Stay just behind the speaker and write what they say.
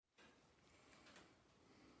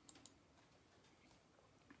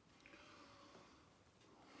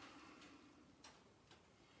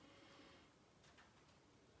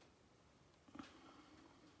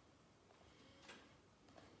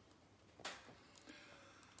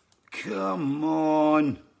Come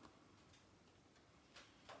on.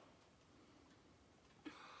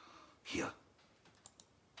 Here.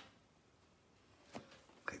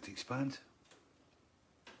 Click to expand.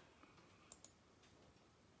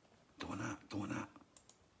 Don't want that, don't want that.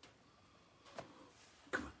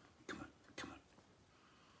 Come on, come on, come on.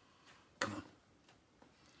 Come on.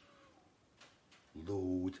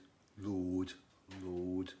 Load, load,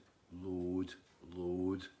 load, load,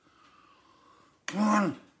 load. Come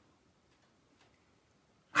on.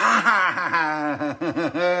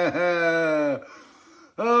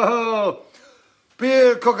 Oh,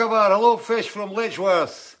 Beer Cookabar, hello fish from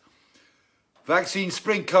Letchworth. Vaccine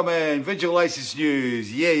spring coming, Vigil license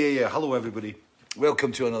news. Yeah. Hello everybody.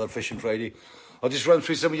 Welcome to another Fishing Friday. I'll just run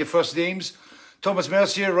through some of your first names. Thomas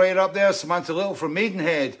Mercier, right up there. Samantha Little from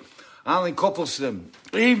Maidenhead. Alan Copleston.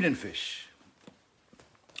 Evening fish.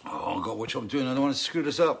 Oh, I've got to watch what I'm doing. I don't want to screw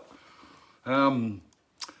this up.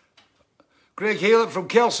 Greg Halett from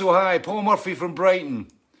Kelso High. Paul Murphy from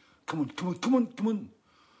Brighton. Come on.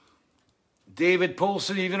 David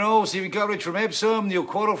Paulson, Stephen Gutridge from Epsom. Neil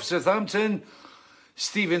Quarrell from Southampton.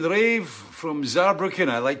 Stephen Rave from Saarbrücken.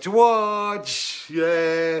 I like to watch.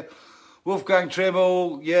 Yeah. Wolfgang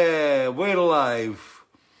Tremmel. Yeah. We're alive.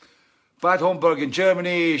 Bad Homburg in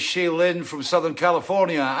Germany. Shay Lynn from Southern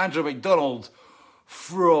California. Andrew McDonald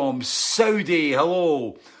from Saudi.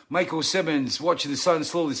 Hello. Michael Simmons, watching the sun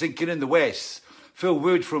slowly sinking in the west. Phil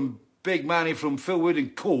Wood from Big Manny from Phil Wood in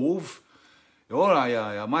Cove.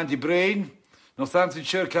 Oh, Mandy Brain.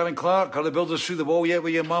 Northamptonshire, Karen Clark. Are the builders through the wall yet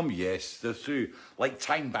with your mum? Yes, they're through. Like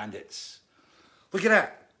time bandits. Look at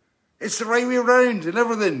that. It's the right way around and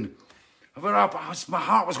everything. My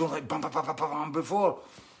heart was going like bum, bum, bum, bum, bum before.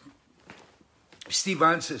 Steve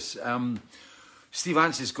Ansis. Steve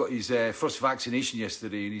Ansis got his first vaccination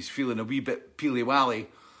yesterday and he's feeling a wee bit peely-wally.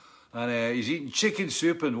 And he's eating chicken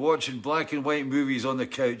soup and watching black and white movies on the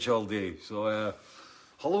couch all day. So,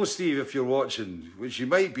 hello, Steve, if you're watching, which you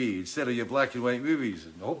might be, instead of your black and white movies.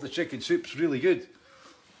 And I hope the chicken soup's really good.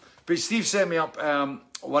 But Steve sent me up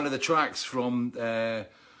one of the tracks from the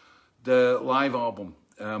live album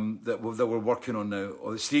that we're working on now.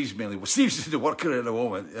 Or Steve's mainly. Well, Steve's working on it at the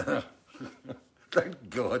moment. Thank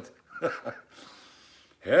God.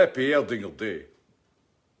 Happy Erdingle Day.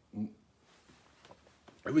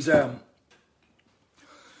 It was, so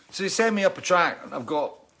he sent me up a track, and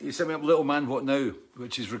he sent me up Little Man What Now,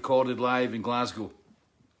 which is recorded live in Glasgow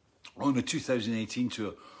on the 2018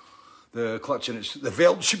 tour, the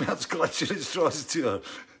Weltschmerz Clutching at Straws tour.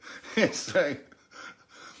 It's like,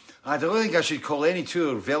 I don't think I should call any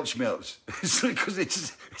tour Weltschmerz, because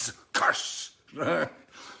it's a curse, right?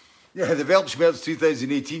 Yeah, the Weltschmerz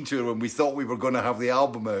 2018 tour, when we thought we were going to have the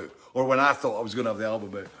album out, or when I thought I was going to have the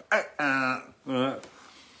album out.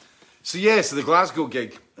 So the Glasgow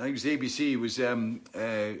gig, I think it was ABC,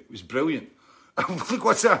 was brilliant. Look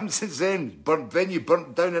what's happened since then. Venue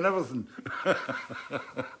burnt down and everything.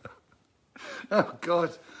 Oh,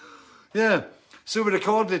 God. Yeah. So we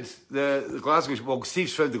recorded the Glasgow show. Well,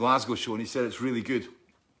 Steve's found the Glasgow show and he said it's really good.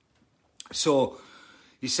 So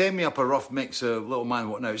he sent me up a rough mix of Little Man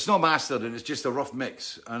What Now. It's not mastered and it's just a rough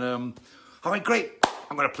mix. And I went, great,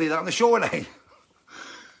 I'm going to play that on the show tonight.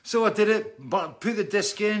 So I did it, put the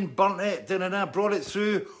disc in, burnt it, brought it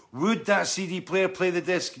through. Would that CD player play the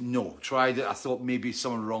disc? No. Tried it. I thought maybe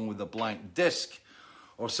something wrong with the blank disc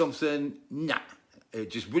or something. Nah. It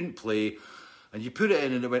just wouldn't play. And you put it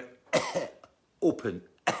in and it went open,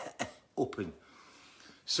 open.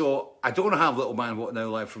 So I don't have Little Man What Now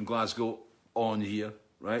live from Glasgow on here,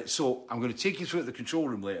 right? So I'm going to take you through it the control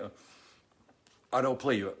room later and I'll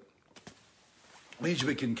play you it. Means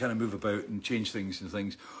we can kind of move about and change things and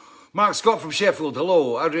things. Mark Scott from Sheffield,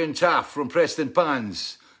 hello. Adrian Taff from Preston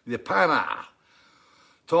Pans, the Pana.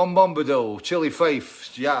 Tom Bombadil, Chili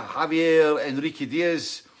Fife, Javier Enrique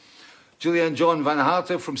Diaz, Julian John Van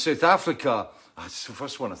Harten from South Africa. That's the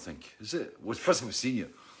first one, I think. Is it? Well, it's the first time I've seen you.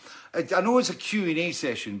 I know it's a Q&A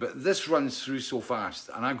session, but this runs through so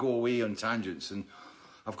fast, and I go away on tangents, and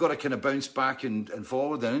I've got to kind of bounce back and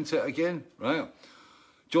forward and into it again, right?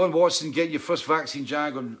 John Watson, get your first vaccine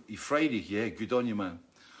jag on Friday. Yeah, good on you, man.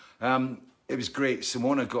 It was great.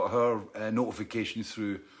 Simona got her notification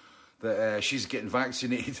through that she's getting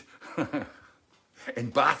vaccinated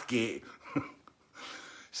in Bathgate.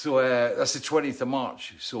 So that's the 20th of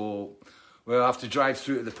March. So we'll have to drive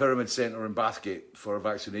through to the Pyramid Centre in Bathgate for a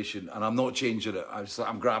vaccination, and I'm not changing it.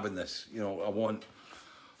 I'm grabbing this. You know, I want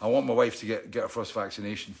my wife to get her first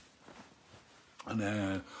vaccination,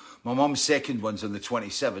 and my mum's second one's on the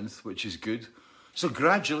 27th, which is good. So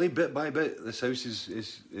gradually, bit by bit, this house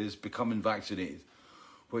is becoming vaccinated,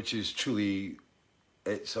 which is truly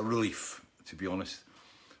it's a relief, to be honest.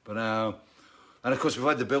 But and of course we've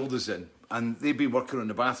had the builders in, and they've been working on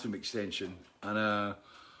the bathroom extension, and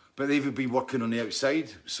but they've been working on the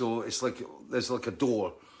outside, so it's like there's like a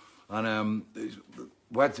door, and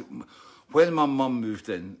when my mum moved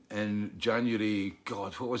in January,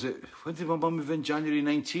 God, what was it? When did my mum move in? January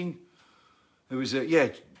 19? It was,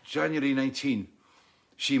 January 19.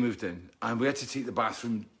 She moved in, and we had to take the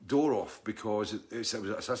bathroom door off because it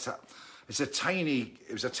was a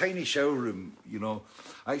tiny shower room, you know.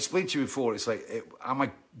 I explained to you before, it's like, I'm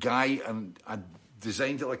a guy, and I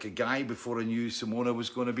designed it like a guy before I knew Simona was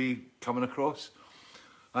going to be coming across.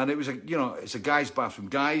 And it was it's a guy's bathroom.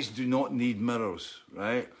 Guys do not need mirrors,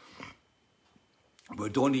 right? We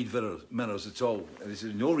don't need mirrors at all. And there's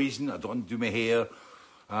no reason. I don't do my hair.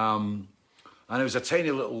 And it was a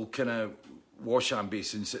tiny little kind of wash hand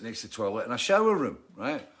basin sitting next to the toilet and a shower room,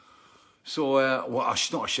 right? So,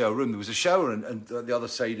 it's not a shower room. There was a shower and the other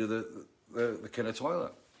side of the kind of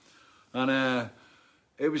toilet. And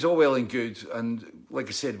it was all well and good. And like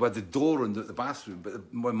I said, we had the door in the bathroom.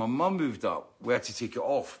 But when my mum moved up, we had to take it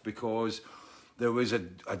off because there was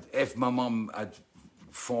if my mum had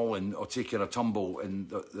fallen or taken a tumble in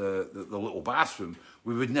the little bathroom,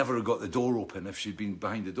 we would never have got the door open if she'd been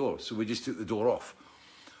behind the door. So we just took the door off.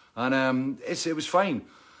 And it was fine.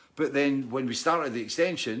 But then when we started the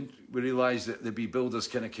extension, we realised that there'd be builders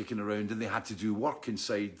kind of kicking around and they had to do work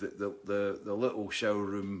inside the little shower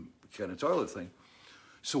room kind of toilet thing.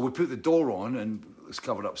 So we put the door on and it's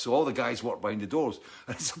covered up. So all the guys work behind the doors.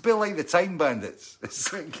 And it's a bit like the Time Bandits.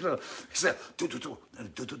 It's like, it's like, do.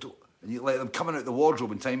 And you let them coming out the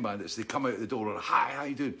wardrobe in Time Bandits. They come out the door and, hi, how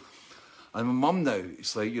you doing? And my mum now,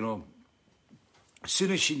 it's like, as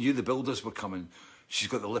soon as she knew the builders were coming, she's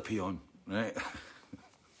got the lippy on, right?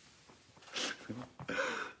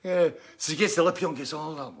 Yeah. So she gets the lippy on, gets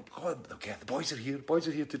all that. Okay, the boys are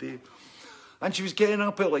here today. And she was getting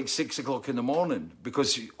up at like 6 o'clock in the morning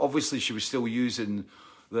because obviously she was still using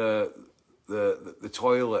the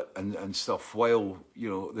toilet and stuff while,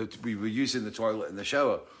 we were using the toilet and the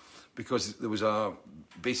shower. Because there was the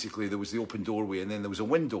open doorway and then there was a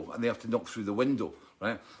window and they have to knock through the window,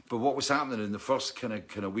 right? But what was happening in the first kind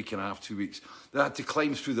of week and a half, 2 weeks, they had to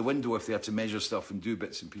climb through the window if they had to measure stuff and do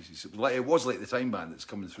bits and pieces. It was like the Time Bandits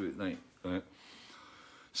coming through at night, right?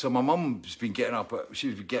 So my mum's been getting up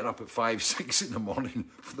at 5, 6 in the morning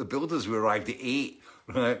for the builders who arrived at 8,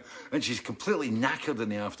 right? And she's completely knackered in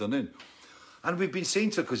the afternoon. And we've been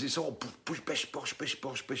saying to her, because it's all bish,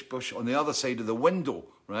 bosh on the other side of the window,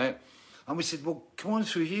 right? And we said, well, come on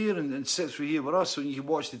through here and sit through here with us so you can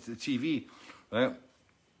watch the TV, right?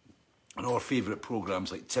 And our favourite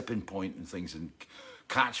programmes like Tipping Point and things and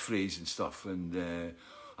Catchphrase and stuff. And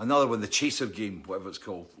another one, The Chaser Game, whatever it's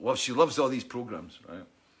called. Well, she loves all these programmes, right?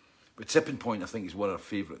 But Tipping Point, I think, is one of her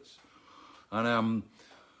favourites. And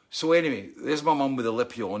so anyway, there's my mum with the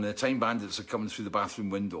lippy on and the Time Bandits are coming through the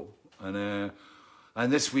bathroom window. And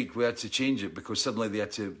this week we had to change it because suddenly they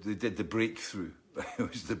did the breakthrough. It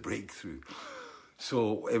was the breakthrough.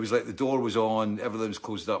 So it was like the door was on, everything was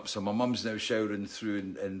closed up. So my mum's now showering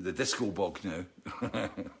through in the disco bog now.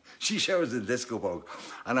 She showers in the disco bog.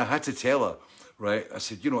 And I had to tell her, right, I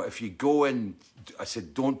said, if you go in, I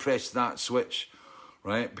said, don't press that switch,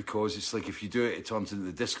 right? Because it's like if you do it, it turns into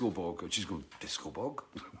the disco bog. And she's going, disco bog?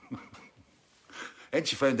 And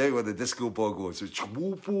she found out what the disco bog was. So it's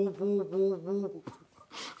whoop, whoop, whoop, whoop,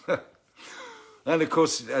 whoop. And of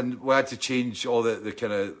course, and we had to change all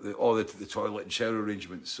the toilet and shower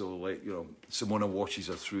arrangements. So like, Simona washes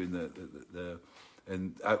her through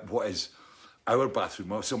in what is our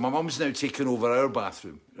bathroom. So my mum's now taken over our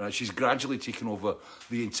bathroom. Right? She's gradually taken over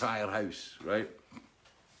the entire house, right?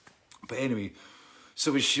 But anyway,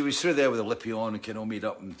 so she was through there with a lippy on and kind of made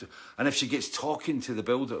up. And if she gets talking to the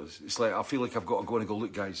builders, it's like, I feel like I've got to go and go,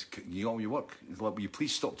 look, guys, you got all your work. It's like, will you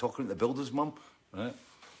please stop talking to the builders, Mum? Right?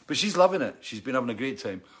 But she's loving it. She's been having a great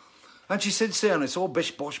time. And she sits there and it's all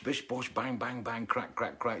bish, bosh, bang, bang, bang, crack,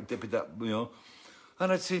 crack, crack, dip-a-dip,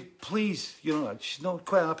 And I'd say, please, she's not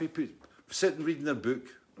quite happy. Sit and reading their book,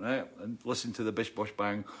 right? And listen to the bish, bosh,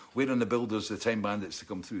 bang, wait on the builders, the Time Bandits to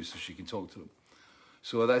come through so she can talk to them.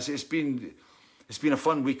 So it's been a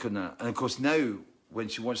fun week on that. And of course now, when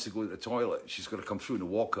she wants to go to the toilet, she's got to come through in a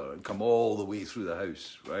walker and come all the way through the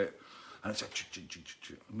house, right? And it's like,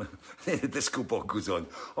 the disco ball goes on.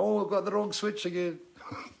 Oh, I've got the wrong switch again.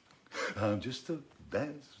 I'm just the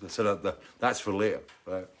best. So that's for later,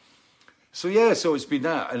 right? So yeah, so it's been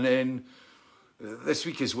that. And then this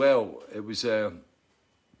week as well, it was, the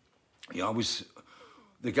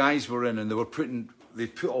guys were in and they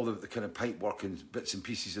put all the kind of pipe work and bits and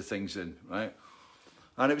pieces of things in, right?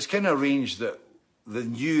 And it was kind of arranged that the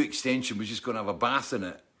new extension was just going to have a bath in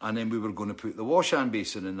it, and then we were going to put the wash-hand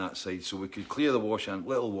basin in that side, so we could clear the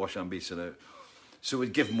little wash-hand basin out, so it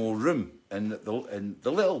would give more room in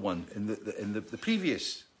the little one in the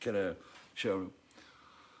previous kind of shower room.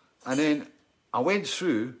 And then I went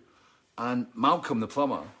through, and Malcolm the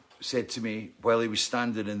plumber said to me while he was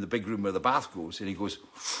standing in the big room where the bath goes, and he goes,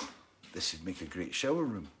 "This would make a great shower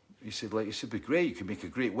room." He said, "Like, this would be great. You could make a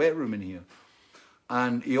great wet room in here."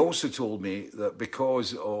 And he also told me that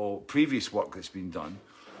because of previous work that's been done,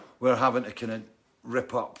 we're having to kind of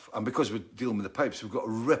rip up, and because we're dealing with the pipes, we've got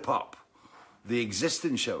to rip up the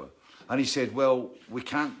existing shower. And he said, well, we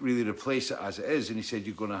can't really replace it as it is. And he said,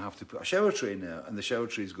 you're going to have to put a shower tray in there, and the shower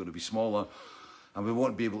tray is going to be smaller, and we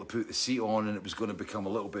won't be able to put the seat on, and it was going to become a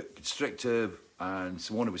little bit constrictive. And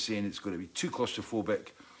Simona was saying it's going to be too claustrophobic.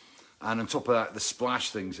 And on top of that, the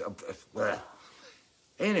splash things.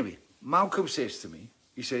 Anyway, Malcolm says to me,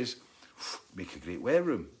 he says, make a great wet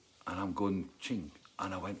room. And I'm going, ching.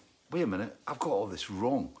 And I went, wait a minute, I've got all this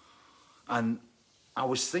wrong. And I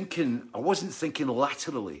wasn't thinking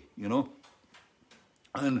laterally, you know.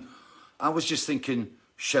 And I was just thinking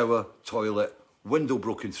shower, toilet, window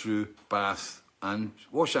broken through, bath, and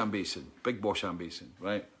wash-hand basin, big wash-hand basin,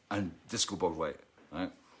 right? And disco ball light,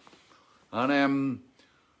 right? And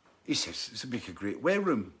he says, this would make a great wet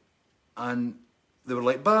room. And they were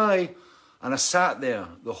like, bye. And I sat there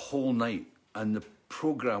the whole night, and the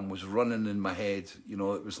programme was running in my head. You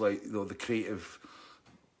know, it was like, you know, the creative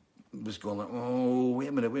was going like, oh, wait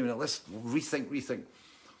a minute, let's rethink.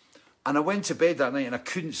 And I went to bed that night and I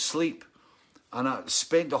couldn't sleep. And I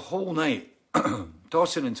spent the whole night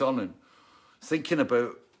tossing and turning, thinking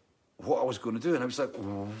about what I was going to do. And I was like,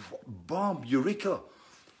 bomb, eureka.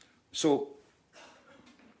 So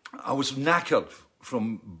I was knackered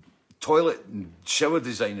from toilet and shower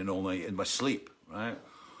designing all night in my sleep, right?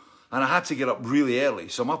 And I had to get up really early.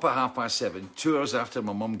 So I'm up at 7:30, 2 hours after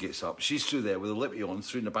my mum gets up. She's through there with a lippy on,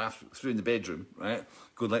 through in the bedroom, right?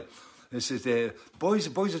 Going like, it says, boys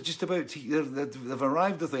are just about to, they've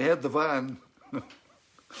arrived, if they heard the van. And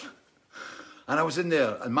I was in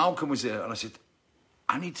there, and Malcolm was there, and I said,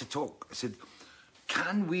 I need to talk. I said,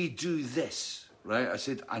 can we do this, right? I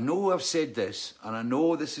said, I know I've said this, and I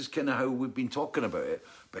know this is kind of how we've been talking about it,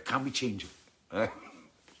 but can we change it, right?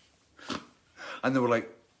 And they were like,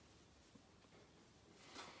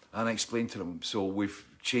 and I explained to them, so we've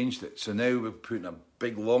changed it. So now we're putting a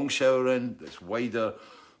big long shower in that's wider,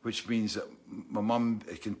 which means that my mum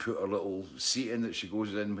can put a little seat in that she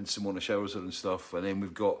goes in when Simona showers her and stuff. And then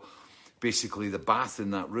we've got basically the bath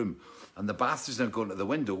in that room. And the bath is now going to the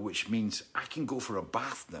window, which means I can go for a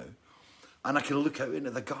bath now. And I can look out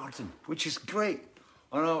into the garden, which is great.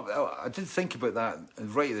 I did think about that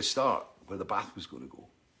right at the start, where the bath was going to go,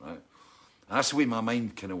 right? And that's the way my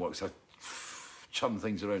mind kind of works. I churn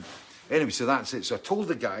things around. Anyway, so that's it. So I told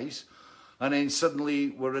the guys, and then suddenly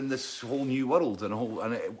we're in this whole new world,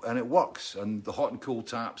 and it works. And the hot and cold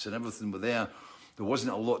taps and everything were there. There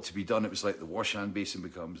wasn't a lot to be done. It was like the wash-hand basin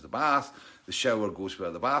becomes the bath, the shower goes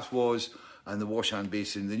where the bath was, and the wash-hand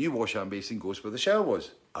basin, the new wash-hand basin goes where the shower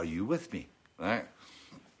was. Are you with me? Right?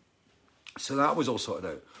 So that was all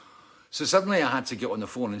sorted out. So suddenly I had to get on the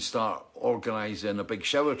phone and start organising a big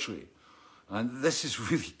shower tray. And this is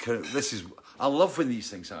really, I love when these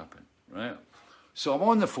things happen, right? So I'm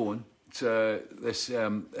on the phone to this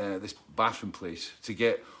bathroom place to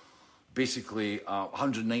get basically a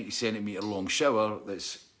 190 centimetre long shower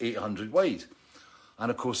that's 800 wide.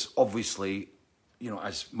 And of course, obviously, you know,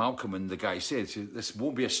 as Malcolm and the guy said, this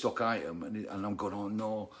won't be a stock item. And I'm going, oh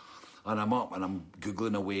no. And I'm up and I'm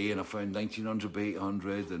Googling away, and I found 1900 by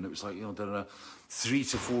 800, and it was like, you know, 3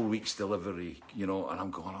 to 4 weeks delivery, you know, and I'm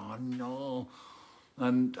going, oh no.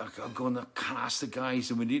 And I'm going, I can't ask the guys,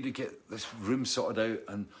 and we need to get this room sorted out.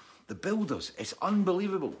 And the builders, it's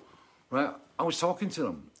unbelievable, right? I was talking to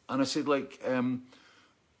them, and I said, like, you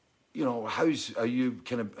know, are you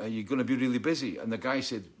going to be really busy? And the guy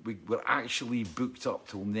said, we're actually booked up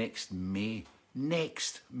till next May.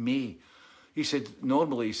 Next May. He said,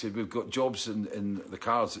 normally, we've got jobs in the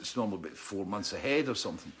cards that's normally about 4 months ahead or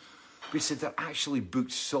something. But he said they're actually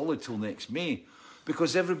booked solid till next May,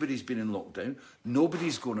 because everybody's been in lockdown,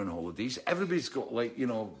 nobody's going on holidays, everybody's got, like, you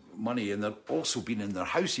know, money, and they're also been in their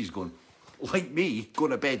houses going, like me,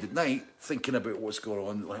 going to bed at night, thinking about what's going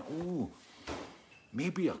on, like, oh,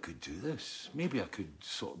 maybe I could do this, maybe I could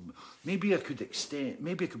extend,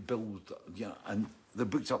 maybe I could build, yeah, and they're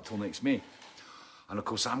booked up till next May. And of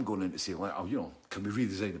course, I'm going in to say, like, oh, you know, can we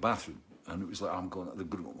redesign the bathroom? And it was like,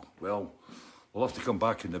 well, we'll have to come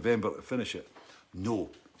back in November to finish it. No.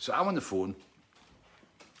 So I'm on the phone,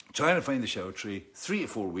 trying to find the shower tray, 3 to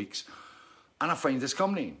 4 weeks. And I find this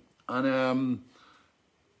company. And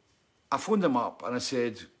I phoned them up and I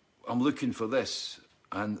said, I'm looking for this.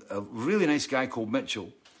 And a really nice guy called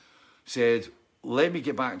Mitchell said, let me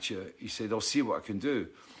get back to you. He said, I'll see what I can do.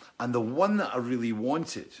 And the one that I really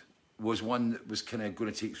wanted was one that was kind of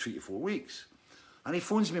going to take 3 to 4 weeks. And he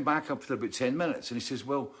phones me back after about 10 minutes and he says,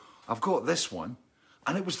 well, I've got this one.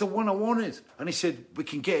 And it was the one I wanted. And he said, we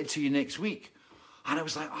can get it to you next week. And I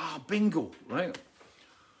was like, bingo, right?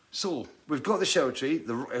 So we've got the shower tray,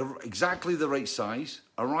 exactly the right size,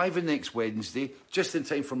 arriving next Wednesday, just in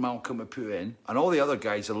time for Malcolm to put in. And all the other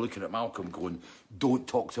guys are looking at Malcolm going, don't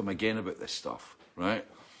talk to him again about this stuff, right?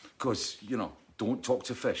 Because, don't talk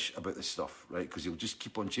to Fish about this stuff, right? Because he'll just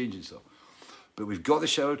keep on changing stuff. But we've got the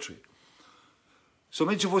shower tray. So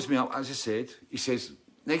Mitchell phones me up, as I said. He says,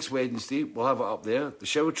 next Wednesday, we'll have it up there, the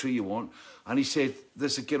shower tray you want. And he said,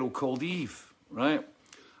 there's a girl called Eve, right?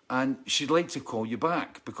 And she'd like to call you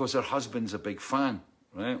back because her husband's a big fan,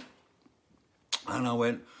 right? And I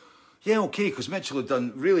went, yeah, okay, because Mitchell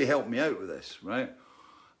had really helped me out with this, right?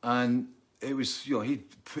 And it was,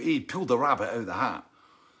 he pulled the rabbit out of the hat.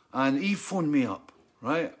 And he phoned me up,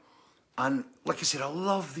 right? And like I said, I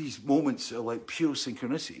love these moments of like pure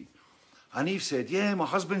synchronicity. And Eve said, yeah, my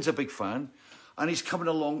husband's a big fan and he's coming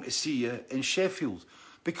along to see you in Sheffield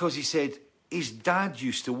because he said his dad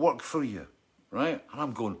used to work for you. Right? And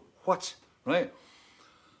I'm going, what? Right?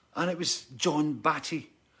 And it was John Batty.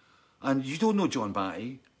 And you don't know John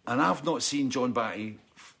Batty. And I've not seen John Batty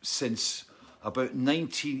since about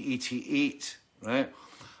 1988. Right?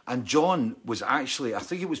 And John was actually, I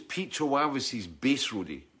think it was Pete Travis's bass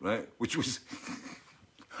roadie, right? Which was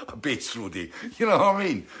a bass roadie. You know what I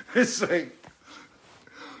mean? It's like,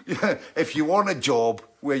 yeah, if you want a job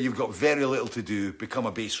where you've got very little to do, become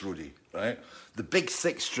a bass roadie, right? The big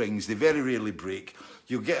thick strings, they very rarely break.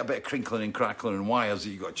 You'll get a bit of crinkling and crackling and wires that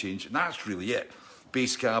you've got to change. And that's really it.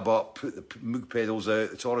 Bass cab up, put the Moog pedals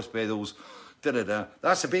out, the Taurus pedals, da-da-da.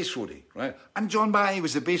 That's a bass roadie, right? And John Batty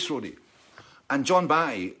was the bass roadie. And John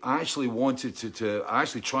Batty, I actually I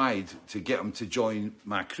actually tried to get him to join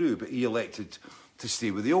my crew, but he elected to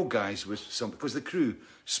stay with the old guys because the crew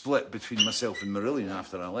split between myself and Marillion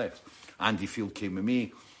after I left. Andy Field came with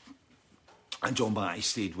me. And John Batty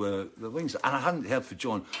stayed with the Wings. And I hadn't heard from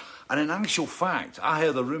John. And in actual fact, I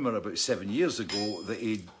heard a rumour about 7 years ago that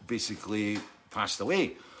he'd basically passed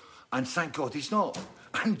away. And thank God he's not.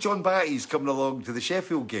 And John Batty's coming along to the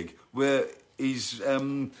Sheffield gig where he's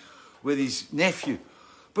with his nephew.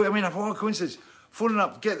 But I mean, what a coincidence. Phoning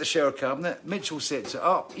up, get the shower cabinet, Mitchell sets it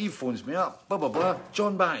up, Eve phones me up, blah, blah, blah.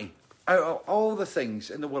 John Batty. Out of all the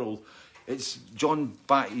things in the world, it's John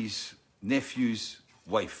Batty's nephew's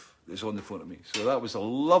wife that's on the phone to me. So that was a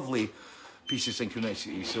lovely piece of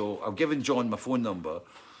synchronicity. So I've given John my phone number,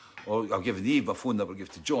 or I've given Eve my phone number to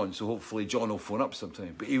give to John, so hopefully John will phone up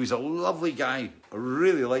sometime. But he was a lovely guy. I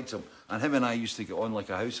really liked him. And him and I used to get on like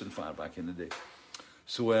a house on fire back in the day.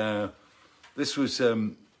 So this was,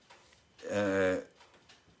 it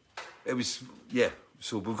was, yeah.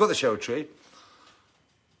 So we've got the shower tray,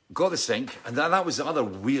 got the sink, and that was the other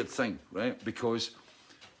weird thing, right? Because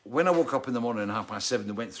when I woke up in the morning at 7:30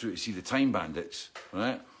 and went through to see the Time Bandits,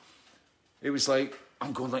 right? It was like,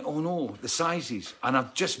 I'm going like, oh no, the sizes. And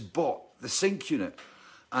I've just bought the sink unit.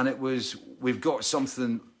 And we've got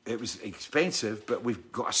something, it was expensive, but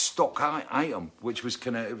we've got a stock item, which was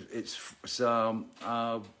it's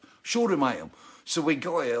a showroom item. So we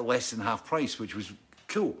got it at less than half price, which was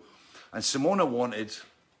cool. And Simona wanted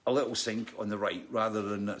a little sink on the right rather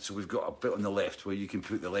than, so we've got a bit on the left where you can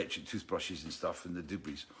put the electric toothbrushes and stuff and the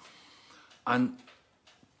doobies. And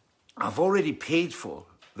I've already paid for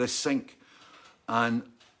this sink. And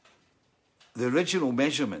the original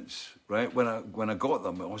measurements, right, when I got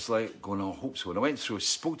them, I was like going, oh, I hope so. And I went through,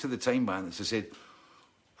 spoke to the Time Bandits, I said,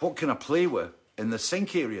 what can I play with in the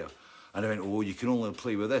sink area? And I went, oh, you can only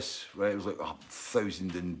play with this, right? It was like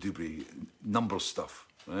 1,000 and Dubry number stuff,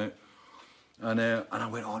 right? And I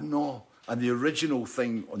went, oh no. And the original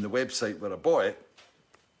thing on the website where I bought it,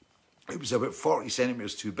 it was about 40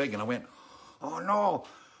 centimetres too big. And I went, oh no,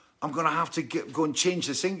 I'm going to have to go and change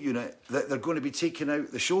the sink unit. They're going to be taking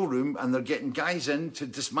out the showroom and they're getting guys in to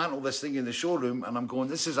dismantle this thing in the showroom. And I'm going,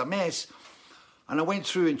 this is a mess. And I went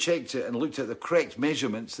through and checked it and looked at the correct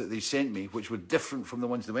measurements that they sent me, which were different from the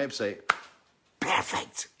ones on the website.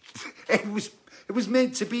 Perfect. It was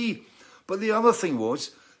meant to be. But the other thing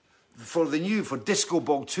was, for Disco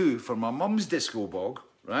Bog 2, for my mum's Disco Bog,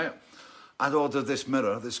 right, I'd ordered this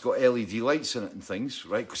mirror that's got LED lights in it and things,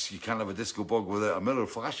 right, because you can't have a Disco Bog without a mirror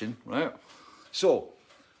flashing, right? So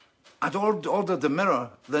I'd ordered the mirror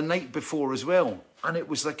the night before as well, and it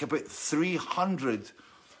was like about 300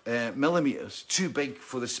 millimetres too big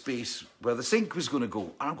for the space where the sink was going to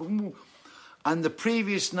go. And I'm going, "Mm." And the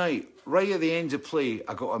previous night, right at the end of play,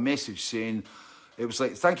 I got a message saying, it was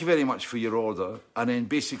like, "Thank you very much for your order." And then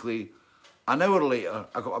basically, an hour later,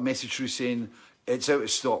 I got a message through saying, "It's out of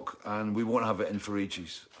stock and we won't have it in for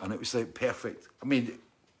ages." And it was like, perfect. I mean,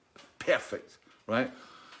 perfect, right?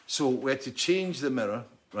 So we had to change the mirror,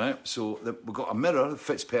 right? So we've got a mirror that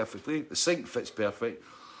fits perfectly. The sink fits perfect.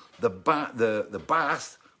 The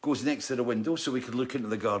bath goes next to the window so we can look into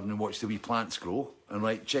the garden and watch the wee plants grow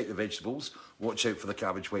and check the vegetables, watch out for the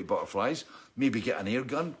cabbage white butterflies, maybe get an air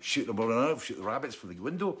gun, shoot them around, shoot the rabbits from the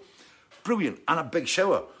window. Brilliant. And a big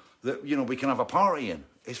shower that, we can have a party in.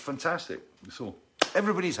 It's fantastic. So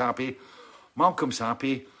everybody's happy. Malcolm's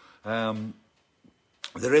happy.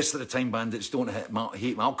 The rest of the Time Bandits don't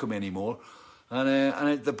hate Malcolm anymore.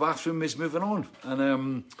 And the bathroom is moving on.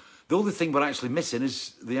 And the only thing we're actually missing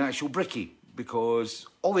is the actual bricky, because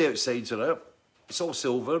all the outsides are out. It's all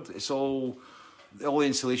silvered. It's all the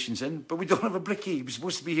insulation's in. But we don't have a bricky. He was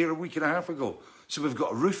supposed to be here a week and a half ago. So we've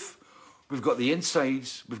got a roof. We've got the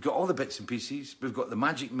insides. We've got all the bits and pieces. We've got the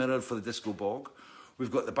magic mirror for the disco bog.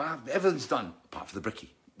 We've got the bath. Everything's done, apart from the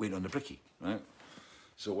bricky. Waiting on the bricky, right?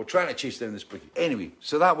 So we're trying to chase down this bricky. Anyway,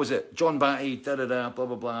 so that was it. John Batty, da-da-da, blah,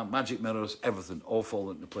 blah, blah, magic mirrors, everything, all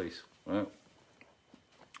falling into place, right?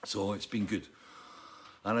 So it's been good.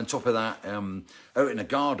 And on top of that, out in the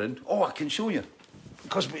garden, I can show you,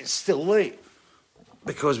 because it's still late.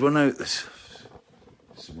 Because we're now...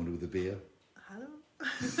 Someone with a beer. Hello.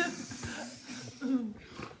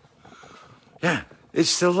 Yeah, it's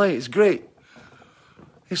still late, it's great.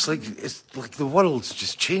 It's like the world's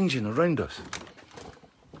just changing around us.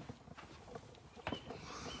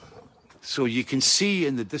 So you can see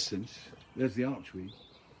in the distance, there's the archway,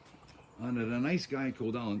 and there's a nice guy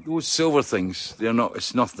called Alan. Those silver things,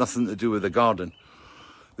 it's nothing to do with the garden.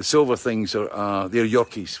 The silver things are they're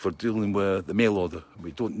Yorkies for dealing with the mail order.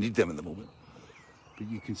 We don't need them at the moment. But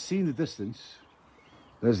you can see in the distance,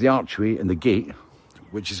 there's the archway and the gate,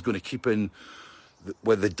 which is going to keep in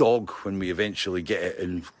with the dog when we eventually get it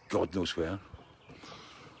in God knows where.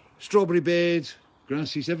 Strawberry beds,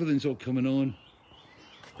 grasses, everything's all coming on.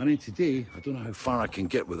 And then today, I don't know how far I can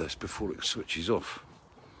get with this before it switches off.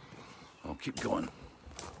 I'll keep going.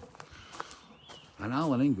 And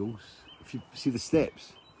Alan Ingalls, if you see the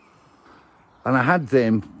steps, and I had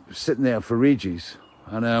them sitting there for ages,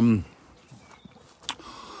 and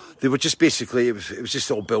they were just basically, it was just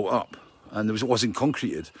all built up, and it wasn't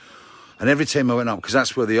concreted. And every time I went up, because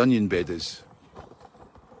that's where the onion bed is.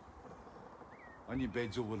 Onion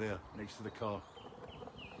bed's over there, next to the car.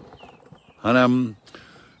 And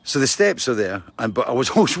so the steps are there, but I was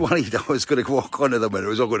always worried I was going to walk onto them and it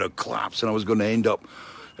was all going to collapse and I was going to end up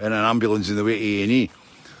in an ambulance in the way to A&E.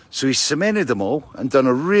 So he cemented them all and done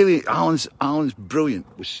Alan's brilliant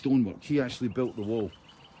with stonework. He actually built the wall.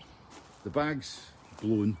 The bag's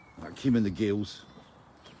blown, that came in the gales.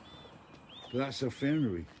 But that's our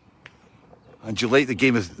fernery. And do you like the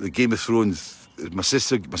Game of Thrones? My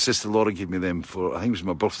sister Laura gave me them for, I think it was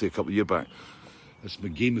my birthday a couple of years back. That's my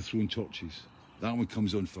Game of Thrones torches. That one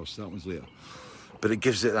comes on first, that one's later. But it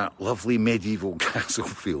gives it that lovely medieval castle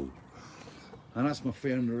feel. And that's my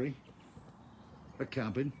fernery, a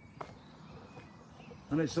cabin.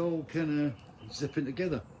 And it's all kind of zipping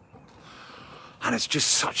together. And it's just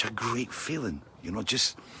such a great feeling,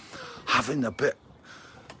 just having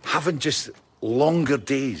just longer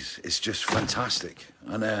days is just fantastic.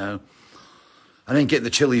 And then getting the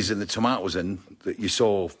chilies and the tomatoes in that you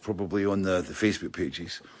saw probably on the Facebook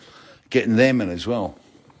pages, getting them in as well,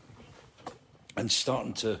 and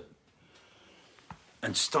starting to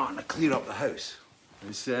clear up the house.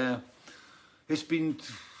 It's been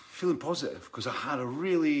feeling positive because I had a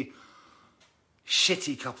really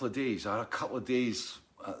shitty couple of days. I had a couple of days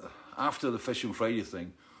after the Fish on Friday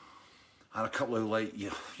thing. I had a couple of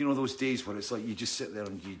those days where it's like you just sit there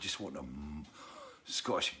and you just want to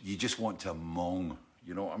you just want to mong,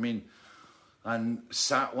 you know what I mean? And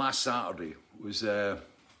last Saturday was, I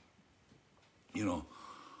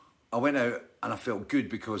went out and I felt good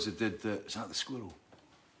because I did is that the squirrel?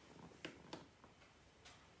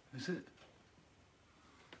 Is it?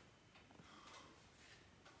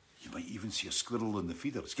 You might even see a squirrel in the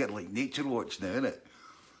feeder. It's getting like Nature Watch now, isn't it?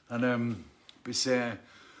 And,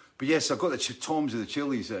 but yes, I got the Toms of the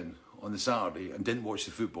Chilies in on the Saturday and didn't watch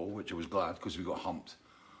the football, which I was glad because we got humped.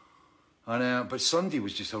 And but Sunday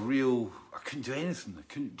was just I couldn't do anything. I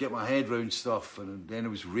couldn't get my head round stuff, and then it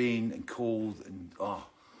was rain and cold and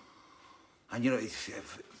and it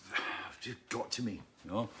just got to me,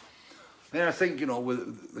 And I think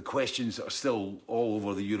with the questions that are still all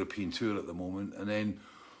over the European tour at the moment, and then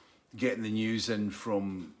getting the news in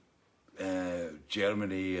from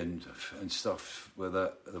Germany and stuff with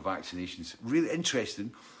the vaccinations. Really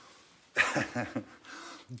interesting.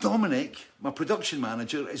 Dominic, my production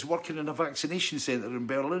manager, is working in a vaccination centre in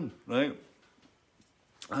Berlin, right?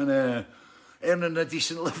 And earning a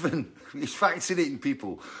decent living. He's vaccinating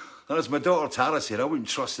people. And as my daughter Tara said, I wouldn't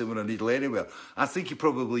trust him with a needle anywhere. I think he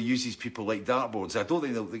probably uses people like dartboards. I don't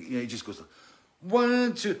think they'll, he just goes,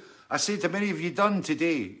 1, 2. I said to him, "Many have you done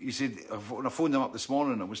today?" He said, when I phoned him up this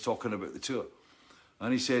morning, I was talking about the tour.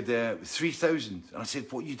 And he said, 3,000. And I said,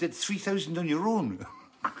 "What, you did 3,000 on your own?"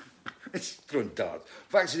 It's throwing darts.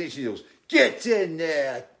 Vaccination needles. Get in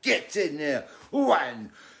there.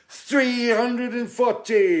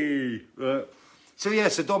 340. So yeah,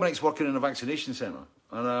 so Dominic's working in a vaccination centre.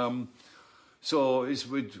 And so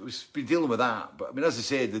we've been dealing with that. But I mean, as I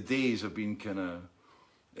said, the days have been kind of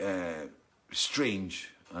strange.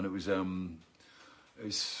 And it was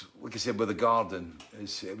like I said, with the garden,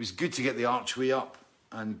 it was good to get the archway up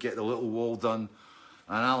and get the little wall done.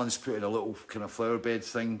 And Alan's put in a little kind of flower bed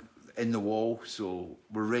thing in the wall, so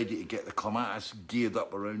we're ready to get the clematis geared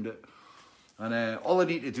up around it. And all I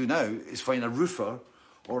need to do now is find a roofer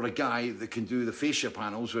or a guy that can do the fascia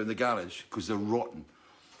panels around the garage, because they're rotten.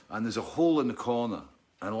 And there's a hole in the corner.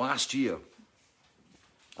 And last year,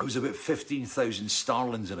 there was about 15,000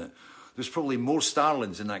 starlings in it. There's probably more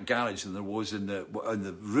starlings in that garage than there was in the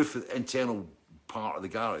roof, internal part of the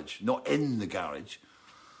garage. Not in the garage.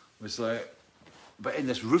 It was like, but in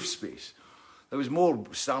this roof space. There was more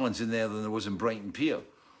starlings in there than there was in Brighton Pier.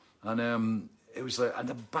 And it was like, and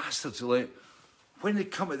the bastards are like, when they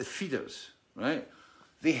come at the feeders, right,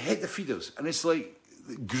 they hit the feeders. And it's like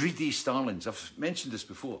greedy starlings. I've mentioned this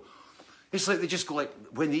before. It's like they just go like,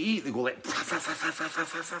 when they eat, they go like,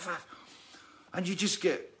 and you just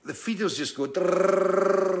get, the feeders just go,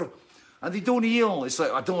 and they don't yell. It's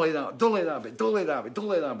like, I don't like that, don't like that bit, don't like that bit, don't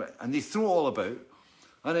like that bit. And they throw it all about.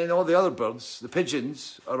 And then all the other birds, the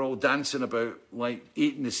pigeons, are all dancing about, like,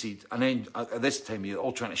 eating the seed. And then at this time, you're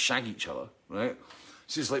all trying to shag each other, right?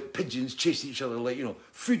 So it's like pigeons chasing each other, like, you know,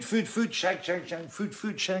 food, food, food, shag, shag, shag, food,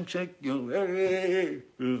 food, shag, shag, you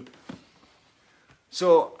know.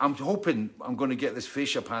 So I'm hoping I'm going to get this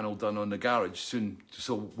fascia panel done on the garage soon,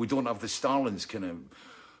 so we don't have the starlings kind of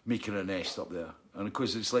making a nest up there. And of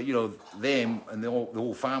course, it's like, you know, them and the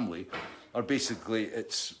whole family are basically,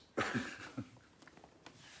 it's...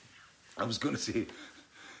 I was going to say,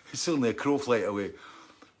 it's only a crow flight away.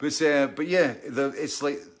 But yeah, it's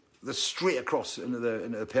like they're straight across into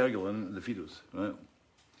the pergola and the feeders, right?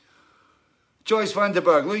 Joyce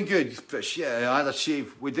Vanderberg, looking good. But yeah, I had a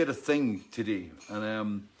shave. We did a thing today.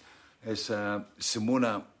 And it's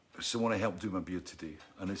Simona helped do my beard today.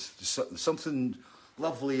 And it's something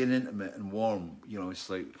lovely and intimate and warm. You know, it's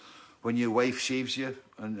like when your wife shaves you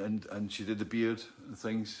and she did the beard and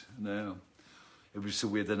things. And, it was so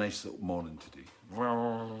we had a nice little morning today.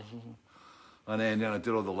 And then I did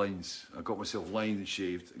all the lines. I got myself lined and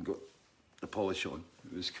shaved and got the polish on.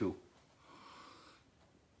 It was cool.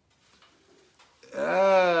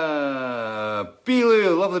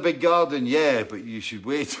 Pilu, love the big garden. Yeah, but you should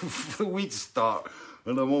wait for the weeds start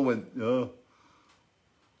in a moment. Yeah.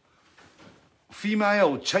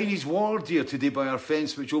 Female Chinese war deer today by our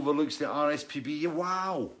fence, which overlooks the RSPB.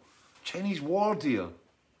 Wow. Chinese war deer.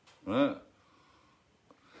 Right.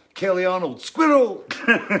 Kelly Arnold, squirrel!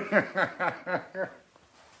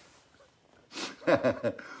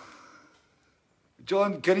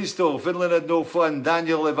 John Caristo, Finland had no fun.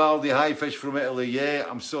 Daniel Levaldi, high fish from Italy. Yeah,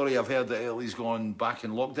 I'm sorry, I've heard that Italy's gone back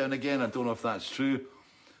in lockdown again. I don't know if that's true.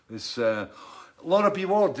 It's, Laura B.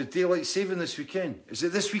 Ward, did daylight saving this weekend? Is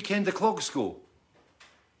it this weekend the clocks go?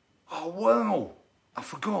 Oh, wow. I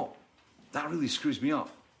forgot. That really screws me up.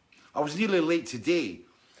 I was nearly late today,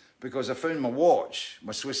 because I found my watch,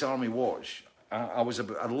 my Swiss Army watch. I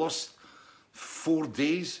lost 4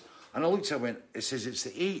 days, and I looked at it and went, it says it's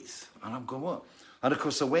the 8th. And I'm going, what? And of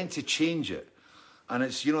course I went to change it. And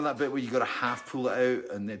it's, you know, that bit where you got to half pull it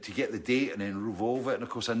out and then to get the date and then revolve it. And of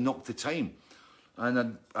course I knocked the time.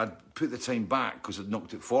 And I'd put the time back because I'd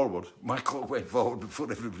knocked it forward. My clock went forward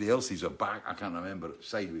before everybody else's, or back, I can't remember,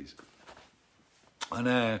 sideways.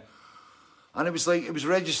 And it was like, it was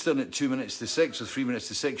registering at 2 minutes to 6 or 3 minutes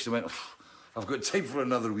to 6. I went, I've got time for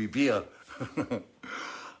another wee beer.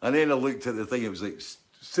 And then I looked at the thing, it was like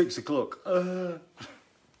 6 o'clock.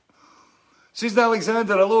 Susan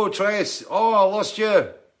Alexander, hello, Tress. Oh, I lost you.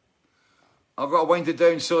 I've got to wind it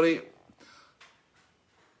down, sorry.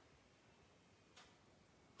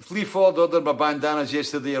 Fleaford ordered my bandanas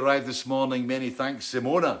yesterday, arrived this morning. Many thanks,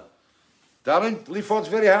 Simona. Darren, Fleaford's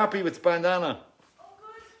very happy with the bandana.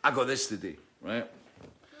 I got this today, right?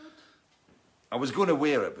 I was going to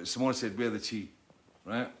wear it, but someone said, wear the tee,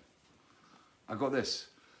 right? I got this.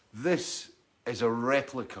 This is a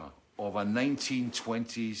replica of a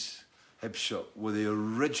 1920s Hibs shirt with the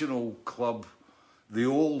original club, the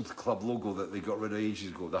old club logo that they got rid of ages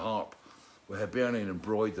ago, the harp, with Hibernian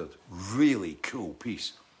embroidered. Really cool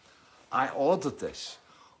piece. I ordered this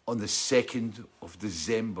on the 2nd of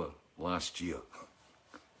December last year.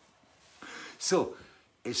 So,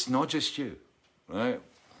 it's not just you, right?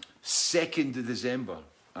 2nd of December.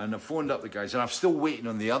 And I phoned up the guys, and I'm still waiting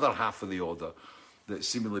on the other half of the order that's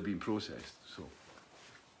seemingly been processed. So,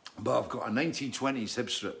 but I've got a 1920s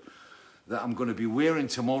Hibs strip that I'm going to be wearing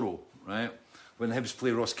tomorrow, right? When Hibs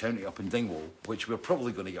play Ross County up in Dingwall, which we're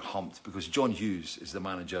probably going to get humped because John Hughes is the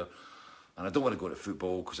manager. And I don't want to go to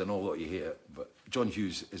football because I know a lot of you hate it, but John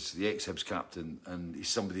Hughes is the ex-Hibs captain, and he's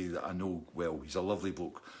somebody that I know well. He's a lovely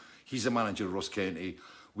bloke. He's the manager of Ross County.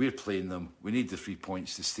 We're playing them. We need the 3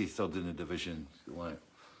 points to stay third in the division.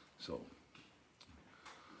 So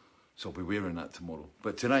I'll be wearing that tomorrow.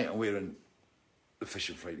 But tonight I'm wearing the Fish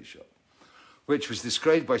and Friday shirt, which was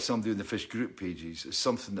described by somebody in the Fish group pages as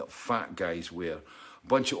something that fat guys wear. A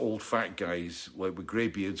bunch of old fat guys, like with grey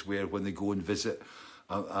beards, wear when they go and visit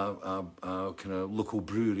a kind of local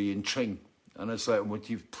brewery in Tring. And it's like, would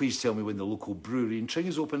you please tell me when the local brewery in Tring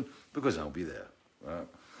is open? Because I'll be there. Right?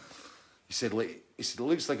 He said, it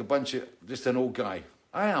looks like a bunch of, just an old guy.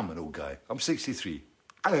 I am an old guy. I'm 63.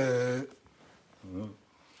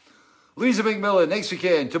 Louisa McMillan, next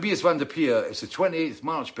weekend, Tobias van der Peer. It's the 28th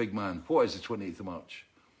March, big man. What is the 28th of March?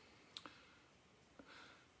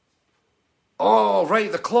 Oh,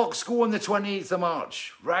 right, the clocks go on the 28th of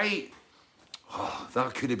March. Right. Oh,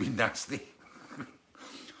 that could have been nasty.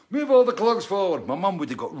 Move all the clocks forward. My mum would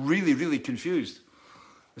have got really, really confused.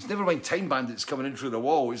 It's never mind time bandits coming in through the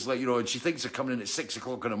wall. It's like, and she thinks they're coming in at 6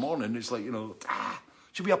 o'clock in the morning. It's like,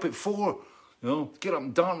 she'll be up at 4. Get up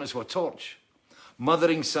in darkness with a torch.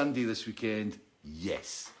 Mothering Sunday this weekend.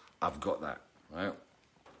 Yes, I've got that, right?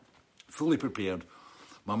 Fully prepared.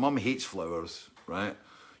 My mum hates flowers, right?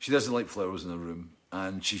 She doesn't like flowers in her room,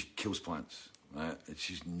 and she kills plants, right? And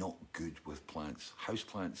she's not good with plants. House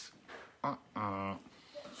plants, She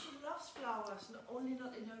loves flowers, only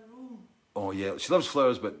not in her room. Oh yeah, she loves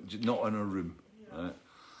flowers, but not in her room, right?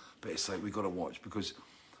 But it's like, we got to watch, because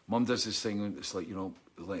Mum does this thing, it's like,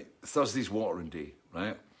 like Thursday's watering day,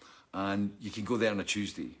 right? And you can go there on a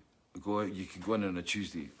Tuesday. You can go in on a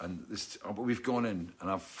Tuesday, and we've gone in, and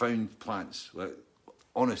I've found plants, like,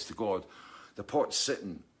 honest to God, the pot's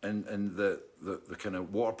sitting in the kind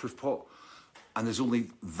of waterproof pot, and there's only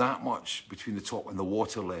that much between the top and the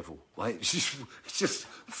water level. Like, it's just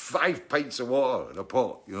 5 pints of water in a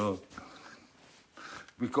pot,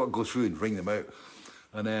 We've got to go through and wring them out.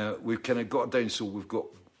 And we've kind of got it down, so we've got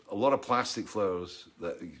a lot of plastic flowers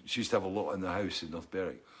that she used to have a lot in the house in North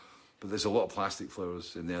Berwick. But there's a lot of plastic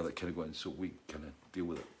flowers in there that kind of go in, so we kind of deal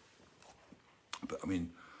with it. But, I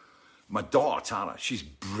mean, my daughter, Tara, she's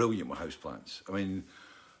brilliant with houseplants. I mean,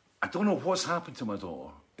 I don't know what's happened to my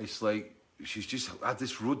daughter. It's like she's just had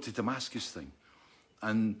this road to Damascus thing.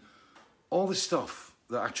 And all the stuff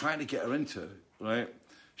that I'm trying to get her into, right,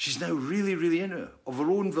 she's now really, really into it, of her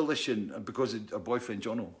own volition, because of her boyfriend,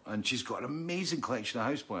 Jono. And she's got an amazing collection of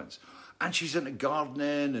houseplants. And she's into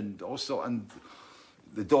gardening and also, and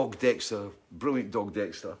the dog Dexter, brilliant dog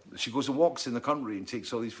Dexter. She goes and walks in the country and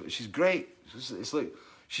takes all these. She's great. It's like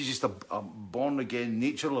she's just a born-again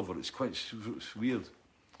nature lover. It's weird.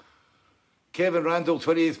 Kevin Randall,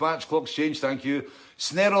 28th match, clocks changed, thank you.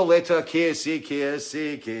 Snerrel letter, KSA.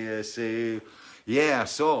 Yeah, I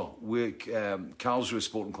saw. We're Karlsruhe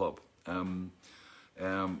Sporting Club,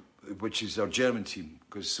 which is our German team,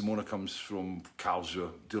 because Simona comes from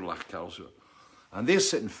Karlsruhe, Durlach Karlsruhe. And they're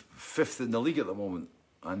sitting 5th in the league at the moment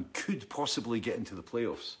and could possibly get into the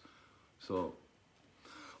playoffs. So,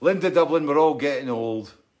 Linda Dublin, we're all getting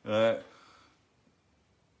old.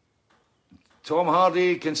 Tom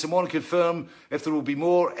Hardy, can someone confirm if there will be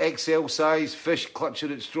more XL size Fish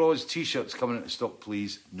clutching at straws t-shirts coming into stock,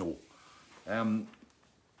 please? No.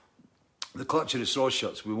 The clutching at straws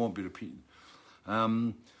shirts we won't be repeating.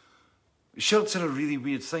 Shirts are a really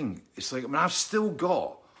weird thing. It's like, I've still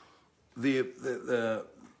got the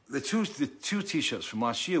two t-shirts from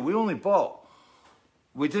last year. We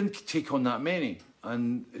didn't take on that many,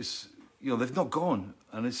 and it's, they've not gone.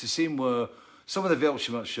 And it's the same with some of the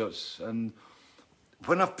Weltschmerz shirts. And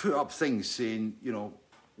when I've put up things saying,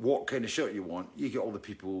 what kind of shirt you want, you get all the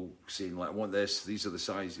people saying, like, I want this, these are the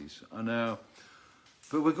sizes. And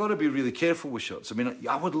but we've got to be really careful with shirts. I mean,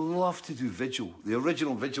 I would love to do Vigil, the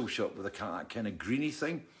original Vigil shirt with that kind of greeny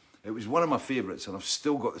thing. It was one of my favourites, and I've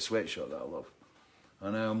still got the sweatshirt that I love.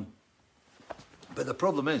 And But the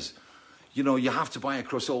problem is, you know, you have to buy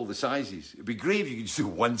across all the sizes. It'd be great if you could just do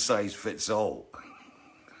one size fits all.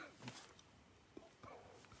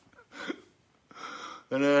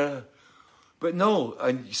 And, but no,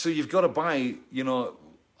 and so you've got to buy, you know,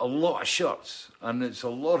 a lot of shirts, and it's a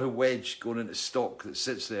lot of wedge going into stock that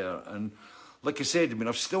sits there. And like I said, I mean,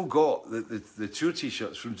 I've still got the tour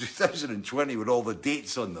T-shirts from 2020 with all the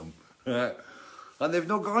dates on them, and they've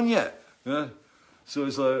not gone yet. So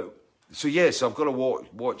it's like, so yes, I've got to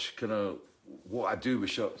watch kind of what I do with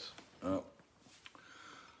shirts.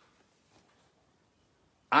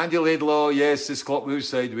 Andy Laidlaw, yes, this clock moves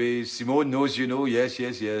sideways. Simone knows you know, yes.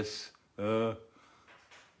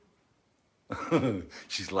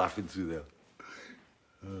 She's laughing through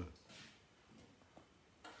there.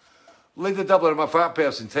 Linda Dublin, I'm a fat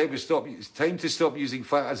person. It's time to stop using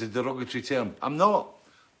fat as a derogatory term. I'm not.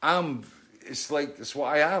 It's like, it's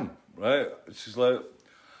what I am, right? It's just like,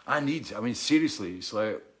 seriously, it's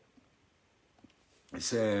like,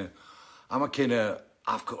 I'm a kind of,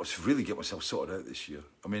 I've got to really get myself sorted out this year.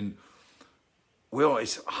 I mean, well,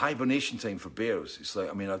 it's hibernation time for bears. It's like,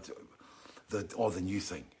 I mean, the new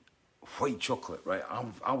thing, white chocolate, right?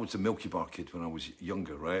 I was a Milky Bar kid when I was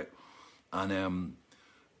younger, right? And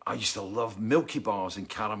I used to love Milky Bars and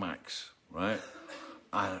Caramacs, right?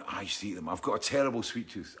 And I used to eat them. I've got a terrible sweet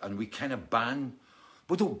tooth, and we don't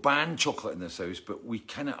ban chocolate in this house, but we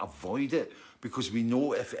kind of avoid it because we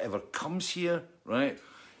know if it ever comes here, right,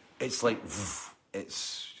 it's like,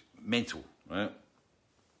 it's mental, right?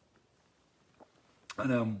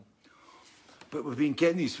 And but we've been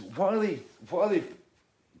getting these. What are they?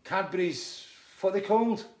 Cadbury's. What are they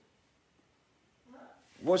called?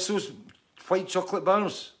 What's those white chocolate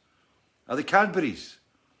bars? Are they Cadbury's?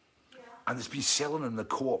 Yeah. And it's been selling in the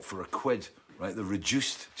Co-op for £1, right? They're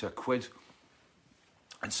reduced to £1.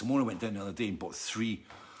 And Simona went down the other day and bought 3,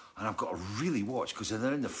 and I've got to really watch because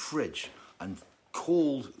they're in the fridge and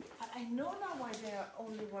cold. I know now why they're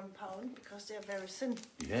only £1, because they're very thin.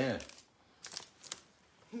 Yeah.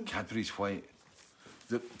 Cadbury's white.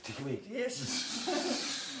 Take it away. Yes.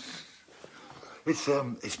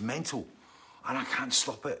 It's mental, and I can't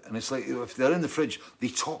stop it. And it's like, if they're in the fridge, they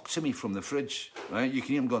talk to me from the fridge, right? You can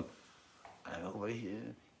hear them going, "I'm over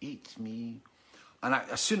here, eat me," and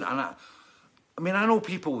I know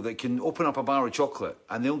people that can open up a bar of chocolate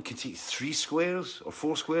and they can take 3 squares or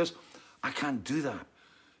 4 squares. I can't do that.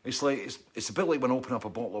 It's like, it's a bit like when I open up a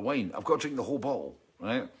bottle of wine. I've got to drink the whole bottle,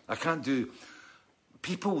 right? I can't do...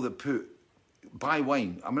 People that buy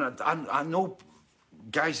wine, I mean, I know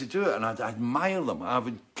guys that do it, and I admire them. I have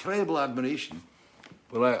incredible admiration.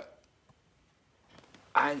 But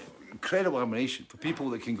incredible admiration for people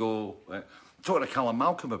that can go... Right? I'm talking to Callum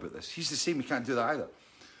Malcolm about this. He's the same, he can't do that either.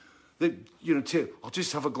 I'll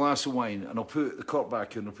just have a glass of wine and I'll put the cork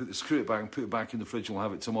back in, I'll put the screw it back and put it back in the fridge and we'll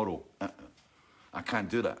have it tomorrow. I can't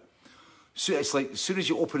do that. So it's like, as soon as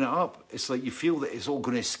you open it up, it's like you feel that it's all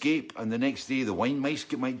going to escape, and the next day the wine might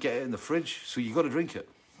get it in the fridge, so you've got to drink it.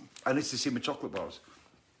 And it's the same with chocolate bars.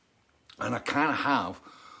 And I can't have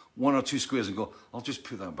 1 or 2 squares and go, I'll just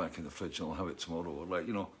put that back in the fridge and I'll have it tomorrow. Or like,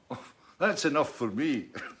 that's enough for me.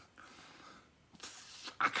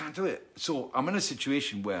 I can't do it. So I'm in a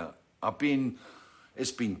situation where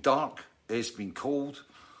it's been dark, it's been cold,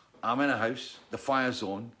 I'm in a house, the fire's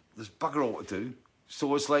on, there's bugger all to do.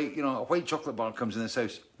 So it's like, a white chocolate bar comes in this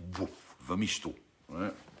house, woof, vamisto,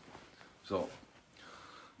 right? So,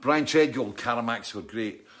 Brian Treadgold, Caramacs were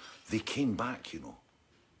great. They came back,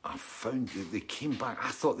 I found they came back. I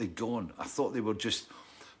thought they'd gone. I thought they were just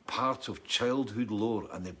part of childhood lore,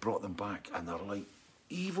 and they brought them back, and they're like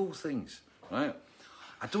evil things, right?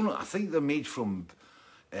 I don't know, I think they're made from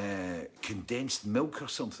condensed milk or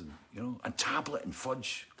something, and tablet and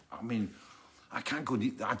fudge. I mean, I can't go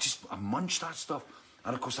near that. I munch that stuff.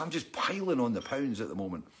 And of course, I'm just piling on the pounds at the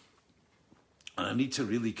moment. And I need to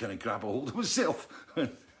really kind of grab a hold of myself.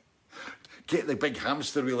 Get the big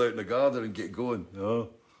hamster wheel out in the garden and get going. Oh.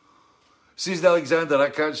 Susan Alexander, I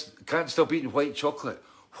can't stop eating white chocolate.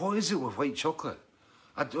 What is it with white chocolate?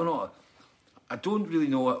 I don't know. I don't really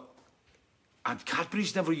know what. And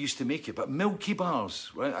Cadbury's never used to make it, but Milky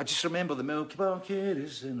Bars, right? I just remember the Milky Bar kid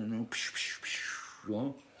is in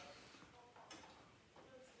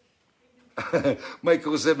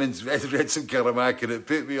Michael Simmons read some Caramac and it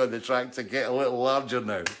put me on the track to get a little larger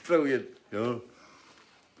now. Brilliant. But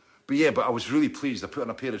I was really pleased. I put on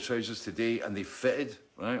a pair of trousers today and they fitted,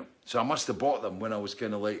 right? So I must have bought them when I was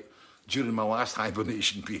kind of like during my last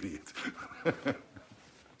hibernation period.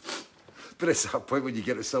 But it's that point when you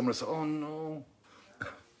get to summer, it's like, oh no.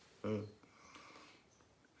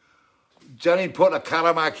 Johnny put a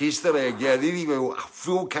Caramac Easter egg. Yeah, they need a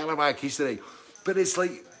full Caramac Easter egg. But it's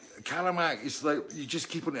like, Caramac, it's like, you just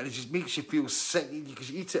keep on it, and it just makes you feel sick because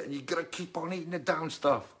you eat it, and you got to keep on eating the damn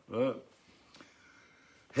stuff. Right?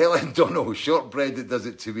 Helen Donald, shortbread that does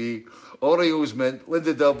it to me. Oreos mint,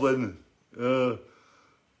 Linda Dublin.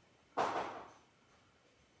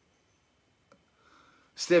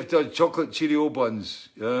 Steph Dodd, chocolate Cheerio buns.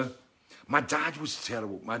 Yeah. My dad was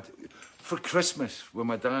terrible. For Christmas with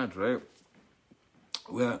my dad, right?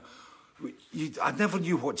 I never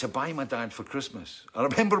knew what to buy my dad for Christmas. I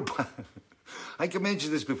remember, I think I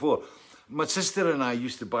mentioned this before. My sister and I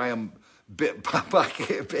used to buy him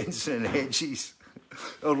packet of Benson and Hedges.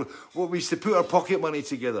 Or we used to put our pocket money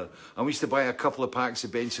together, and we used to buy a couple of packs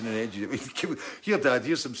of Benson and Hedges. Here, Dad,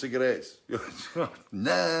 here's some cigarettes.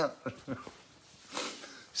 Nah.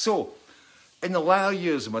 So, in the latter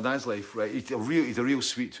years of my dad's life, right, he's a real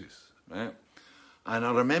sweet tooth, right? And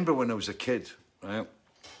I remember when I was a kid, right,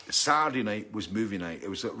 Saturday night was movie night. It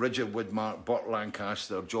was at Richard Widmark, Burt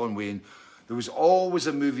Lancaster, John Wayne. There was always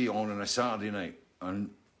a movie on a Saturday night.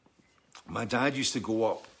 And my dad used to go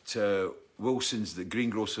up to Wilson's, the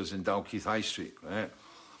greengrocers in Dalkeith High Street, right?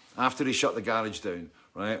 After he shut the garage down,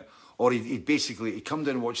 right? Or he'd come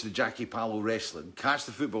down and watch the Jackie Pallo wrestling, catch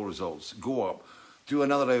the football results, go up, do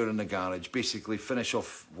another hour in the garage, basically finish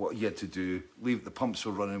off what he had to do, leave the pumps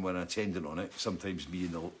were running when I attended on it, sometimes me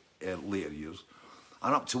in the later years,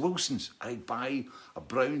 and up to Wilson's. I'd buy a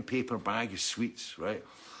brown paper bag of sweets, right?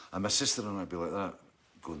 And my sister and I'd be like that,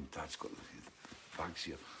 going, Dad's got the bags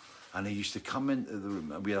here. And he used to come into the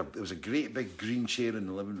room, and there was a great big green chair in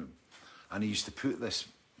the living room, and he used to put this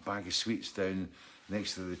bag of sweets down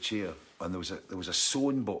next to the chair, and there was a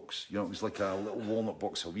sewing box, you know, it was like a little walnut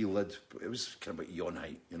box, a wee lid, but it was kind of about yawn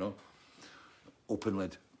height, you know, open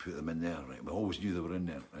lid, put them in there, right? We always knew they were in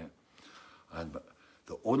there, right? And but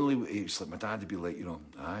the only way, it's like my dad would be like, you know,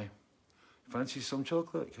 aye, fancy some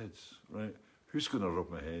chocolate, kids, right? Who's going to rub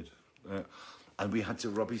my head, right? And we had to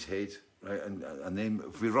rub his head, right? And then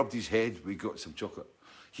if we rubbed his head, we got some chocolate.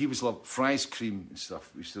 He was like fries, cream and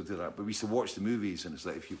stuff. We still do that, but we used to watch the movies, and it's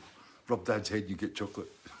like, if you rub Dad's head, you get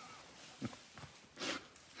chocolate.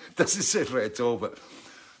 Doesn't sound right at all, but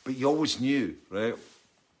you always knew, right,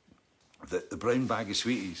 that the brown bag of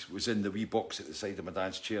sweeties was in the wee box at the side of my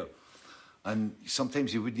dad's chair. And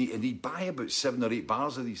sometimes he wouldn't eat, and he'd buy about 7 or 8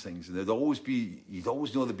 bars of these things, and you'd always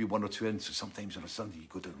know there'd be 1 or 2 in, so sometimes on a Sunday you'd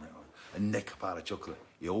go down there and nick a bar of chocolate.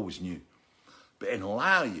 You always knew. But in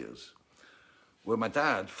later years, with my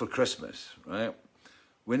dad for Christmas, right,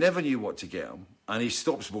 we never knew what to get him, and he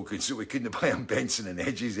stopped smoking, so we couldn't buy him Benson and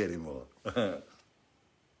Hedges anymore.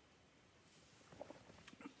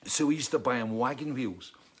 So we used to buy him wagon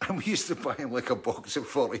wheels, and we used to buy him like a box of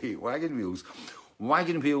 48 wagon wheels.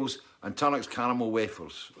 Wagon wheels and Tunnocks caramel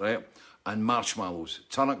wafers, right? And marshmallows,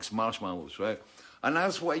 Tunnocks marshmallows, right? And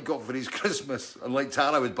that's what he got for his Christmas. And like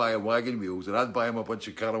Tara would buy him wagon wheels, and I'd buy him a bunch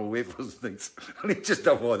of caramel wafers and things. And he'd just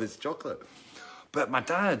have all this chocolate. But my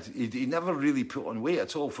dad, he never really put on weight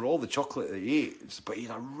at all for all the chocolate that he ate. But he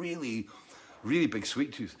had a really, really big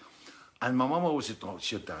sweet tooth. And my mum always said, oh,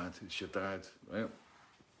 it's your dad, right?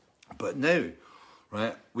 But now,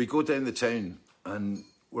 right, we go down the town and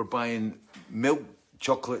we're buying milk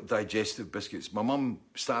chocolate digestive biscuits. My mum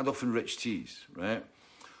started off in rich teas, right?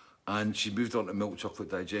 And she moved on to milk chocolate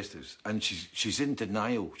digestives. And she's in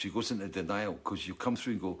denial. She goes into denial because you come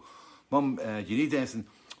through and go, Mum, you need anything?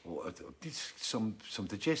 Oh, I need some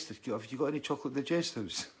digestives. Have you got any chocolate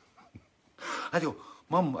digestives? I go,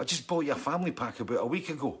 Mum, I just bought you a family pack about a week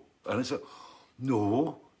ago. And it's like,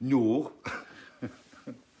 no.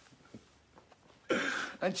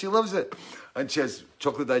 And she loves it. And she has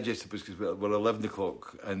chocolate digestive biscuits. We're 11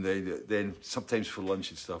 o'clock. And then sometimes for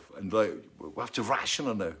lunch and stuff. And like, we have to ration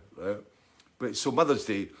her now, right? But so Mother's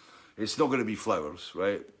Day, it's not going to be flowers,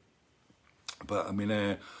 right? But I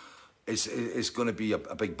mean, it's going to be a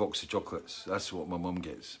big box of chocolates. That's what my mum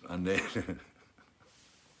gets. And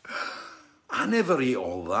I never ate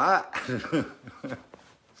all that.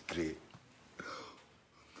 It's great.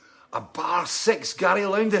 A bar 6, Gary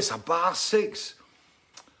Lowndes, a bar 6.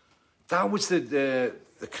 That was the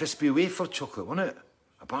crispy wafer chocolate, wasn't it?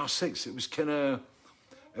 A bar 6. It was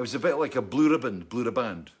it was a bit like a Blue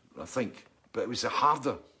Riband, I think. But it was a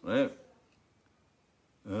harder, right?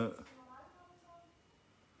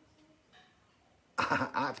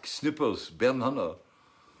 At Snoopers, Bern Hunter.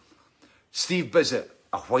 Steve Bissett,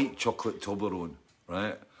 a white chocolate Toblerone,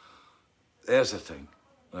 right? There's the thing,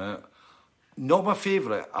 right? Not my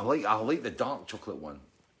favourite. I like the dark chocolate one.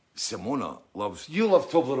 Simona loves. You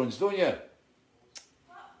love Toblerones, don't you?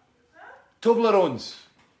 Toblerones.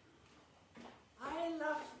 I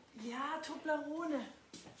love, Toblerone.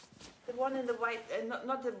 The one in the white,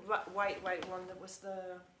 not the white one. That was the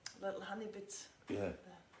little honey bits. Yeah.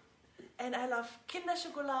 And I love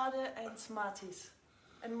Kinderschokolade and Smarties,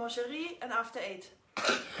 and Moscherie and After 8.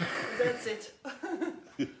 That's it.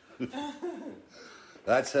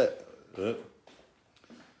 That's it.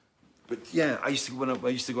 But yeah, I used to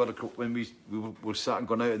go when we were starting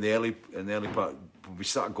going out in the early part. When we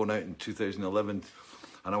started going out in 2011,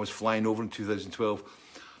 and I was flying over in 2012.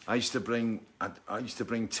 I used to bring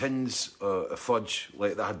tins of fudge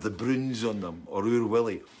like that had the Bruins on them or Ur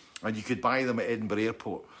Willie, and you could buy them at Edinburgh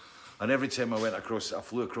Airport. And every time I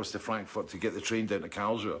flew across to Frankfurt to get the train down to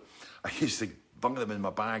Karlsruhe, I used to bung them in my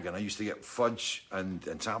bag, and I used to get fudge and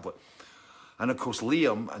tablet. And of course,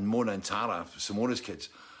 Liam and Mona and Tara, Simona's kids,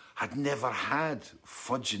 had never had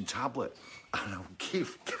fudge and tablet. And I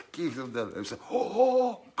gave them the, it was like,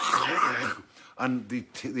 oh, and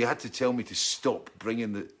they had to tell me to stop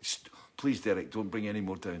bringing please, Derek, don't bring any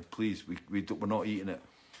more down, please. We're not eating it.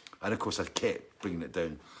 And of course, I kept bringing it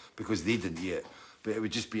down because they didn't eat it. But it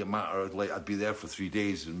would just be a matter of, like, I'd be there for 3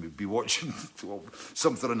 days and we'd be watching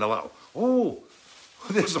something in the lap. Oh,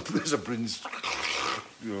 there's a Bruins.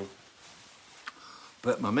 You know.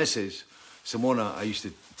 But my missus, Simona, I used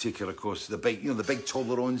to take her across the big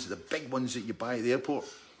Toblerones, the big ones that you buy at the airport.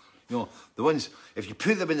 You know, the ones, if you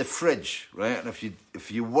put them in the fridge, right, and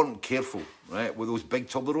if you weren't careful, right, with those big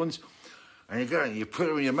Toblerones, and you go and you put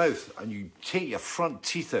them in your mouth and you take your front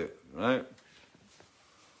teeth out, right?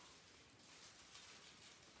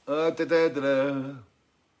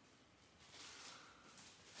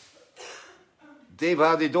 Dave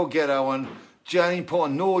Hardy, don't get that one. Janine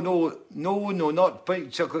Pond, no, not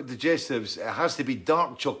white chocolate digestives. It has to be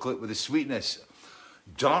dark chocolate with the sweetness.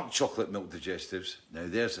 Dark chocolate milk digestives. Now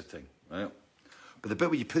there's the thing, right? But the bit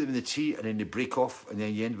where you put them in the tea and then they break off and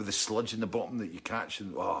then you end with the sludge in the bottom that you catch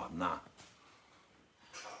and, oh, nah.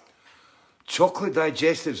 Chocolate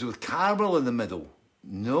digestives with caramel in the middle.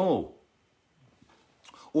 No.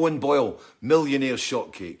 Owen Boyle, millionaire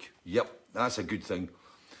shortcake. Yep, that's a good thing.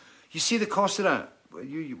 You see the cost of that?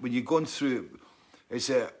 When you're going through, it's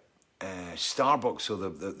a Starbucks or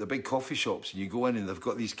the big coffee shops, and you go in and they've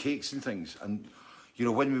got these cakes and things. And, you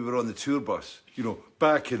know, when we were on the tour bus, you know,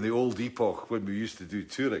 back in the old epoch when we used to do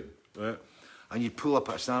touring, right? And you'd pull up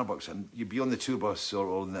at Starbucks and you'd be on the tour bus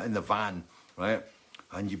or in the van, right?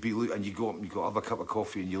 And you go up and you go have a cup of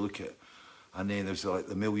coffee and you look at it. And then there's like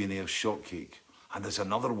the millionaire shortcake. And there's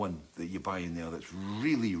another one that you buy in there that's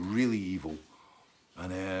really, really evil.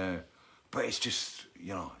 And but it's just,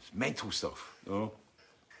 you know, it's mental stuff, you know.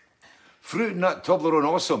 Fruit and nut Toblerone,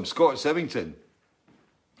 awesome. Scott Sevington.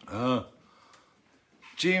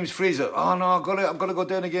 James Fraser. Oh no, I'm gonna go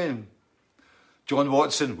down again. John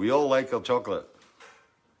Watson. We all like our chocolate.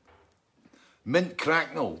 Mint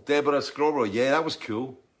Cracknell. Deborah Scrobber. Yeah, that was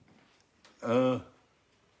cool.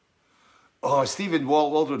 Oh, Stephen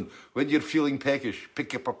Waldron, when you're feeling peckish,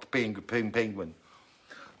 pick up a penguin.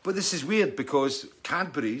 But this is weird because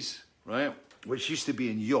Cadbury's, right, which used to be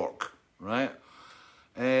in York, right,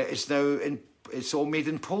 it's all made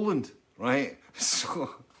in Poland, right? So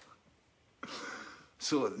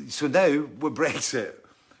now with Brexit,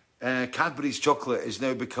 Cadbury's chocolate is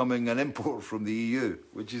now becoming an import from the EU,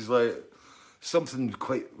 which is like something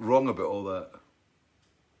quite wrong about all that.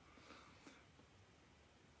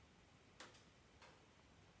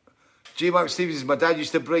 J. Mark Stevens, my dad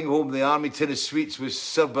used to bring home the army tin of sweets with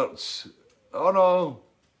Sirberts. Oh no.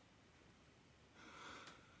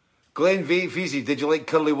 Glenn Veazey, did you like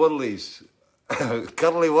Curly Wurlies?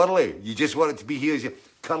 Curly Wurly, you just wanted to be here as your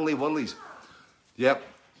Curly Wurlies. Yep.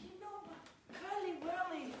 You know, Curly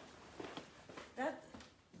Wurly,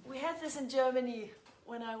 we had this in Germany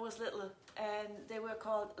when I was little, and they were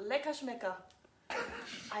called Leckerschmecker.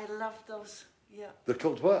 I loved those. Yeah. They're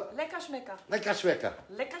called what? Leckerschmecker. Leckerschmecker.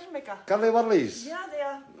 Leckerschmecker. Curly Wurlies. Yeah,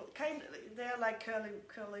 they're like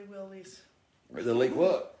curly willies. They're like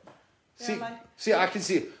what? See, I can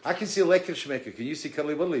see Leckerschmecker. Can you see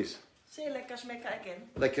Curly Wurlies? Say Leckerschmecker again.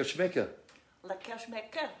 Leckerschmecker.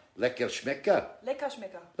 Leckerschmecker. Leckerschmecker.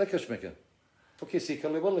 Leckerschmecker. Leckerschmecker. Okay, see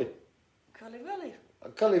Curly Wurly. Curly Wurly.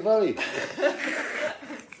 Curly Wurly.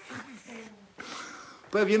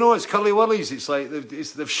 But if you know it's Curly Wurlies, it's like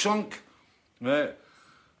they've shrunk. Right,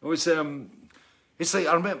 it's like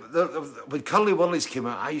I remember when Curly Wurlies came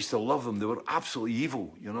out. I used to love them. They were absolutely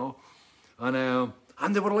evil, you know, and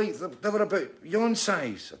they were about yon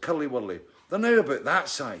size, a Curly Wurly. They're now about that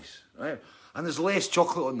size, right? And there's less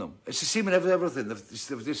chocolate on them. It's the same in everything.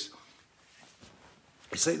 They've this.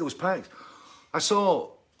 It's like those packs. I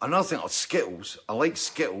saw another thing called Skittles. I like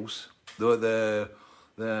Skittles, the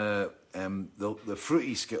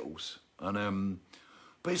fruity Skittles, and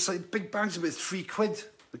But it's like big bags about £3.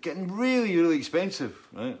 They're getting really, really expensive,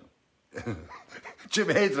 right? Jim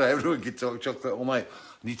Hedra, everyone can talk chocolate all night.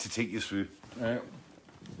 I need to take you through. Right.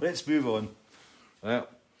 Let's move on. Right.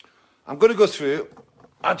 I'm going to go through.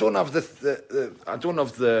 I don't have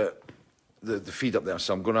the feed up there,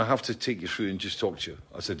 so I'm going to have to take you through and just talk to you,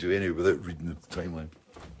 as I do anyway, without reading the timeline.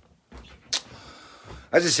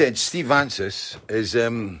 As I said, Steve Vancis is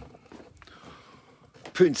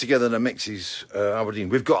putting together the mixes, Aberdeen.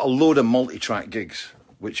 We've got a load of multi-track gigs,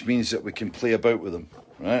 which means that we can play about with them,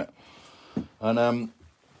 right? And,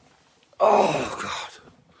 oh, God.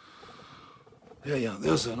 Yeah,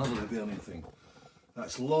 there's another Hibernian thing.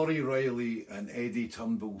 That's Laurie Riley and Eddie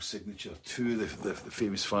Turnbull's signature, two of the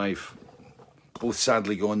famous five, both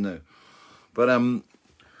sadly gone now. But,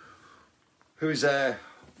 who's, like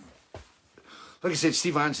I said,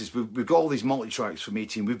 Steve Vancis, we've got all these multi-tracks from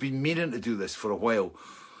 18. We've been meaning to do this for a while.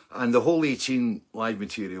 And the whole 18 live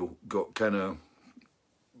material got kind of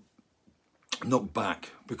knocked back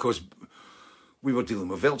because we were dealing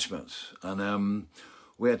with Weltschmerz. And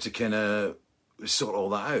we had to kind of sort all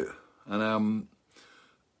that out. And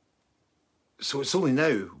so it's only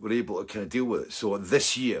now we're able to kind of deal with it. So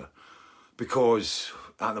this year, because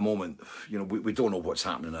at the moment, you know, we don't know what's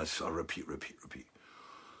happening, as I repeat.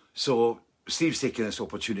 So Steve's taking this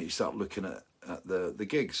opportunity to start looking at the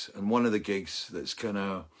gigs. And one of the gigs that's kind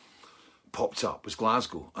of popped up was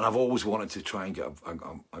Glasgow. And I've always wanted to try and get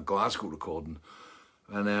a Glasgow recording.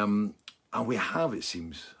 And we have, it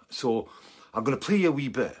seems. So I'm going to play you a wee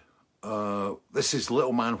bit. This is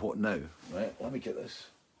Little Man What Now, right? Let me get this.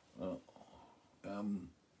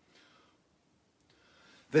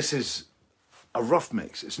 This is a rough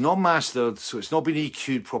mix. It's not mastered, so it's not been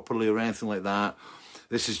EQ'd properly or anything like that.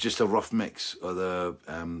 This is just a rough mix of the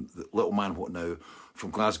Little Man What Now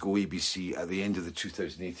from Glasgow ABC at the end of the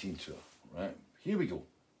 2018 tour, right? Here we go.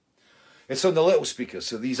 It's on the little speaker,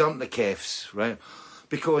 so these aren't the Kefs, right?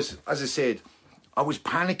 Because, as I said, I was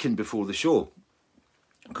panicking before the show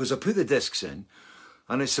because I put the discs in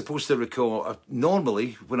and it's supposed to record.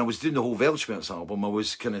 Normally, when I was doing the whole Weltschmerz album, I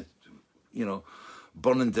was kind of, you know,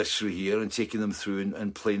 burning discs through here and taking them through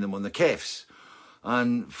and playing them on the Kefs.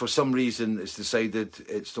 And for some reason, it's decided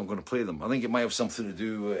it's not going to play them. I think it might have something to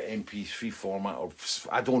do with MP3 format, or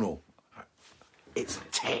I don't know. It's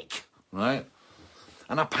tech, right?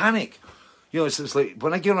 And I panic. You know, it's like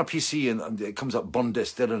when I get on a PC and it comes up, burn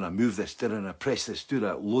this, did I move this, did I press this, do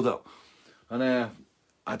that, load up. And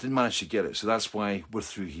I didn't manage to get it. So that's why we're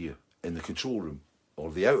through here in the control room,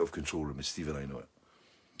 or the out of control room, as Steve and I know it.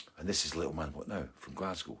 And this is Little Man What Now from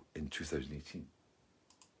Glasgow in 2018.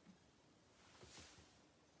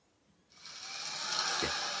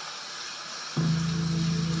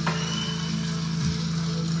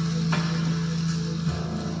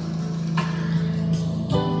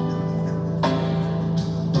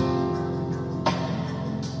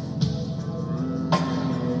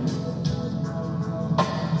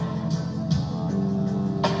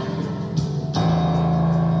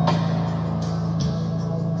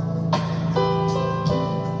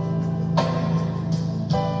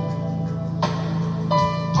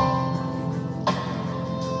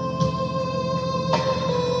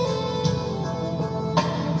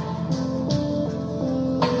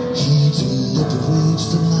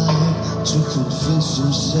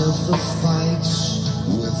 Himself the fights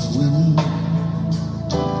worth winning.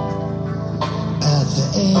 At the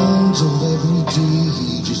end of every day,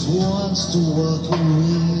 he just wants to walk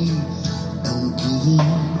away and give in.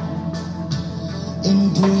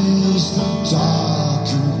 Embrace the dark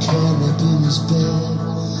and curl up in his bed,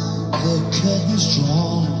 the curtains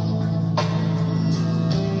drawn.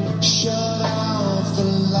 Shut out the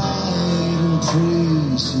light and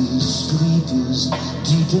praise his sleep is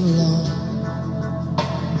deep and long.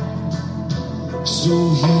 So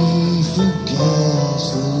he forgets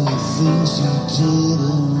the things he did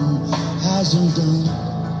and hasn't done.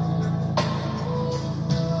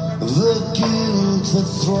 The guilt that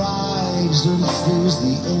thrives and fills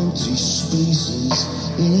the empty spaces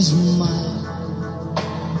in his mind.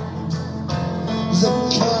 The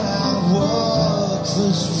cut-out work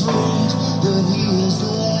that's fruit that he has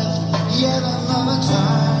left yet another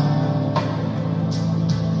time.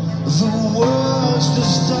 The words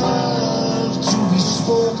deserve to be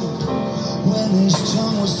spoken when his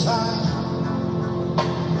tongue was tied.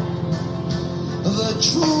 The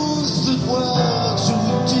truths that were too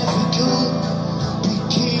difficult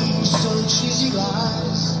became such easy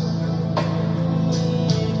lies.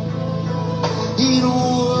 In a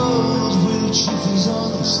world which, if he's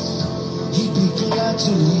honest, he'd be glad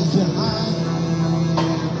to leave behind.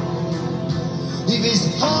 If his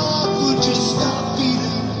heart would just stop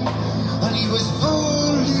beating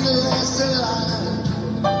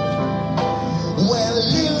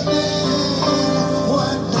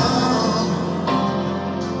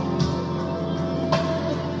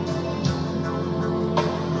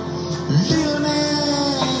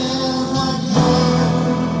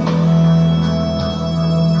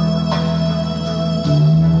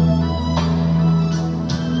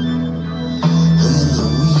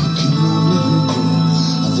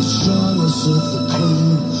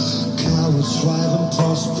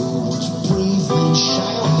men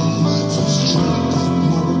shy away from straight back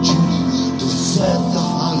moral duty, desert the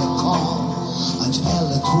higher call, and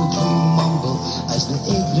eloquently mumble as the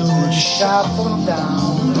ignorant shuffle them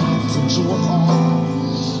down into a hall,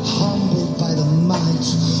 humbled by the might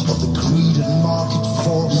of the greed and market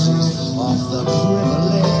forces of the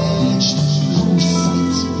privileged lose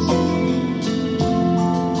sight.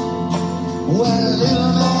 Well,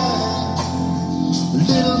 little man,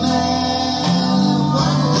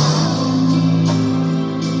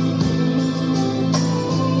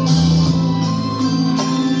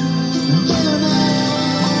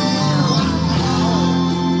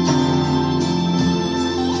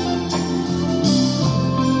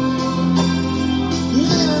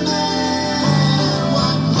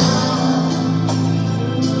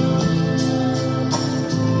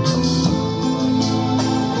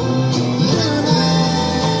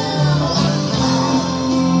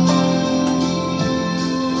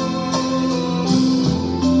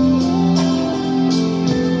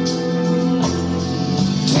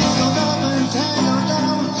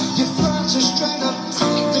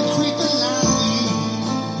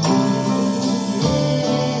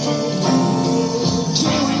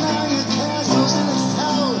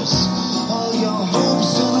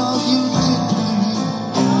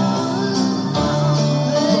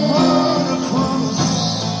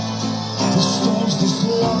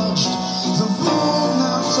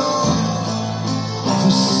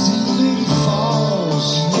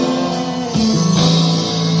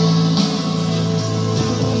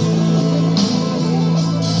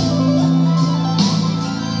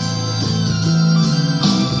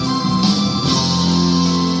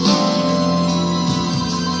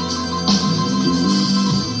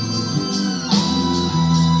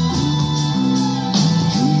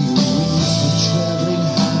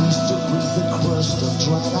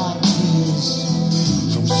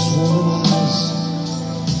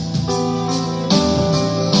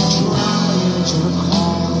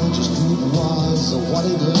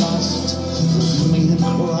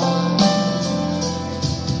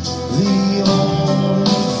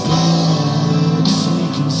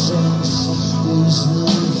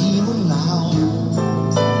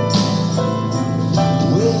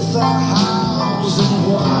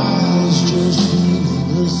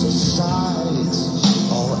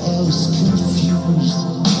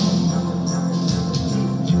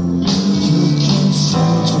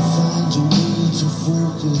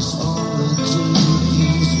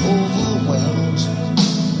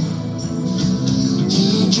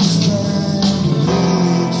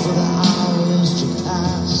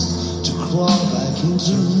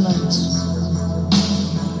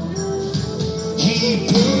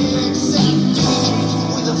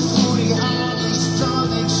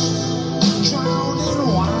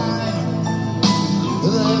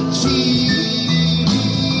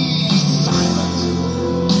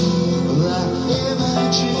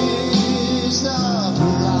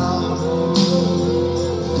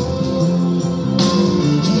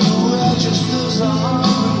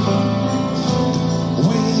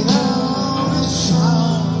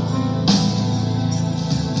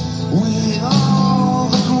 with all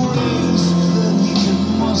the greed.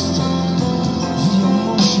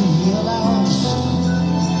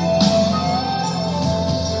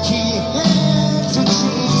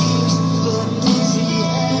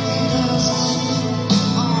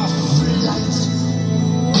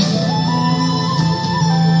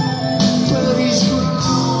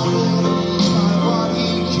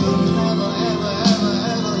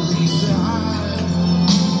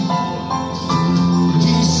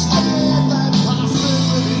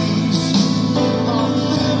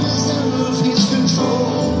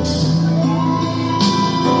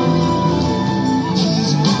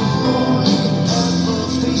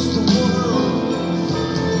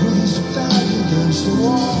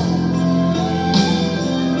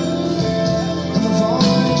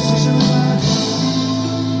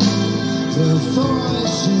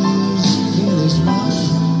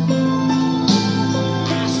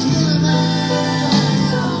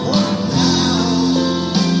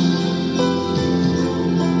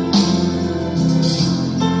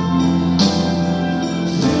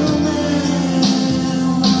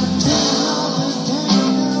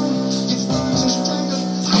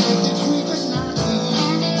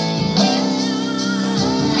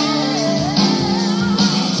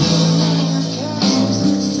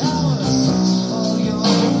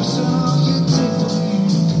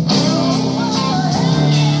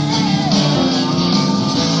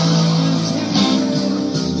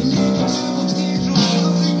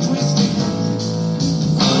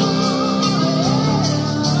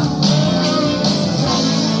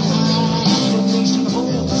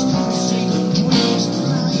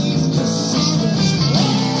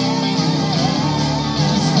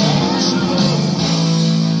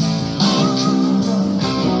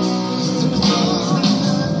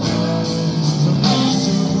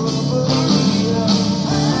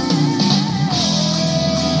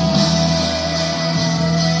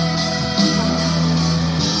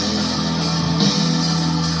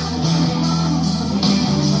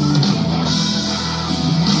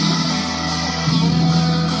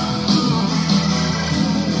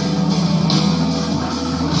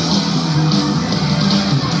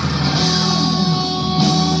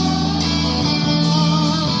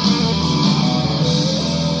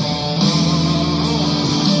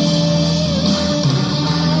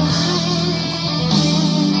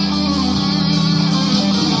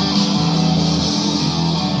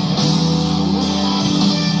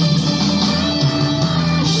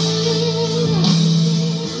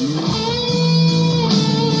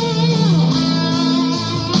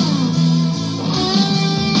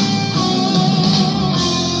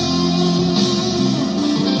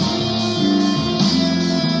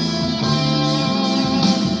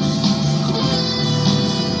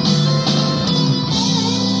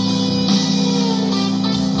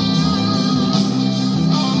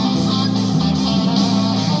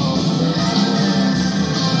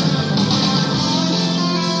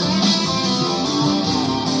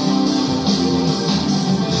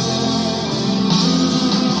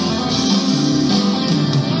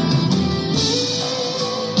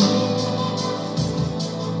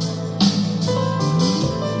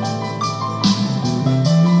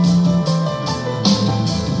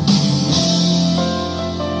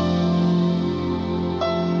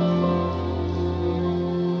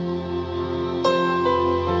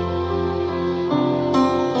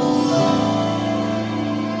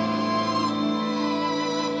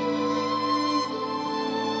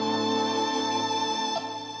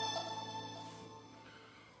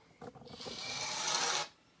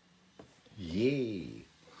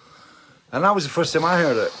 And that was the first time I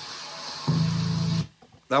heard it.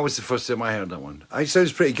 That was the first time I heard that one. It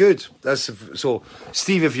sounds pretty good. So,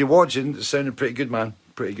 Steve, if you're watching, it sounded pretty good, man.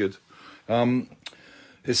 Pretty good.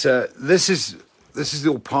 This is the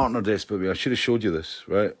old partner desk, baby. I should have showed you this,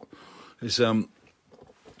 right? It's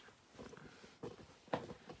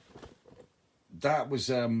that was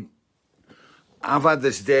I've had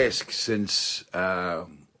this desk since God,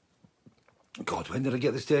 when did I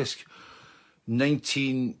get this desk?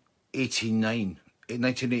 1989,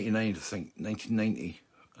 I think, 1990.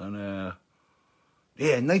 And I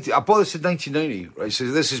bought this in 1990, right? So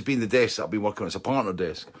this has been the desk that I've been working on. It's a partner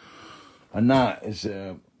desk, and that is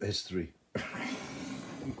history.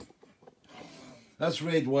 That's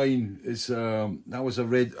red wine. That was a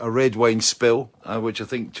red wine spill, which I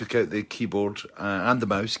think took out the keyboard and the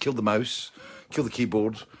mouse, killed the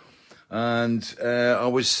keyboard, and I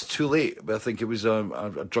was too late. But I think it was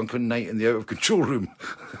a drunken night in the out of control room.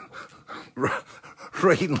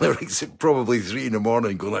 Writing lyrics at probably 3 a.m,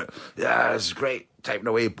 going like, yeah, this is great, typing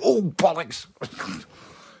away, oh, bollocks.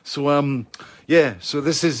 So, yeah, so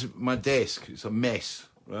this is my desk. It's a mess,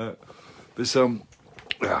 right? This,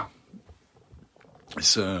 yeah.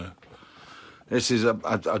 This is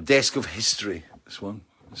a desk of history, this one.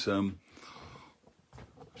 It's,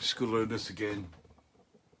 just go around this again.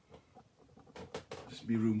 This is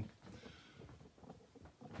my room.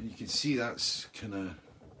 And you can see that's kind of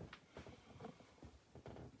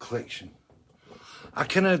collection. I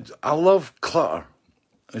love clutter.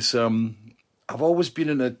 It's I've always been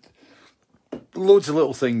in loads of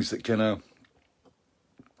little things that kind of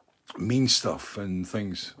mean stuff and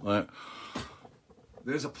things. Like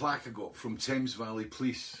there's a plaque I got from Thames Valley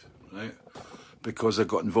Police, right? Because I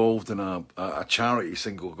got involved in a charity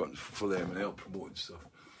single for them and helped promote and stuff.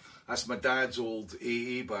 That's my dad's old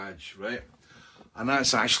AA badge, right? And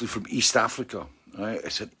that's actually from East Africa. Right,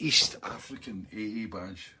 it's an East African AA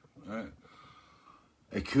badge, right?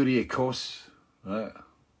 Ekurie Kos, right?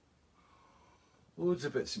 Loads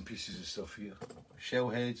of bits and pieces of stuff here. Shell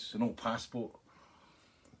heads, an old passport.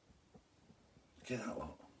 Get that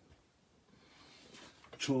lot.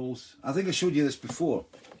 Trolls. I think I showed you this before.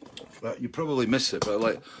 But you probably missed it, but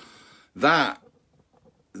like that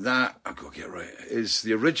I gotta get it right, is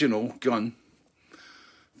the original gun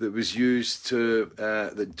that was used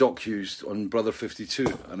that Doc used on Brother 52,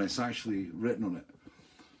 and it's actually written on it,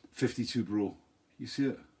 52 Bro. You see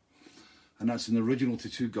it? And that's an original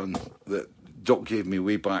tattoo gun that Doc gave me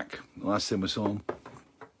way back the last time I saw him.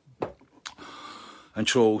 And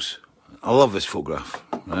Trolls. I love this photograph,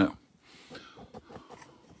 right?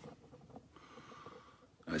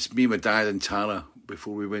 It's me, my dad and Tara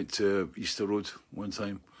before we went to Easter Road one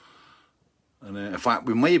time. And in fact,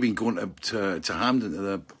 we might have been going to Hampden to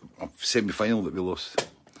the semi-final that we lost.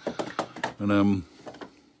 And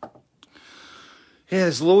yeah,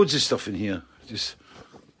 there's loads of stuff in here. Just,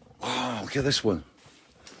 oh, look at this one.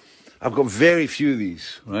 I've got very few of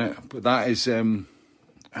these, right? But that is, I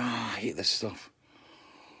hate this stuff.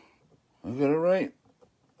 I've got it right.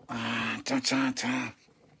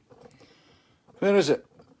 Where is it?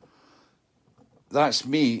 That's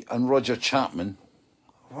me and Roger Chapman.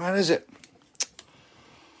 Where is it?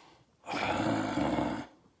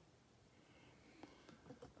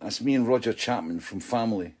 That's me and Roger Chapman from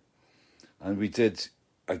Family. And we did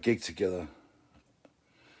a gig together.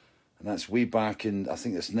 And that's way back in, I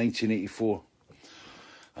think it's 1984.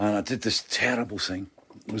 And I did this terrible thing.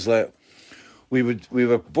 It was like, we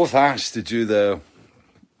were both asked to do a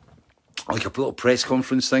little press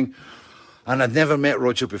conference thing. And I'd never met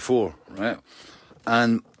Roger before, right?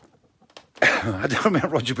 And I'd never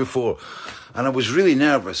met Roger before. And I was really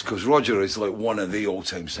nervous because Roger is like one of the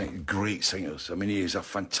all-time great singers. I mean, he is a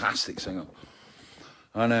fantastic singer.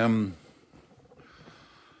 And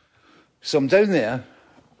so I'm down there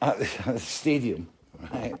at the stadium,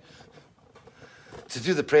 right, to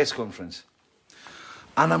do the press conference.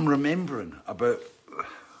 And I'm remembering about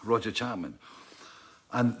Roger Chapman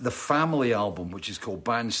and the Family album, which is called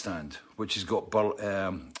Bandstand, which has got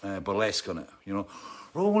burlesque on it, you know.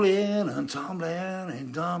 Rolling and tumbling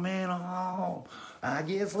and dumbing all. I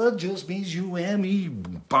guess that just means you and me.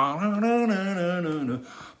 I'm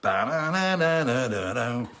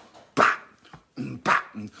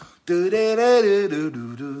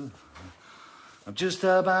just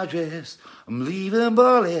about dressed. I'm leaving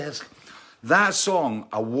burlesque. That song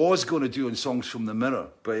I was going to do in Songs from the Mirror,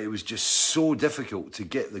 but it was just so difficult to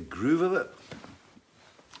get the groove of it.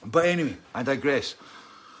 But anyway, I digress.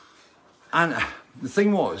 And the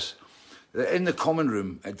thing was that in the common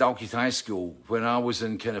room at Dalkeith High School, when I was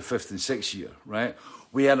in kind of 5th and 6th year, right,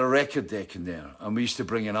 we had a record deck in there and we used to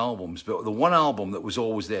bring in albums. But the one album that was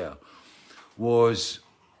always there was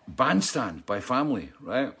Bandstand by Family,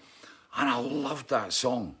 right? And I loved that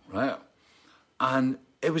song, right? And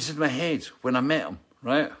it was in my head when I met him,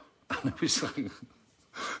 right? And it was like,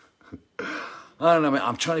 and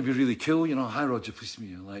I'm trying to be really cool, you know. Hi, Roger, please to meet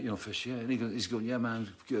you. Like, you know, Fish, yeah. And he's going, yeah, man,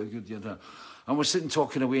 good, yeah. And we're sitting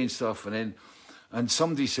talking away and stuff, and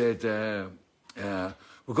somebody said,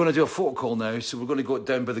 we're going to do a photo call now, so we're going to go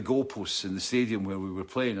down by the goalposts in the stadium where we were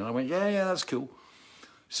playing. And I went, yeah, that's cool.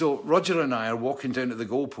 So Roger and I are walking down to the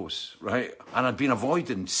goalposts, right? And I'd been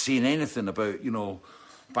avoiding saying anything about, you know,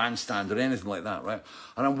 Bandstand or anything like that, right?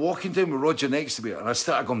 And I'm walking down with Roger next to me, and I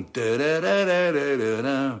started going,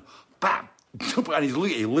 da-da-da-da-da-da-da, bam. And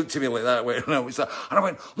he looked at me like that, and I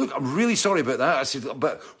went, look, I'm really sorry about that. I said,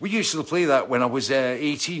 but we used to play that when I was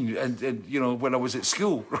 18, and you know, when I was at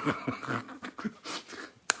school.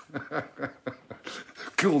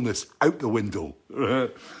 Coolness out the window.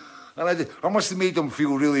 And I must have made them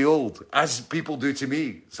feel really old, as people do to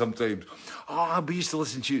me sometimes. Oh, we used to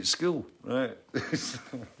listen to you at school, right?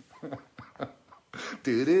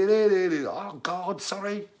 Oh, God,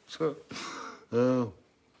 sorry.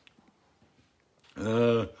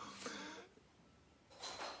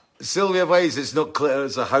 Sylvia Wise, it's not clear.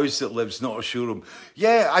 It's a house that lives, not a showroom.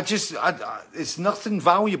 Yeah, it's nothing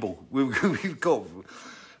valuable. We've got...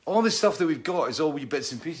 All the stuff that we've got is all wee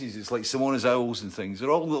bits and pieces. It's like Simona's Owls and things. They're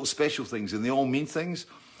all little special things, and they all mean things.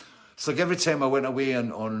 It's like every time I went away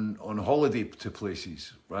on holiday to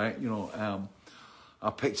places, right? You know, I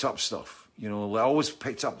picked up stuff. You know, I always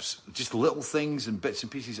picked up just little things and bits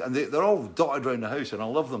and pieces, and they're all dotted around the house, and I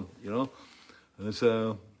love them. You know, it's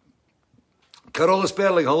Carola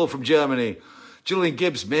Sperling, hello from Germany. Julian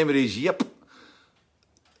Gibbs, memories. Yep.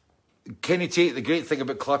 Kenny Tate, the great thing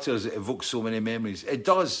about clutter is it evokes so many memories. It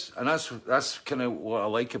does, and that's kind of what I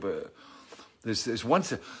like about it. There's one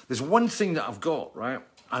thing that I've got, right,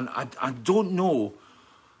 and I don't know,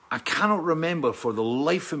 I cannot remember for the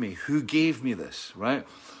life of me who gave me this, right,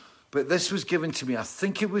 but this was given to me. I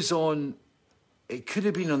think it could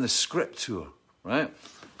have been on the Script tour, right,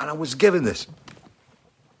 and I was given this,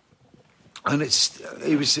 and it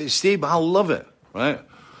stayed. I love it, right.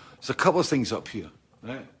 There's a couple of things up here,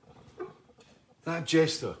 right. That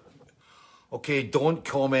jester. Okay, don't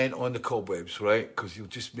comment on the cobwebs, right? Because you'll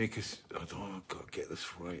just make us... I've got to get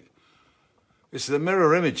this right. It's the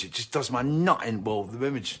mirror image. It just does my nut in. Well, the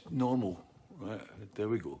image, normal. Right, there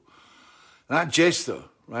we go. That jester,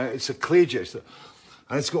 right? It's a clay jester.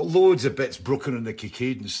 And it's got loads of bits broken in the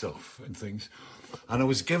Kikade and stuff and things. And I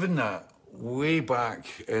was given that way back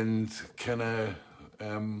in kind of...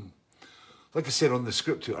 like I said, on the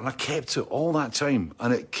Script tour, and I kept it all that time,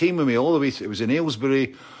 and it came with me all the way. It was in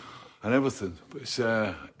Aylesbury and everything, but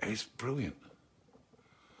it's brilliant,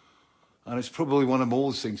 and it's probably one of my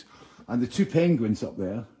oldest things. And the two penguins up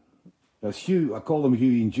there, there's Hugh. I call them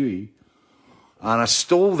Huey and Dewey, and I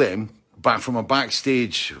stole them back from a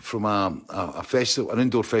backstage from a festival, an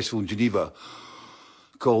indoor festival in Geneva,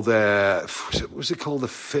 called was it called the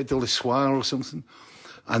Fête de l'Histoire or something.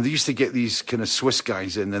 And they used to get these kind of Swiss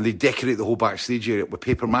guys in, and they decorate the whole backstage area with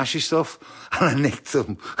paper mache stuff, and I nicked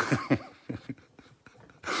them.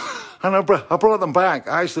 And I brought them back.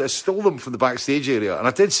 I stole them from the backstage area, and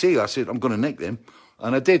I said, I'm going to nick them,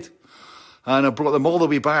 and I did. And I brought them all the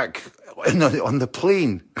way back on the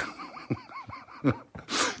plane.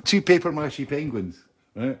 Two paper mache penguins,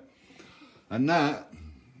 right? And that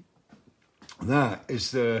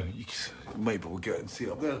is you might be able to get and see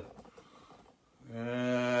it up there.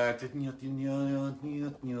 I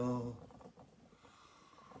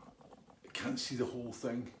can't see the whole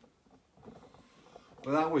thing.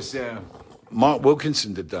 But that was Mark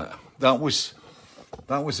Wilkinson did that. That was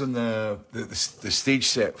on the stage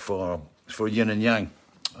set for Yin and Yang,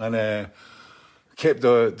 and kept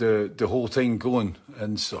the whole thing going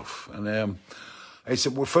and stuff. And I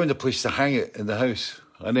said we found a place to hang it in the house,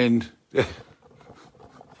 and then.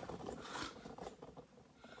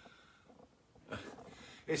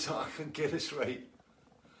 It's hard, I can get this right.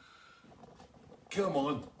 Come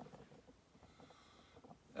on.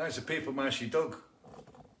 That's a paper mache dog.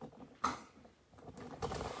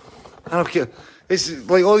 It's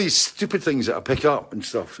like all these stupid things that I pick up and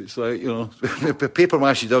stuff. It's like, you know, the paper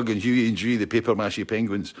mache dog and Huey and Dewey, the paper mache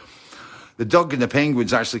penguins. The dog and the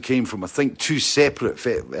penguins actually came from, I think, two separate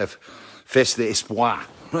Fêtes d'Espoir.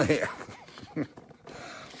 Right?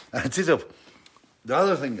 I did have the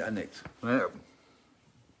other thing that I nicked, right?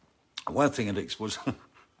 One thing I nicked was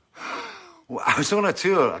I was on a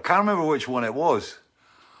tour. I can't remember which one it was,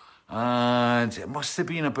 and it must have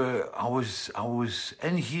been about I was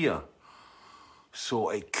in here, so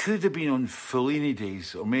it could have been on Fellini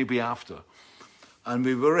days or maybe after. and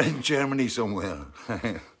we were in Germany somewhere.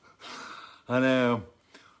 And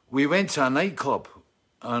we went to a nightclub,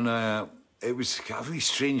 and it was a really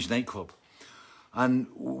strange nightclub. And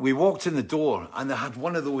we walked in the door, and they had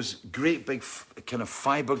one of those great big kind of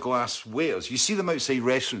fiberglass wares. You see them outside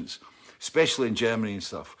restaurants, especially in Germany and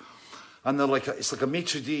stuff. And they're like, it's like a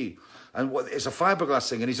maitre d', and it's a fiberglass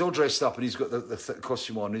thing, and he's all dressed up, and he's got the thick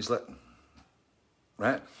costume on, and he's like,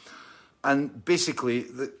 right? And basically,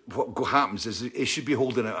 what happens is he should be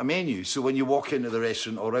holding out a menu. So when you walk into the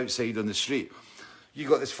restaurant or outside on the street, you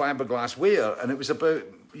got this fiberglass ware, and it was about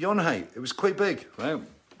yon height. It was quite big, right?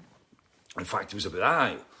 In fact, it was about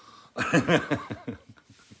high.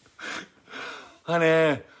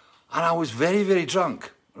 And I was very, very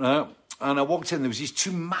drunk, right? And I walked in, there was these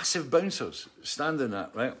two massive bouncers standing there,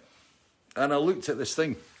 right? And I looked at this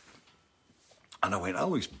thing, and I went, that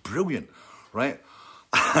looks brilliant, right?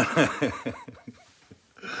 And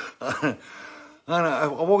I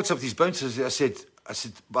walked up to these bouncers, I said,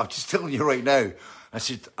 I'm just telling you right now, I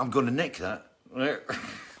said, I'm going to nick that, right?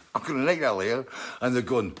 I'm going to nick that later. And they're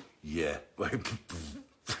going, yeah.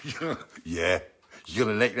 Yeah, you're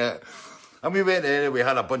going to nick that. And we went in and we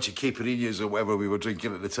had a bunch of caipirinhas or whatever we were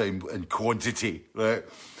drinking at the time in quantity, right?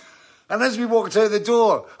 And as we walked out the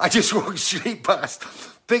door, I just walked straight past,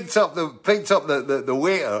 picked up the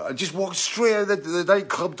waiter and just walked straight out the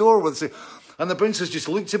nightclub door and the bouncers just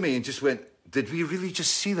looked at me and just went, did we really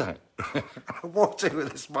just see that? I walked in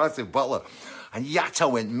with this massive butler, and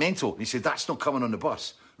Yatta went mental. He said, that's not coming on the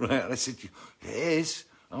bus, right? And I said, it is.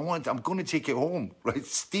 I'm going to take it home, right?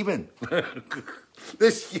 Steaming.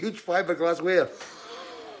 This huge fiberglass ware.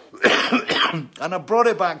 And I brought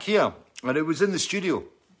it back here, and it was in the studio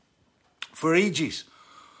for ages.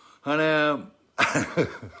 And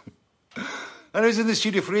and I was in the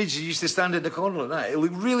studio for ages. I used to stand in the corner like that. It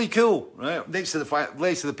looked really cool, right? Next to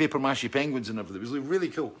the paper mache penguins and everything. It was really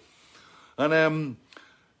cool. And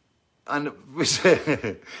it was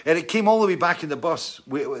and it came all the way back in the bus.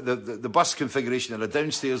 The bus configuration had a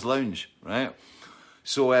downstairs lounge, right?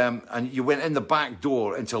 So and you went in the back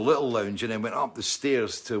door into a little lounge and then went up the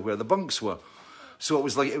stairs to where the bunks were. So it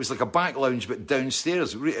was like a back lounge but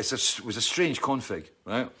downstairs. It was a strange config,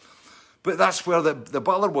 right? But that's where the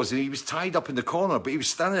butler was, and he was tied up in the corner, but he was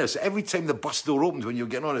standing there. So every time the bus door opened when you were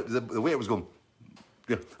getting on it, the waiter was going,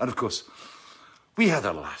 yeah. And of course, we had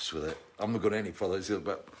our laughs with it. I'm not going any further,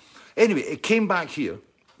 but anyway, it came back here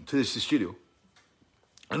to the studio,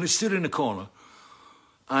 and it stood in the corner,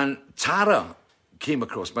 and Tara came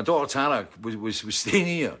across. My daughter Tara was staying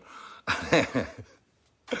here,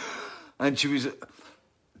 and she was a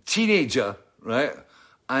teenager, right?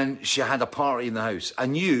 And she had a party in the house. I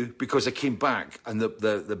knew because I came back and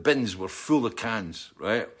the bins were full of cans,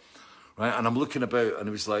 right? And I'm looking about and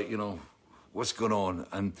it was like, what's going on?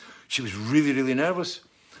 And she was really, really nervous.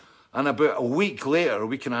 And about a week and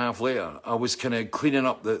a half later, I was kind of cleaning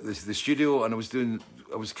up the studio and I was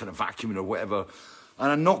kind of vacuuming or whatever.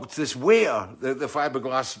 And I knocked this waiter, the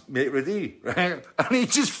fiberglass maitre d', right? And he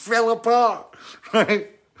just fell apart, right?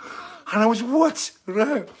 And I was, what?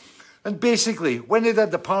 Right? And basically, when they did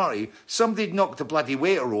the party, somebody knocked the bloody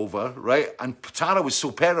waiter over, right? And Tara was so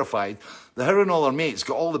terrified that her and all her mates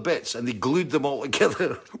got all the bits and they glued them all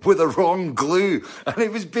together with the wrong glue. And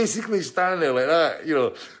it was basically standing there like that,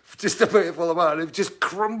 just about to fall apart. And it just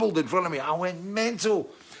crumbled in front of me. I went mental.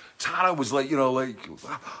 Tara was like, I'm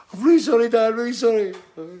really sorry, Dad, really sorry.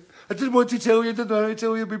 I didn't want to tell you, didn't I?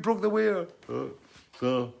 Tell you we broke the waiter.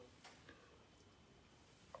 So...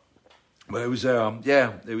 But it was,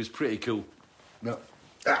 it was pretty cool. No.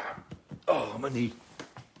 Oh, my knee.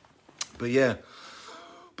 But yeah.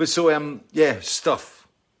 But so, stuff.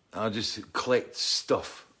 I just collect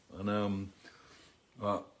stuff. And,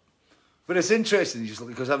 but it's interesting just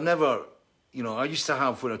because I've never, I used to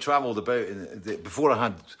have, when I travelled about, before I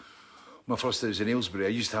had my first house in Aylesbury, I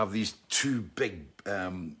used to have these two big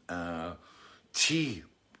tea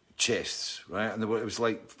chests, right? And it was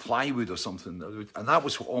like plywood or something, and that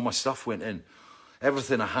was what all my stuff went in.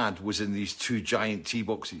 Everything I had was in these two giant tea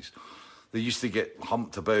boxes. They used to get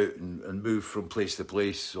humped about and moved from place to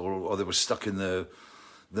place, or they were stuck in the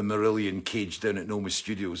Marillion cage down at Noma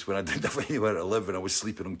Studios when I didn't have anywhere to live and I was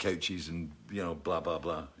sleeping on couches and blah blah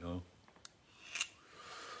blah.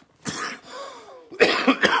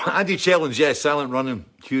 Andy Challenge, yes, Silent Running,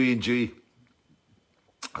 Huey and Dewey.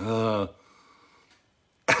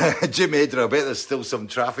 Jim Hedra, I bet there's still some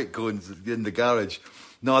traffic cones in the garage.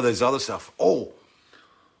 No, there's other stuff. Oh,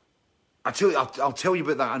 I'll tell you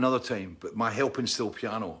about that another time, but my Helping Still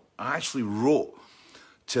piano, I actually wrote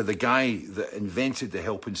to the guy that invented the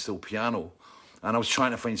Helping Still piano and I was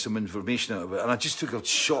trying to find some information out of it, and I just took a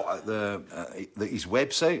shot at his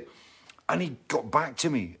website, and he got back to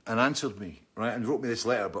me and answered me, right, and wrote me this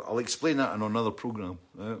letter, but I'll explain that in another programme.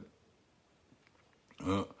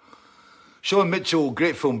 Sean Mitchell,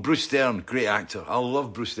 great film. Bruce Dern, great actor. I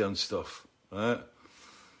love Bruce Dern stuff. Right?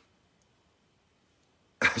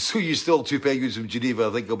 So you stole 2 penguins from Geneva.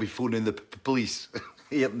 I think I'll be phoning the police.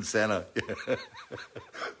 Ayrton Senna.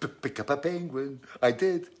 Pick up a penguin. I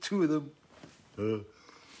did. 2 of them.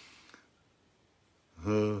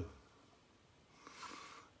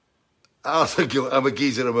 I think I'm a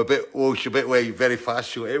geezer. I'm a bit wash, a bit way, very fast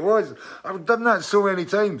show. It was. I've done that so many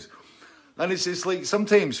times. And it's just like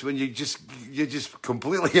sometimes when you're just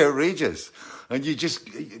completely outrageous, and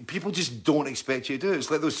people just don't expect you to do it. It's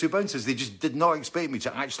like those 2 bouncers; they just did not expect me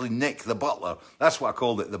to actually nick the butler. That's what I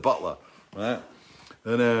called it, the butler, right?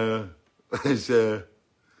 And it's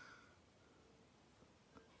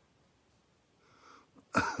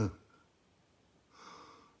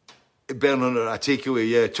Bernard, a takeaway,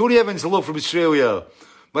 yeah. Tony Evans, hello from Australia.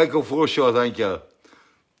 Michael Forshaw, thank you.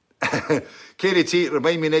 Kerry Tate,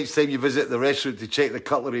 remind me next time you visit the restaurant to check the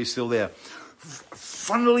cutlery is still there.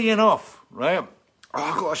 Funnily enough, right? Oh,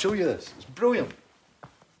 I've got to show you this. It's brilliant.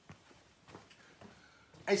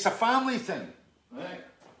 It's a family thing, right?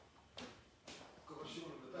 Got to show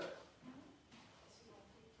it a bit.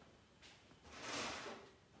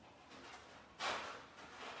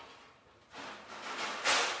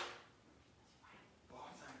 Oh,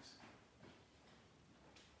 thanks.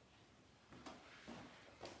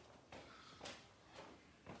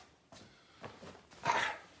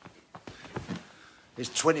 It's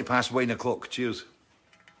 20 past 1 o'clock. Cheers.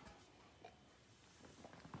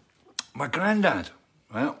 My granddad,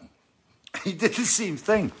 well, he did the same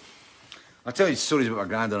thing. I'll tell you stories about my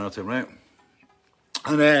granddad another time, right?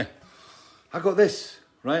 And I got this,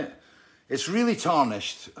 right? It's really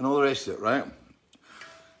tarnished and all the rest of it, right?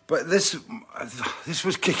 But this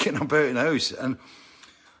was kicking about in the house, and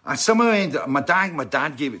I somehow ended up, my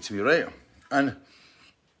dad gave it to me, right? And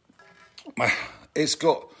it's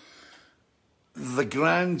got the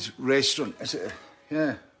Grand Restaurant, is it?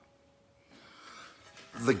 Yeah.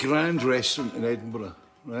 The Grand Restaurant in Edinburgh,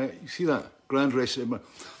 right? You see that? Grand Restaurant in Edinburgh.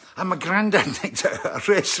 And my granddad nicked out a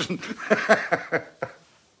restaurant.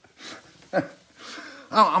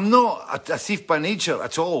 I'm not a thief by nature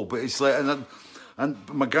at all, but it's like, and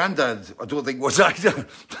my granddad, I don't think was either.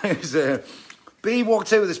 But he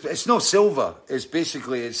walked out with this, it's not silver, it's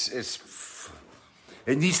basically,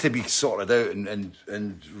 it needs to be sorted out and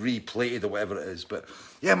replated or whatever it is. But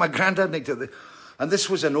yeah, my granddad nicked it. And this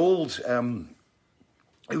was an old,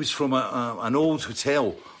 it was from an old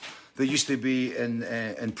hotel that used to be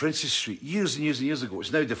in Princess Street years and years and years ago.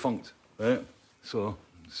 It's now defunct, right? So,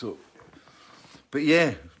 but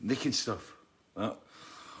yeah, nicking stuff. I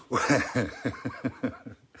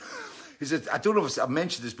don't know if I've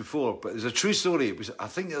mentioned this before, but there's a true story. I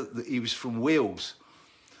think that he was from Wales.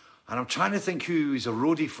 And I'm trying to think who he was a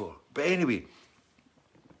roadie for. But anyway,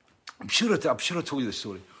 I'm sure I told you this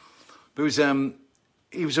story. But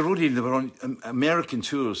he was a roadie, and they were on American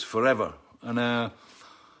tours forever. And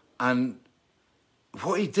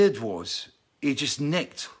what he did was he just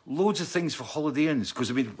nicked loads of things for Holiday Inns. Because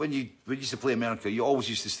I mean, when you used to play America, you always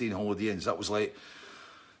used to stay in Holiday Inns. That was like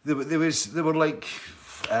they were like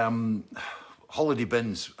holiday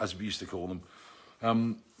bins, as we used to call them.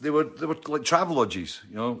 They were like travel lodges,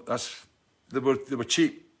 you know. They were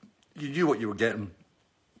cheap. You knew what you were getting.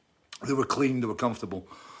 They were clean. They were comfortable,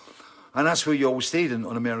 and that's where you always stayed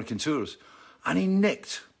on American tours. And he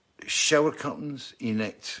nicked shower curtains. He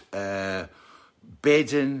nicked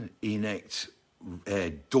bedding. He nicked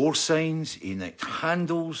door signs. He nicked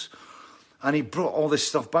handles, and he brought all this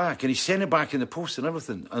stuff back. And he sent it back in the post and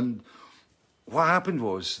everything. And what happened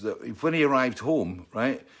was that when he arrived home,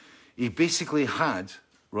 right, he basically had,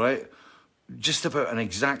 right, just about an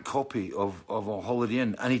exact copy of a Holiday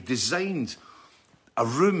Inn. And he designed a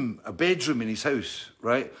bedroom in his house,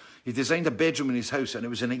 right? He designed a bedroom in his house, and it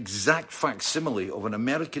was an exact facsimile of an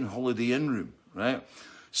American Holiday Inn room, right?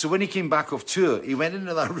 So when he came back off tour, he went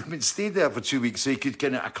into that room and stayed there for 2 weeks so he could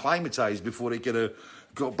kind of acclimatise before he kind of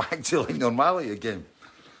got back to like normality again.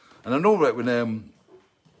 And I know, right, when I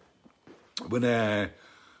went out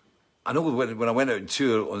on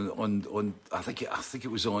tour on I think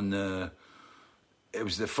it was on it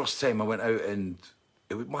was the first time I went out, and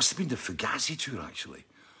it must have been the Fugazi tour actually,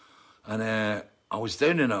 and I was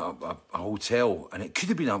down in a hotel, and it could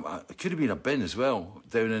have been a bin as well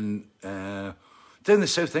down in the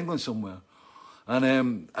South England somewhere,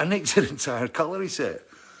 and I nicked an entire cutlery set,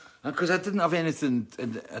 and because I didn't have anything,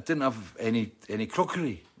 I didn't have any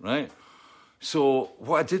crockery, right? So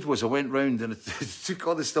what I did was I went round and I took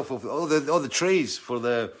all the stuff off, all the trays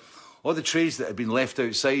all the trays that had been left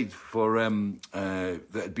outside for that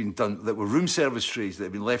had been done, that were room service trays that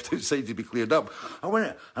had been left outside to be cleared up. I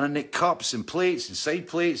went and I nicked cups and plates and side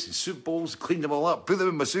plates and soup bowls, cleaned them all up, put them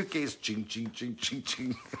in my suitcase, ching, ching, ching, ching,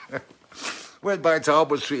 ching. Went back to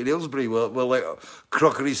Albert Street in Aylesbury with like a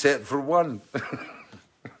crockery set for one.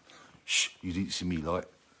 Shh, you didn't see me, like.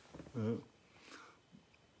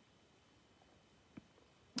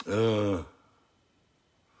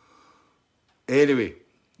 Anyway,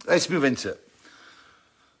 let's move into it.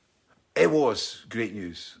 It was great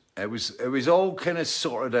news. It was all kind of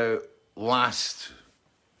sorted out last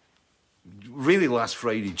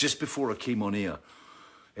Friday, just before I came on air.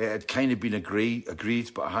 It had kind of been agreed,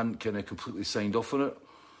 but I hadn't kind of completely signed off on it.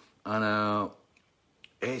 And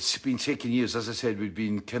it's been taking years. As I said, we'd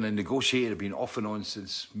been kind of negotiating, it'd been off and on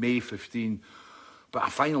since May 15. But I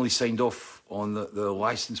finally signed off on the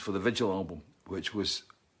license for the Vigil album, which was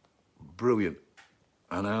brilliant.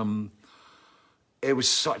 And it was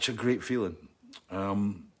such a great feeling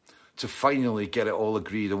to finally get it all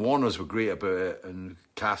agreed. The Warners were great about it. And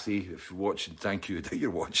Kathy, if you're watching, thank you. That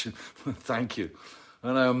you're watching, thank you.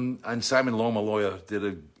 And Simon Law, my lawyer, did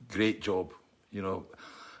a great job, you know.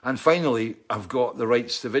 And finally, I've got the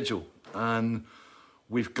rights to Vigil. And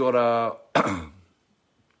we've got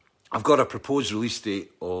I've got a proposed release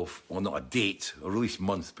date of, well, not a date, a release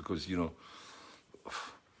month, because, you know,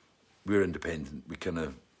 we're independent. We kind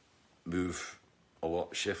of move a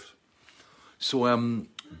lot, shift. So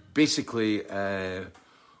basically, we're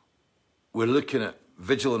looking at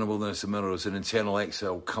Vigil in the Wilderness of Mirrors and Internal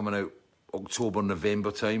Exile coming out October, November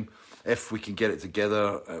time, if we can get it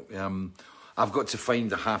together. I've got to find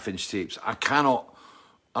the half-inch tapes. I'm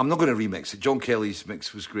not going to remix it. John Kelly's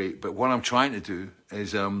mix was great, but what I'm trying to do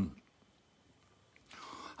is I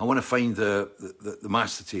want to find the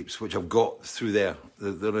master tapes, which I've got through there.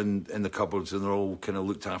 They're in the cupboards and they're all kind of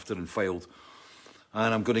looked after and filed.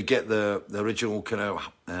 And I'm going to get the original kind of,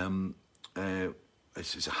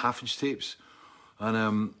 it's a half-inch tapes.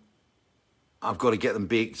 And I've got to get them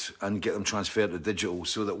baked and get them transferred to digital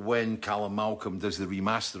so that when Callum Malcolm does the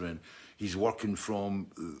remastering, he's working from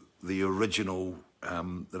the original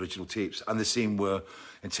tapes. And the same were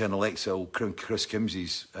Internal Exile, Chris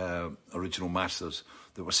Kimsey's original masters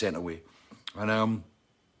that were sent away. And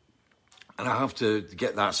I have to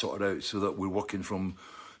get that sorted out so that we're working from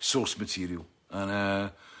source material.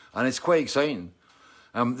 And it's quite exciting.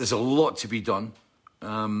 There's a lot to be done.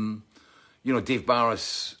 You know, Dave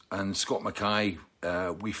Barris and Scott Mackay,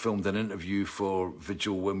 we filmed an interview for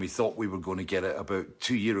Vigil when we thought we were going to get it about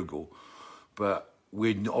 2 years ago. But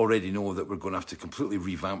we already know that we're going to have to completely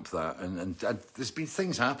revamp that. And there's been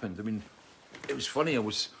things happened. I mean, it was funny.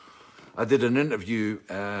 I did an interview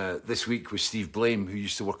this week with Steve Blame, who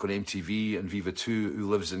used to work on MTV and Viva 2, who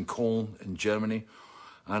lives in Köln in Germany.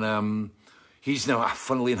 And he's now,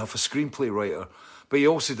 funnily enough, a screenplay writer. But he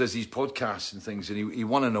also does these podcasts and things, and he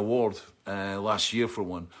won an award last year for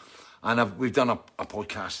one. And we've done a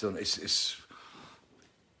podcast on it's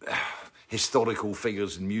historical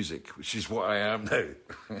figures in music, which is what I am now.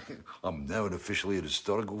 I'm now officially an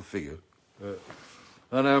historical figure.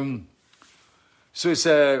 And so it's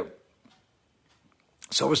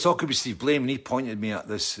so I was talking with Steve Blame, and he pointed me at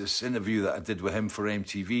this interview that I did with him for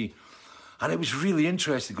MTV, and it was really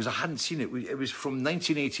interesting because I hadn't seen it. It was from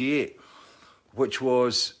 1988. Which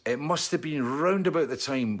was, it must have been round about the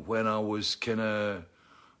time when I was kind of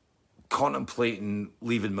contemplating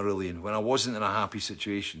leaving Marillion, when I wasn't in a happy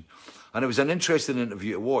situation. And it was an interesting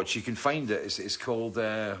interview to watch. You can find it. It's called,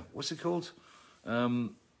 what's it called?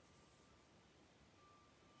 Can't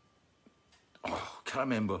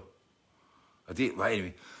remember. Right,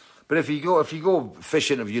 anyway. But if you go Fish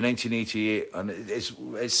interview 1988, and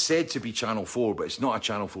it's said to be Channel 4, but it's not a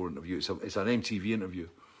Channel 4 interview. It's an MTV interview.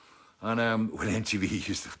 And when MTV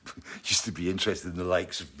used to be interested in the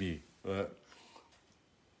likes of me,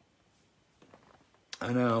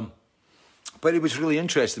 but it was really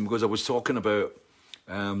interesting because I was talking about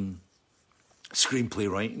screenplay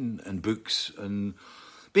writing and books, and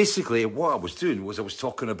basically what I was doing was I was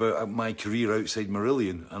talking about my career outside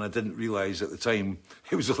Marillion, and I didn't realise at the time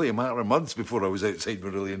it was only a matter of months before I was outside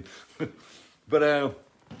Marillion. But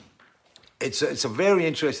it's a very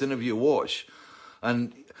interesting interview to watch,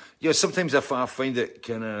 and. You know, sometimes I find it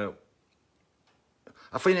I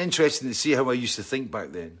find it interesting to see how I used to think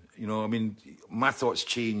back then. You know, I mean, my thoughts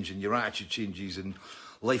change and your attitude changes and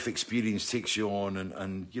life experience takes you on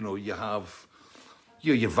and you know, you have,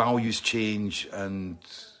 you know, your values change and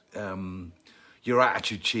your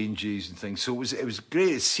attitude changes and things. So it was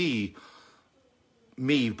great to see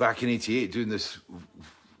me back in '88 doing this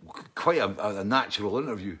quite a natural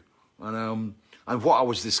interview, and what I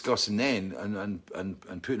was discussing then,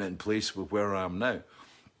 and putting it in place with where I am now.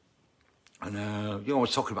 And I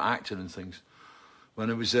was talking about acting and things. When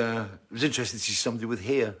it was interesting to see somebody with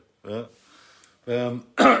hair. But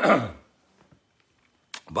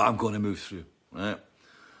I'm going to move through, right?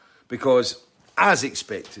 Because, as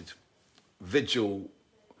expected, Vigil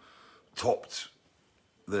topped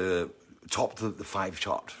the 5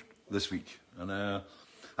 chart this week, and I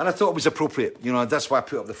thought it was appropriate. That's why I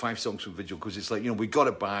put up the 5 songs from Vigil, because it's like, we got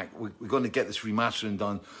it back. We're going to get this remastering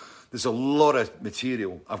done. There's a lot of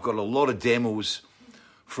material. I've got a lot of demos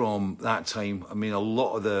from that time. I mean, a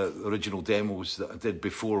lot of the original demos that I did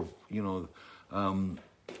before,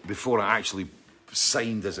 before I actually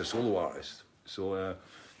signed as a solo artist. So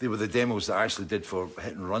they were the demos that I actually did for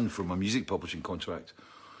Hit and Run for my music publishing contract,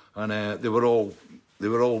 and they were all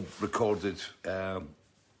recorded.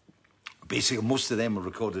 Basically, most of them were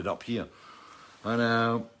recorded up here,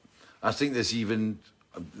 and I think there's even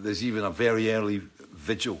a very early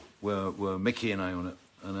Vigil where Mickey and I on it.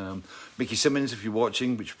 And Mickey Simmons, if you're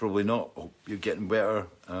watching, which you're probably not, hope you're getting better.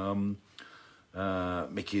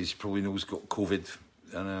 Mickey, as you probably know, has got COVID,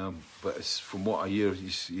 but from what I hear,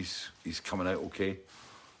 he's coming out okay.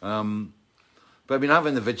 But I mean,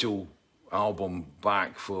 having the Vigil album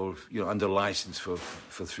back for under license for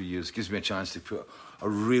 3 years gives me a chance to put a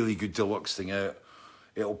really good deluxe thing out.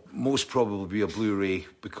 It'll most probably be a Blu-ray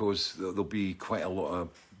because there'll be quite a lot of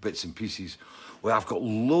bits and pieces. Well, I've got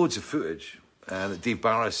loads of footage that Dave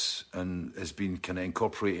Barris has been kind of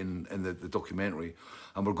incorporating in the documentary,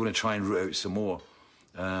 and we're going to try and root out some more.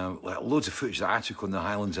 Like loads of footage that I took on the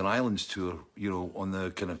Highlands and Islands tour, on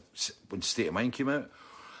the kind of when State of Mind came out,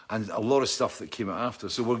 and a lot of stuff that came out after.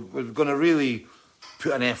 So we're going to really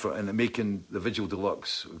put an effort into making the Vigil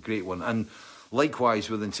Deluxe a great one. And likewise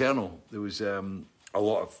with Internal, there was a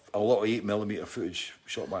lot of 8mm footage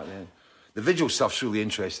shot back then. The Vigil stuff's really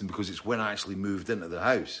interesting because it's when I actually moved into the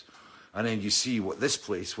house. And then you see what the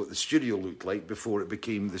studio looked like before it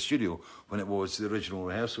became the studio, when it was the original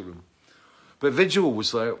rehearsal room. But Vigil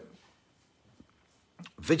was like...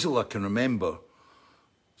 Vigil, I can remember...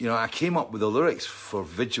 I came up with the lyrics for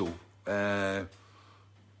Vigil, again,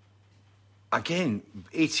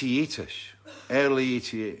 88-ish, early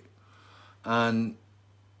 88. And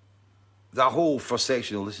that whole first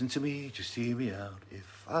section, listen to me, just hear me out.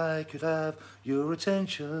 If I could have your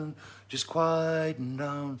attention, just quieten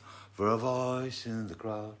down for a voice in the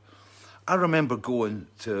crowd. I remember going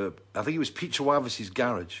to, I think it was Pete Travis's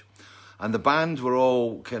garage, and the band were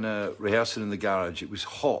all kind of rehearsing in the garage. It was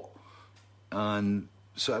hot, and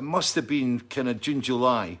so it must have been kind of June,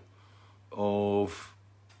 July of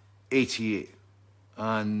 88,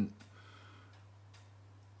 and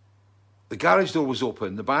the garage door was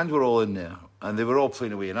open, the band were all in there, and they were all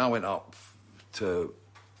playing away, and I went up to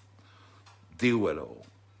deal with it all.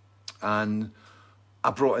 And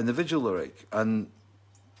I brought in the Vigil lyric, and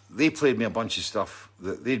they played me a bunch of stuff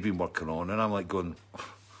that they'd been working on, and I'm like going,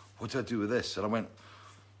 what do I do with this? And I went,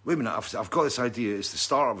 wait a minute, I've got this idea, it's the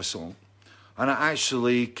start of a song, and I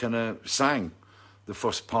actually kind of sang the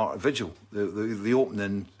first part of Vigil, the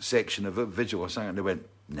opening section of Vigil. I sang it, and they went,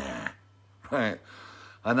 nah, right?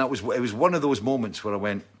 And it was one of those moments where I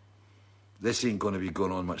went, this ain't going to be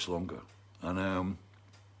going on much longer. And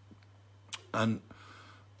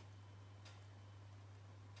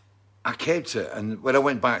I kept it. And when I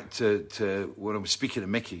went back to when I was speaking to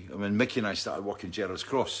Mickey, I mean, Mickey and I started working Gerrard's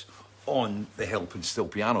Cross on the Helping Still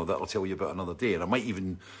piano that I'll tell you about another day. And I might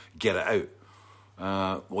even get it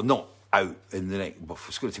out. Well, not out in the next, but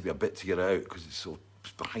it's going to take me a bit to get it out because it's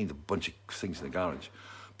behind a bunch of things in the garage.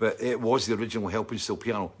 But it was the original Helping Still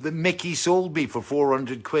piano that Mickey sold me for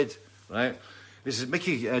 400 quid, right? He says,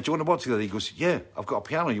 Mickey, do you want to work together? He goes, yeah, I've got a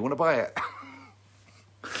piano, you want to buy it?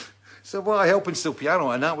 So, well, a Helping Still piano,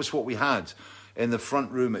 and that was what we had in the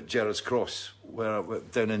front room at Gerrard's Cross,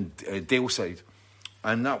 down in Daleside.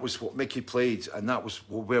 And that was what Mickey played, and that was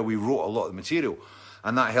where we wrote a lot of the material.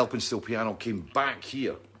 And that Helping Still piano came back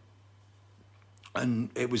here. And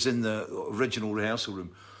it was in the original rehearsal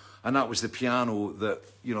room. And that was the piano that,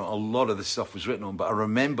 a lot of the stuff was written on. But I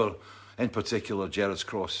remember, in particular, Gerrard's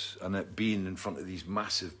Cross, and it being in front of these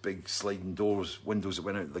massive, big sliding windows that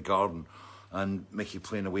went out to the garden, and Mickey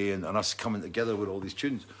playing away, and us coming together with all these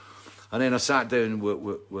tunes. And then I sat down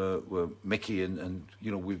with Mickey, and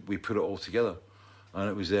we put it all together. And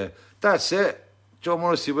it was, that's it. John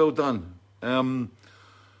Morrissey, well done.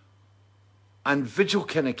 And Vigil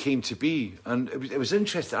kind of came to be, and it was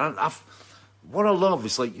interesting. what I love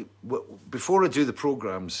is like before I do the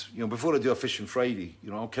programmes, before I do a Fishing Friday,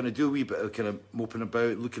 I'll kind of do a wee bit of kind of moping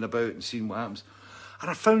about, looking about, and seeing what happens. And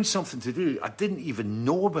I found something to do I didn't even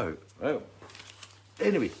know about. Right.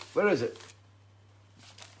 Anyway, where is it?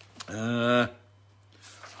 Right.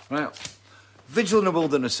 Vigil in the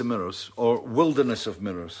Wilderness of Mirrors, or Wilderness of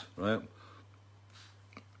Mirrors, right?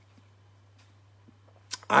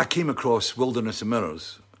 I came across Wilderness of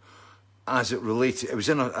Mirrors as it related. It was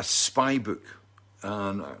in a spy book,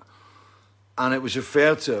 and it was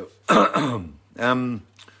referred to.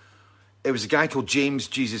 It was a guy called James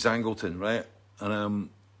Jesus Angleton, right? And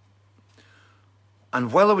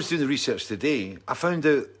while I was doing the research today, I found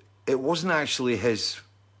out it wasn't actually his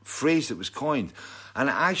phrase that was coined, and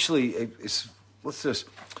what's this?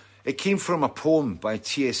 It came from a poem by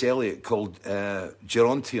T.S. Eliot called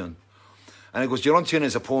Gerontion. And it goes, Gerontion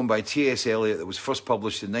is a poem by T.S. Eliot that was first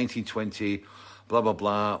published in 1920, blah, blah,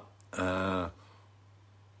 blah.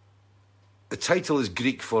 The title is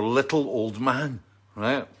Greek for Little Old Man,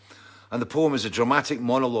 right? And the poem is a dramatic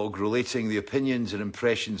monologue relating the opinions and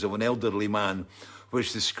impressions of an elderly man,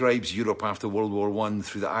 which describes Europe after World War I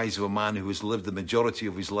through the eyes of a man who has lived the majority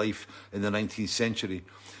of his life in the 19th century.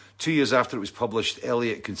 2 years after it was published,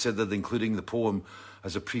 Eliot considered including the poem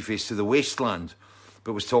as a preface to The Wasteland,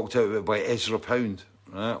 but was talked out by Ezra Pound.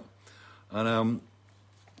 Right? And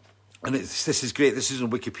this is great. This is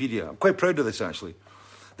on Wikipedia. I'm quite proud of this, actually.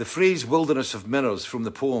 The phrase Wilderness of Mirrors from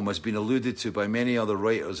the poem has been alluded to by many other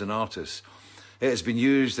writers and artists. It has been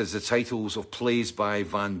used as the titles of plays by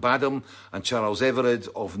Van Badham and Charles Everard,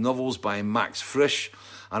 of novels by Max Frisch,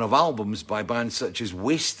 and of albums by bands such as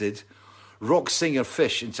Wasted. Rock singer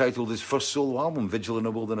Fish entitled his first solo album, Vigil in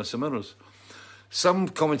the Wilderness of Mirrors. Some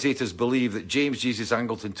commentators believe that James Jesus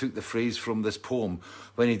Angleton took the phrase from this poem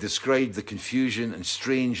when he described the confusion and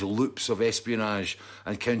strange loops of espionage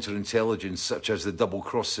and counterintelligence, such as the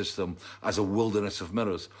double-cross system, as a wilderness of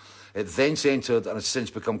mirrors. It thence entered and has since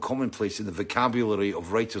become commonplace in the vocabulary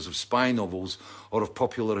of writers of spy novels or of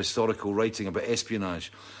popular historical writing about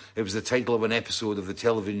espionage. It was the title of an episode of the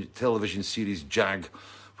television series Jag,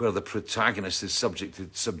 where the protagonist is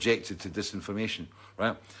subjected to disinformation,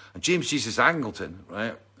 right? And James Jesus Angleton,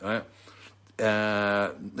 right,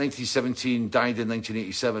 1917, died in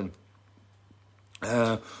 1987.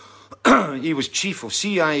 He was chief of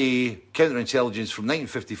CIA counterintelligence from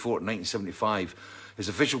 1954 to 1975. His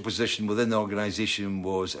official position within the organisation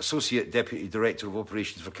was Associate Deputy Director of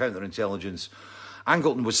Operations for Counterintelligence.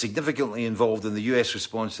 Angleton was significantly involved in the US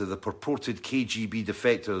response to the purported KGB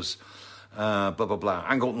defectors, blah, blah, blah.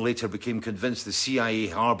 Angleton later became convinced the CIA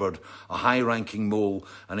harboured a high-ranking mole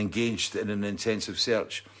and engaged in an intensive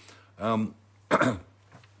search. I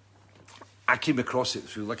came across it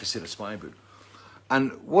through, like I said, a spy book.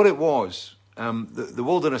 And what it was, the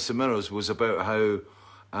Wilderness of Mirrors was about how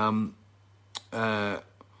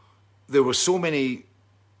there were so many,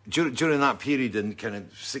 during that period in kind of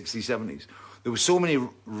 60s, 70s, there were so many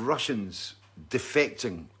Russians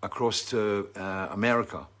defecting across to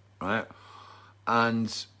America, right?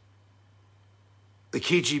 And the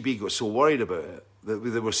KGB got so worried about it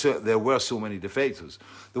that there were so many defectors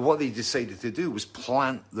that what they decided to do was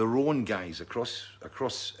plant their own guys across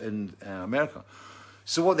in America.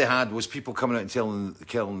 So what they had was people coming out and telling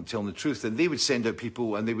the truth, and they would send out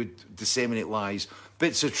people and they would disseminate lies,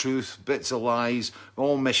 bits of truth, bits of lies,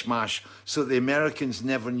 all mishmash, so that the Americans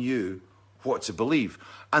never knew what to believe.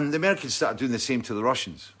 And the Americans started doing the same to the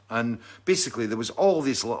Russians. And basically there was all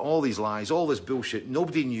these lies, all this bullshit.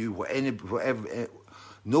 Nobody knew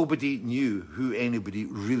nobody knew who anybody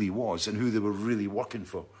really was and who they were really working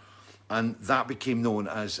for. And that became known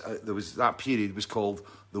as, that period was called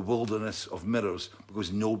the Wilderness of Mirrors,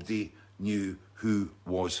 because nobody knew who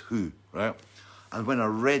was who, right? And when I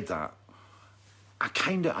read that, I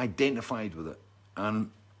kind of identified with it. And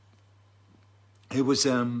it was,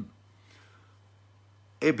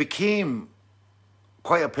 it became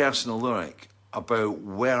quite a personal lyric about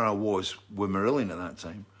where I was with Marillion at that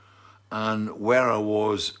time, and where I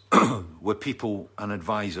was with people and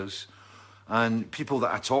advisors, and people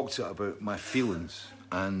that I talked to about my feelings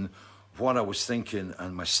and what I was thinking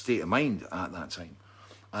and my state of mind at that time.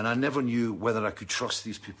 And I never knew whether I could trust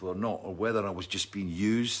these people or not, or whether I was just being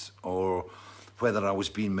used, or whether I was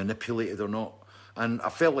being manipulated or not. And I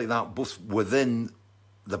felt like that both within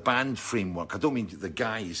the band framework. I don't mean the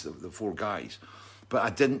guys, the four guys, but I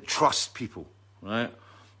didn't trust people, right?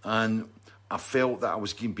 And I felt that I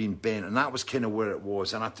was being bent, and that was kind of where it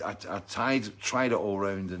was. And I tried it all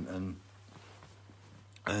around,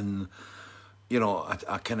 and you know,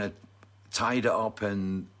 I kind of tied it up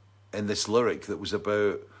in this lyric that was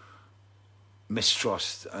about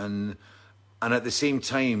mistrust, and And at the same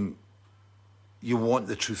time, you want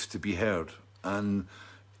the truth to be heard. And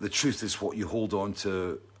the truth is what you hold on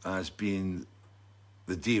to as being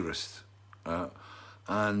the dearest.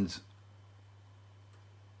 And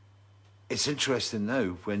it's interesting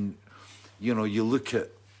now when, you know, you look at,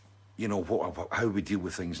 you know, how we deal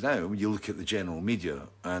with things now. When you look at the general media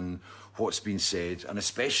and what's been said, and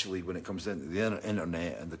especially when it comes down to the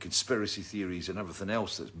internet and the conspiracy theories and everything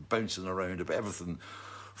else that's bouncing around about everything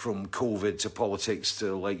from COVID to politics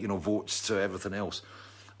to, like, you know, votes to everything else.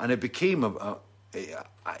 And it became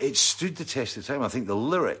it stood the test of time. I think the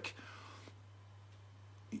lyric,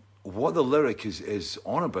 what the lyric is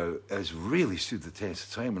on about, has really stood the test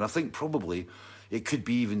of time. And I think probably it could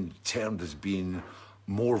be even termed as being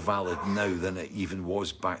more valid now than it even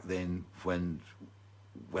was back then when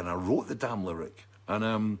I wrote the damn lyric.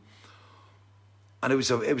 And it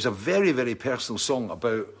was a very, very personal song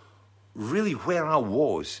about really where I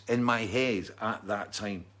was in my head at that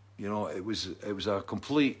time. You know, it was a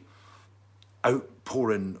complete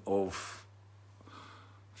outpouring of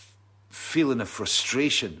feeling of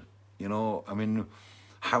frustration. You know, I mean,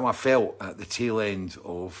 how I felt at the tail end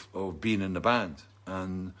of being in the band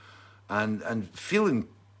and feeling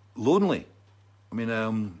lonely. I mean,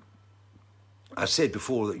 I said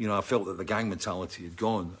before that, you know, I felt that the gang mentality had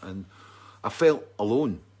gone, and I felt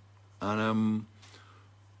alone. And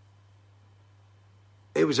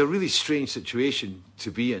it was a really strange situation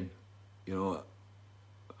to be in, you know,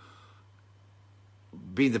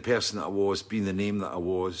 being the person that I was, being the name that I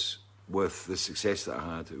was, with the success that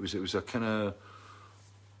I had. It was a kind of,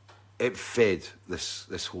 it fed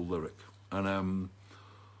this whole lyric. And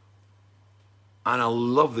I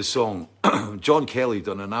love the song. John Kelly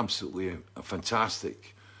done an absolutely a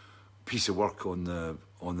fantastic piece of work on the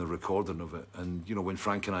recording of it. And, you know, when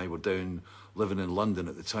Frank and I were down living in London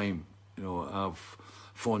at the time, you know, I have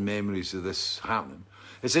fond memories of this happening.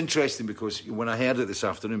 It's interesting because when I heard it this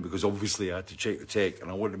afternoon, because obviously I had to check the tech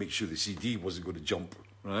and I wanted to make sure the CD wasn't going to jump,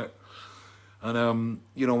 right? And,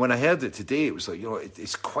 you know, when I heard it today, it was like, you know,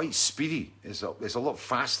 it's quite speedy. It's a lot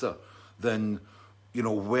faster than, you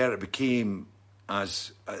know, where it became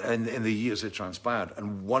as in the years it transpired.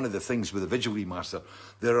 And one of the things with the Vigil remaster,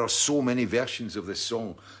 there are so many versions of this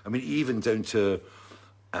song. I mean, even down to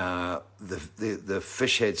the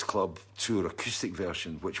Fish Heads Club tour acoustic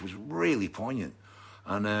version, which was really poignant.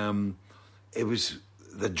 And it was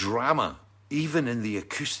the drama, even in the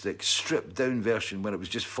acoustic stripped down version when it was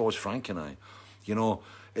just Foz, Frank and I, you know,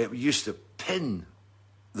 it used to pin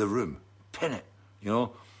the room, pin it, you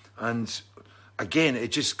know. And again,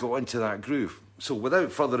 it just got into that groove. So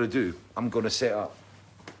without further ado, I'm going to set up.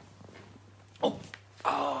 Oh,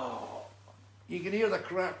 you can hear the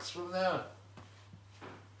cracks from there.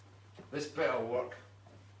 This better work.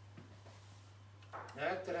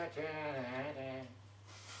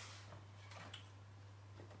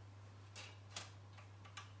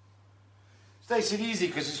 It's nice and easy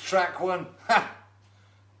because it's track one. Ha!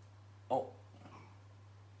 Oh.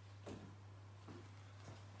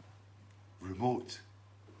 Remote.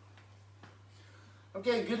 I'm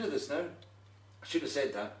getting good at this now. I shouldn't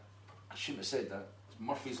have said that. It's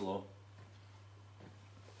Murphy's Law.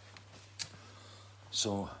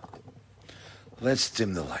 So, let's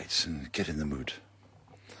dim the lights and get in the mood.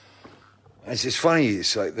 It's funny,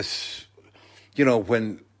 it's like this, you know,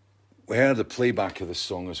 when we heard the playback of this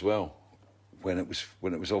song as well, when it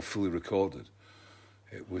was all fully recorded,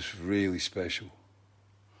 it was really special.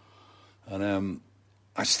 And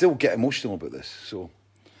I still get emotional about this, so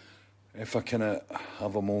if I can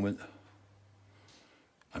have a moment,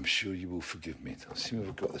 I'm sure you will forgive me. Let's see if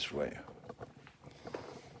I've got this right.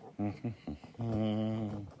 I'm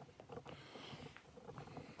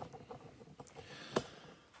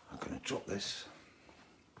going to drop this.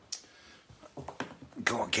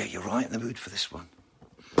 Gotta get you right in the mood for this one.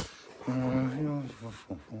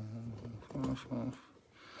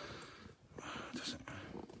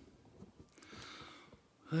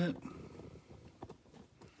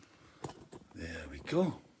 There we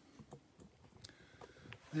go.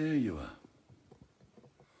 There you are.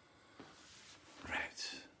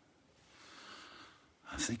 Right.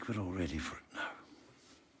 I think we're all ready for it now.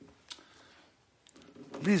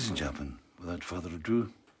 Ladies and gentlemen, without further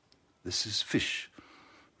ado, this is Fish,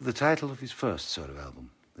 the title of his first solo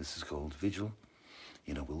album. This is called Vigil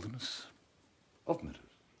in a Wilderness of Mirrors.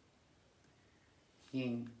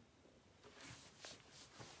 Ying.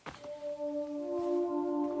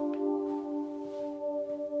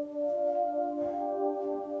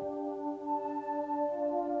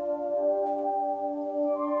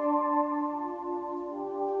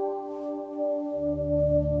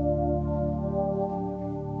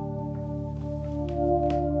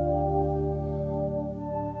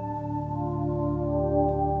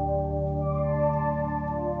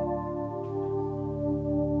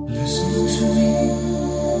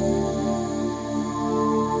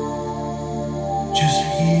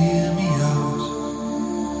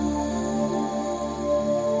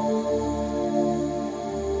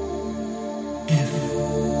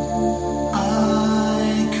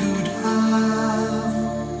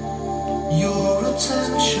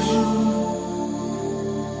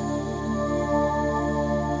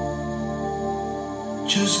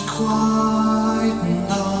 just quieten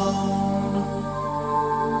down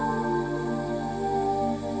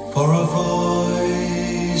for a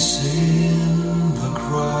voice in the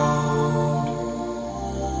crowd.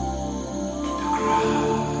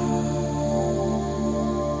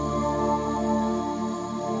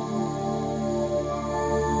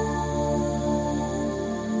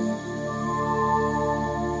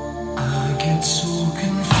 I get so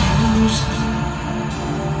confused,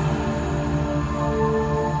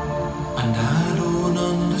 and I don't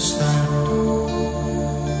understand.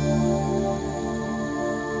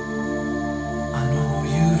 I know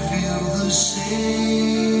you feel the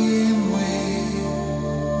same way.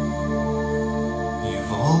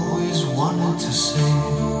 You've always wanted to say,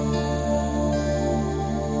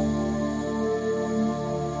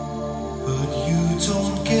 but you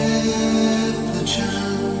don't get the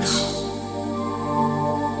chance.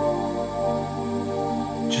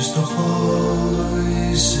 Just a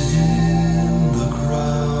voice in the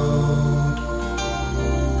crowd,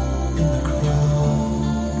 in the crowd.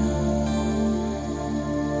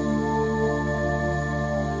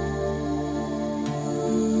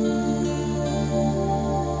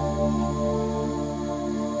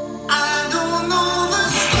 I don't know the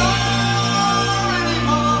story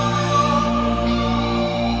anymore.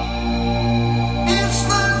 It's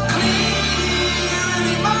not clear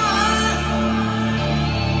anymore.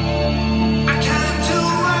 I can't tell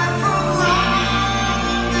right from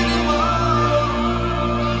wrong anymore.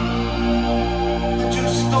 I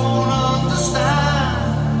just don't understand.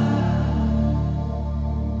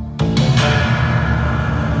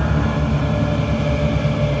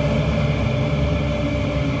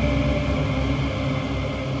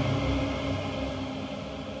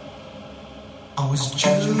 I was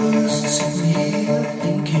just sitting here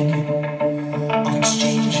thinking of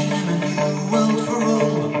exchanging a new world for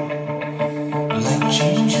old, like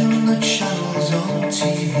changing the channels on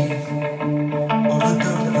TV, or the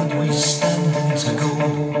dirt that we stand into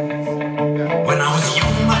gold. When I was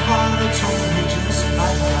young, my father told me just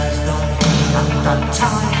like guys die. At that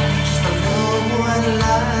time, just a little white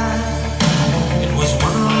lie. It was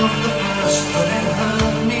one of the first, but it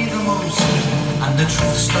hurt me the most, and the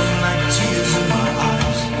truth stung like tears in my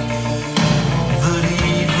eyes. That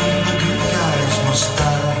even the good guys must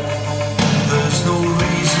die. There's no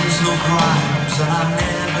reasons, no crimes, and I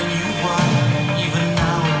never knew why. Even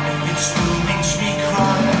now, it still makes me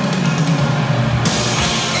cry.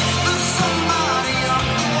 If there's somebody out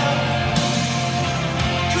there,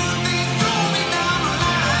 could they throw me down the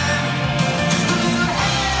line? Just a little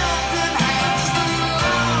helping hand, just a little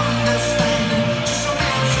understanding, just some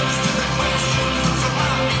answers to the questions that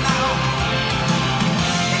surround me now.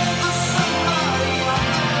 If there's somebody out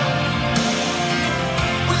there,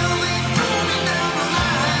 will they throw me down the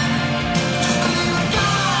line? Just a little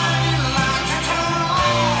guiding light.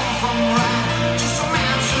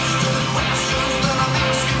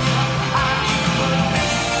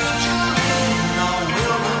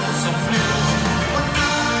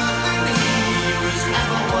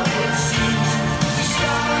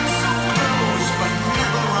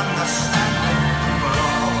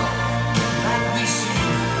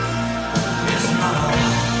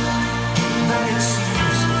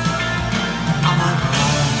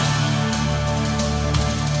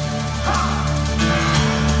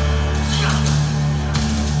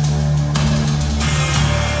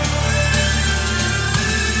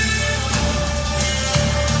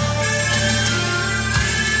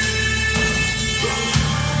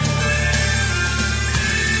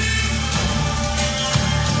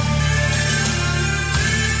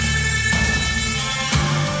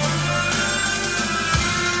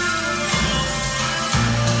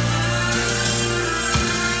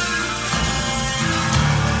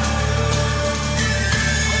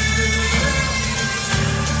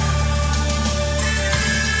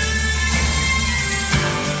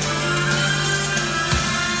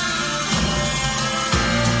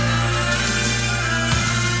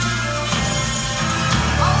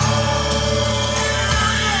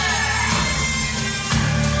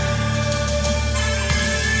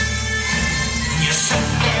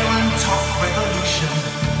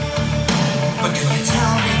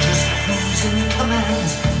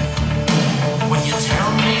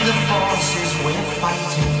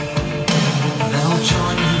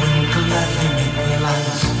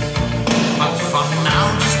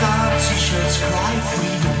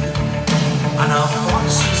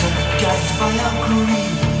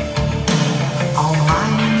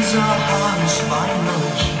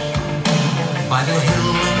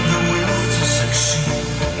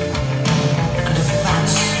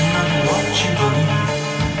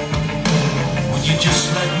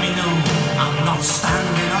 just let me know I'm not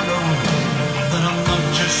standing alone, that I'm not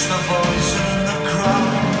just a voice in the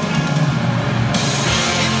crowd.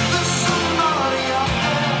 If there's somebody out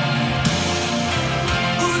there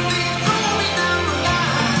who'd be throwing me down the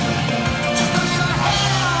line, just a little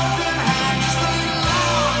helping hand, just a little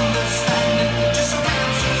understanding, just some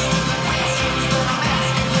answers to the questions that I'm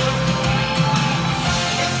asking them.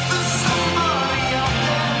 If there's somebody out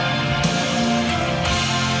there,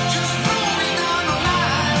 just throw me down the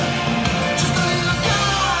line. Just a little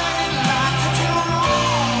guiding light to tell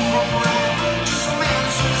wrong from right. Just some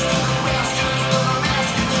answers to the questions that I'm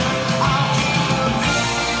asking them. I'll keep a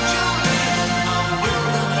vigilant in the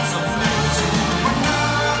wilderness of flimsy, where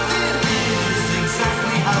nothing is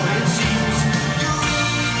exactly how it seems. You're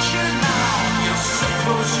reaching out, you're so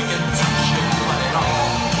close you can touch it, but it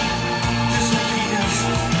all disappears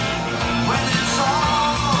when it's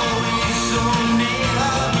always so near.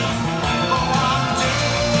 But one day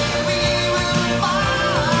we will find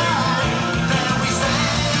that we stand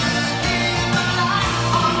in the light.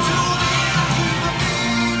 Until then, I keep a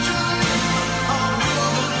vigilant, a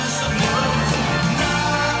wilderness of words.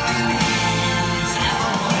 Nothing here is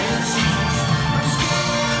ever what it seems. I'm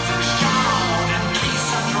scared to shout in case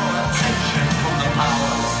I draw attention from the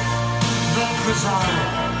powers that preside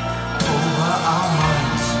over our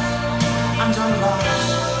minds and our lives.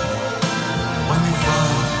 When they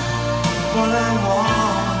find what I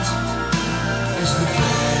want is the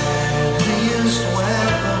deadliest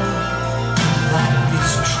weapon, that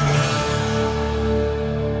is truth.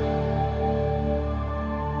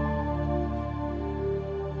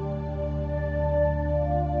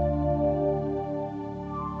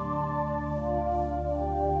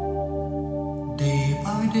 Day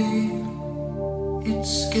by day,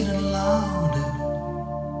 it's getting louder,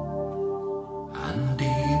 and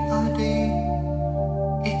day by day,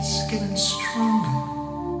 it's getting stronger.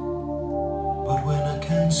 But when I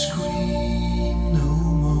can't scream no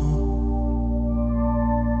more,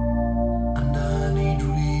 and I need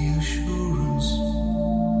reassurance,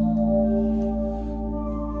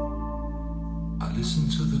 I listen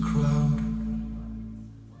to the crowd.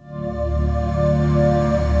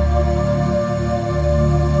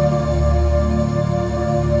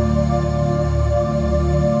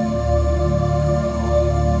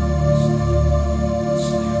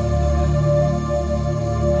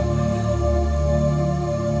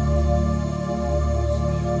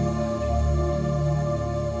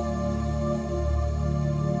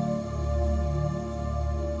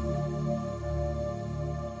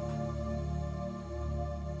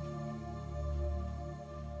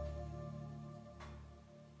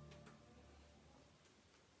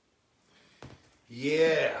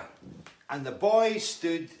 Yeah. And the boy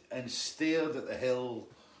stood and stared at the hill,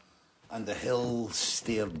 and the hill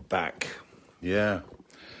stared back. Yeah.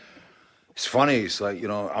 It's funny, it's like, you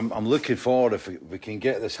know, I'm looking forward if we can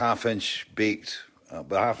get this half-inch baked,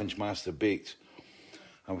 the half-inch master baked,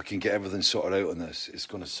 and we can get everything sorted out on this. It's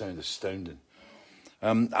going to sound astounding.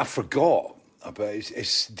 I forgot about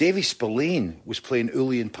it's Davy Spillane was playing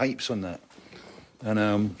Uilleann pipes on that,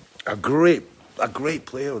 and a great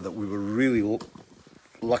player that we were really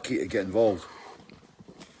lucky to get involved.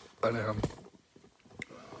 And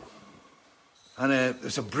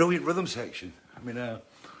there's a brilliant rhythm section. I mean,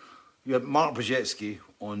 you had Mark Brzezicki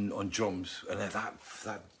on drums, and that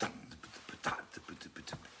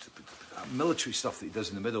military stuff that he does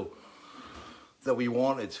in the middle that we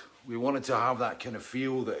wanted. We wanted to have that kind of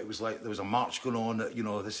feel that it was like there was a march going on, that, you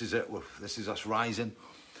know, this is it, this is us rising.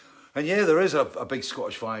 And yeah, there is a big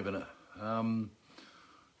Scottish vibe in it.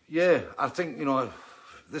 Yeah, I think, you know,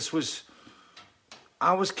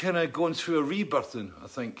 I was kind of going through a rebirthing, I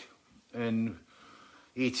think, in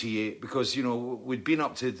 88, because, you know, we'd been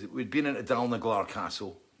into Dalnaglar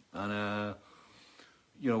Castle, and,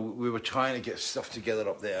 you know, we were trying to get stuff together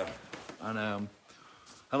up there. And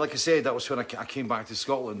like I said, that was when I came back to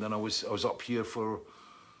Scotland, and I was up here for,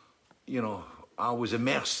 you know, I was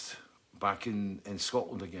immersed back in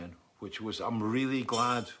Scotland again, which was, I'm really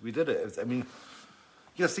glad we did it. I mean,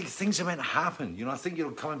 you know, I think things are meant to happen. You know, I think, you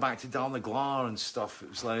know, coming back to Dalnaglar and stuff, it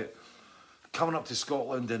was like coming up to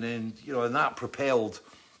Scotland, and then, you know, and that propelled,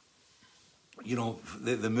 you know,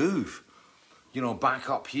 the move, you know, back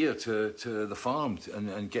up here to the farm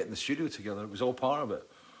and getting the studio together. It was all part of it.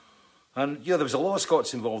 And yeah, there was a lot of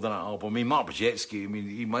Scots involved in that album. I mean, Mark Brzezicki, I mean,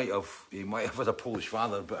 he might have had a Polish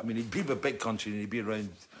father, but I mean, he'd been a big country and he'd been around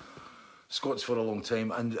Scots for a long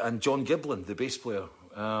time. And John Giblin, the bass player,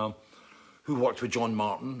 who worked with John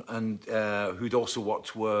Martin, and who'd also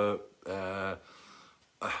worked with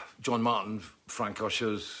John Martin, Frank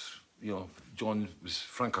Usher's, you know,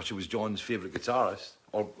 Frank Usher was John's favourite guitarist,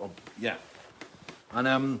 or yeah,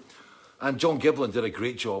 and John Giblin did a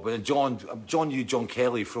great job, and John knew John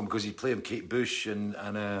Kelly because he played with Kate Bush, and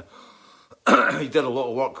he did a lot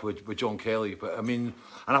of work with John Kelly. But I mean,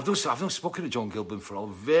 and I've not spoken to John Giblin for a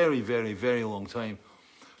very, very, very long time.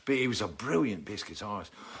 But he was a brilliant bass guitarist.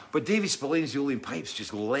 But Davy Spillane's Aeolian Pipes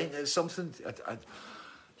just lent it something.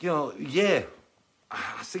 Yeah.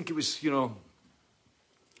 I think it was,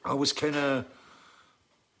 I was kind of,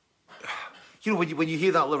 when you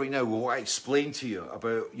hear that lyric now, what I explained to you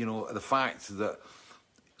about, the fact that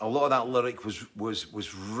a lot of that lyric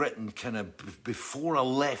was written kind of before I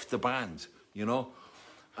left the band,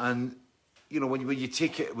 and when you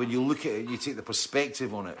take it, when you look at it, you take the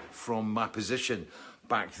perspective on it from my position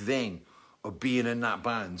back then of being in that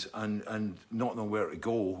band and not knowing where to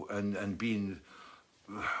go and being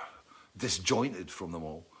disjointed from them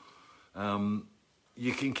all.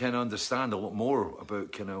 You can kind of understand a lot more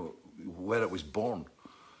about kind of where it was born.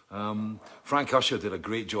 Frank Usher did a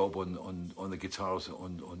great job on the guitars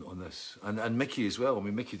on this, and Mickey as well. I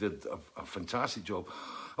mean, Mickey did a fantastic job.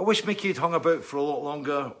 I wish Mickey had hung about for a lot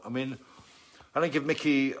longer. I mean, I think if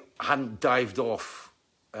Mickey hadn't dived off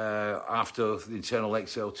after the Internal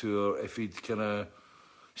Exile tour, if he'd kind of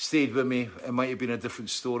stayed with me, it might have been a different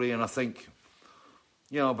story. And I think,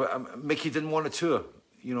 but Mickey didn't want to tour.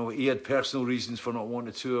 He had personal reasons for not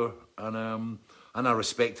wanting to tour, and I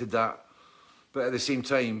respected that. But at the same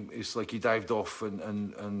time, it's like he dived off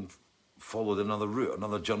and followed another route,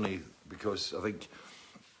 another journey, because I think,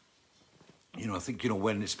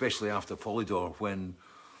 when, especially after Polydor, when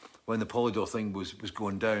the Polydor thing was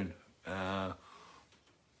going down.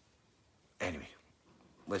 Anyway,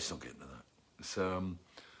 let's not get into that. So,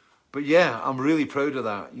 but yeah, I'm really proud of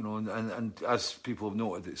that, and as people have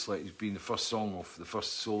noted, it's like it's been the first song off the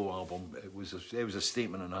first solo album. It was a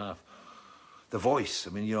statement and a half. The voice,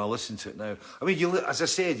 I mean, I listen to it now. I mean, as I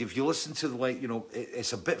said, if you listen to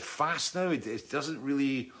it's a bit fast now. It doesn't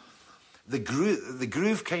really, the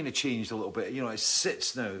groove kind of changed a little bit. It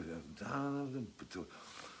sits now,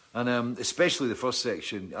 and especially the first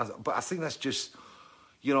section. But I think that's just,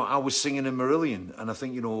 I was singing in Marillion, and I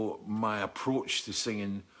think my approach to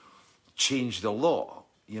singing changed a lot.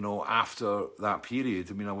 After that period,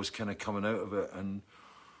 I mean, I was kind of coming out of it, and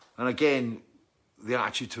again, the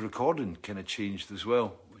attitude to recording kind of changed as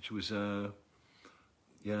well, which was,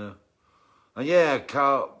 yeah. And yeah,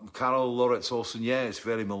 Carol Loritz Olsen, yeah, it's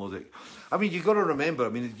very melodic. I mean, you've got to remember, I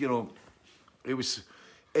mean, it was,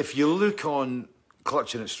 if you look on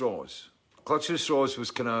Clutching at Straws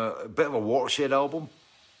was kind of a bit of a watershed album.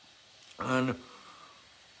 And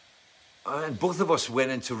both of us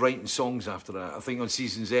went into writing songs after that. I think on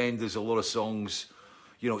Season's End, there's a lot of songs,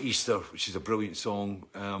 Easter, which is a brilliant song.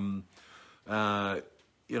 It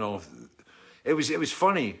was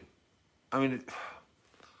funny. I mean,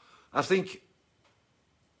 I think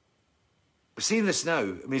seeing this now, I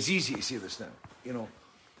mean, it's easy to see this now,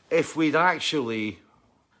 if we'd actually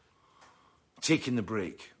taken the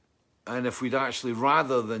break, and if we'd actually,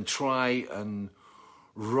 rather than try and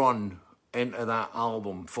run into that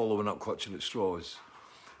album following up Clutching at Straws,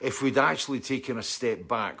 if we'd actually taken a step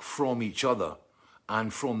back from each other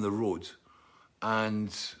and from the road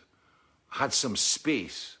and had some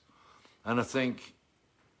space. And I think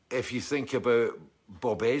if you think about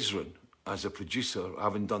Bob Ezrin as a producer,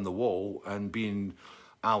 having done The Wall and being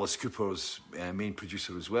Alice Cooper's main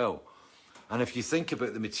producer as well, and if you think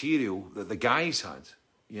about the material that the guys had,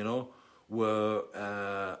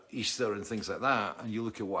 were Easter and things like that, and you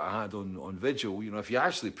look at what I had on Vigil, if you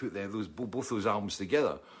actually put both those albums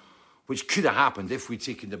together, which could have happened if we'd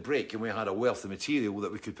taken the break and we had a wealth of material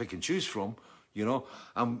that we could pick and choose from,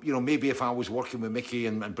 maybe if I was working with Mickey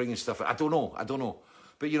and bringing stuff, I don't know.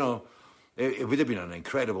 But, it would have been an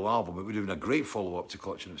incredible album. It would have been a great follow-up to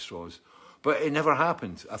Clutching at Straws. But it never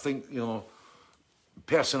happened. I think,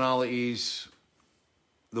 personalities,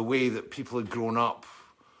 the way that people had grown up,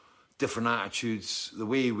 different attitudes, the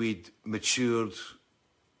way we'd matured,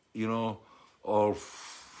 or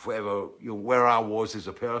whatever, where I was as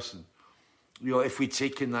a person. If we'd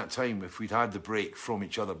taken that time, if we'd had the break from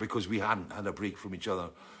each other, because we hadn't had a break from each other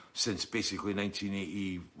since basically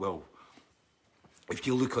 1980, well, if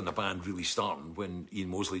you look on the band really starting when Ian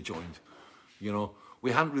Mosley joined,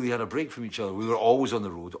 we hadn't really had a break from each other. We were always on the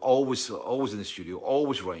road, always in the studio,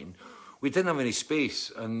 always writing. We didn't have any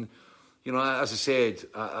space. And, as I said,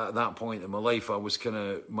 at that point in my life, I was kind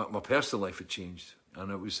of, my personal life had changed.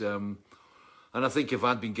 And it was, and I think if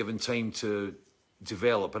I'd been given time to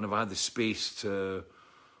develop and if I had the space to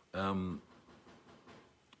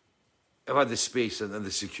I've had the space and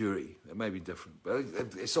the security. It may be different, but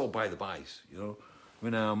it's all by the bys, you know. I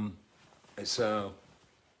mean, it's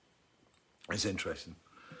interesting.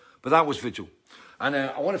 But that was Vigil. And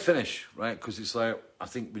I want to finish, right, because it's like, I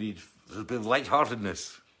think we need a bit of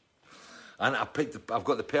lightheartedness. And I've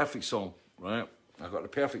got the perfect song, right? I've got the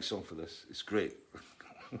perfect song for this. It's great.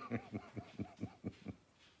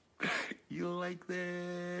 You like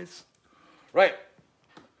this? Right.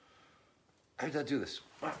 How did I do this?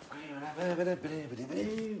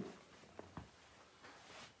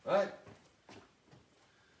 Right.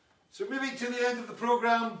 So moving to the end of the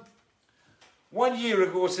programme. 1 year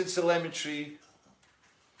ago since the Lemon Tree.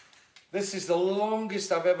 This is the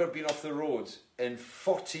longest I've ever been off the road in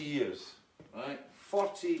 40 years. Right?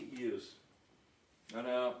 40 years.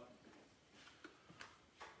 And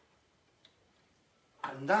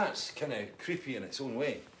that's kind of creepy in its own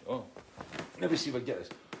way. Oh, let me see if I get this.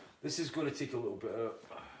 This is going to take a little bit of...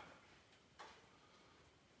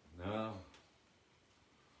 No.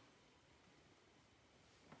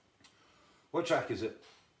 What track is it?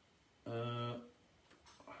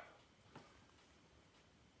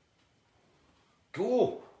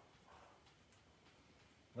 Go!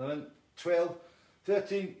 11, 12,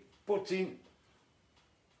 13, 14,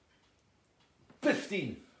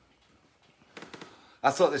 15. I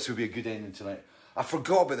thought this would be a good ending tonight. I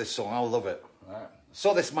forgot about this song. I love it. Right.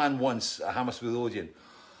 Saw this man once at Hammersmith Odeon.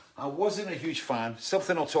 I wasn't a huge fan.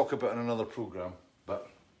 Something I'll talk about in another programme. But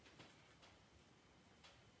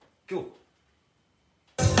go.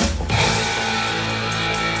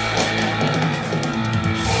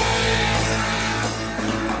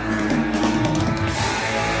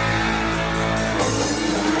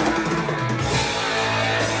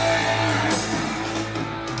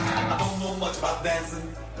 Dancing,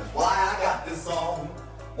 that's why I got this song.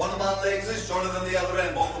 One of my legs is shorter than the other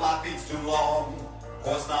and both of my feet's too long. Of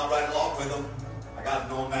course not right along with them, I got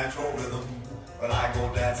no natural rhythm. But I go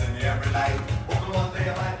dancing every night, hoping one day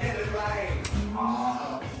I might get it right.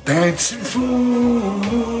 Dancing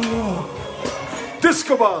fool,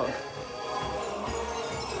 disco ball.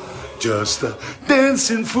 Just a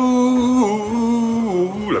dancing fool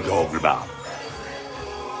I'm talking about.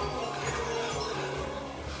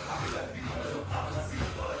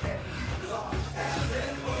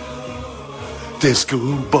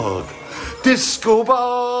 Disco bug, disco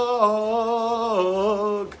bug.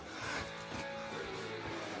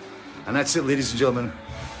 And that's it, ladies and gentlemen.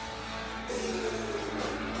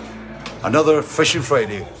 Another Fishing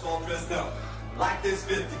Friday. Like this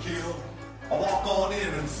fit to kill. I walk on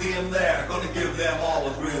in and see them there. Gonna give them all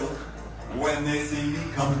a thrill. When they see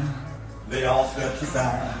me coming, they all step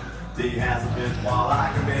aside. They has a bit while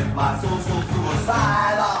I commit my social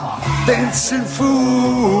suicide. I'm a dancing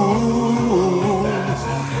fool,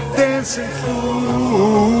 dancing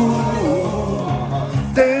fool,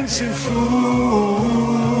 dancing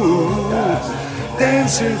fool,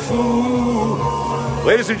 dancing fool.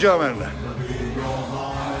 Ladies and gentlemen,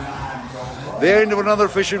 the end of another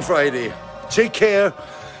Fishing Friday. Take care,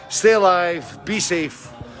 stay alive, be safe,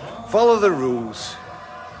 follow the rules.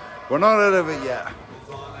 We're not out of it yet.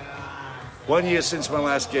 1 year since my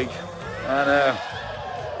last gig, and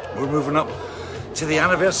we're moving up to the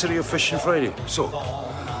anniversary of Fishing Friday. So,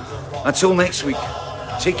 until next week,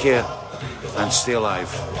 take care and stay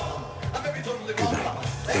alive. Good night.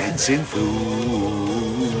 Dancing fool.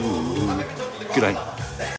 Good night.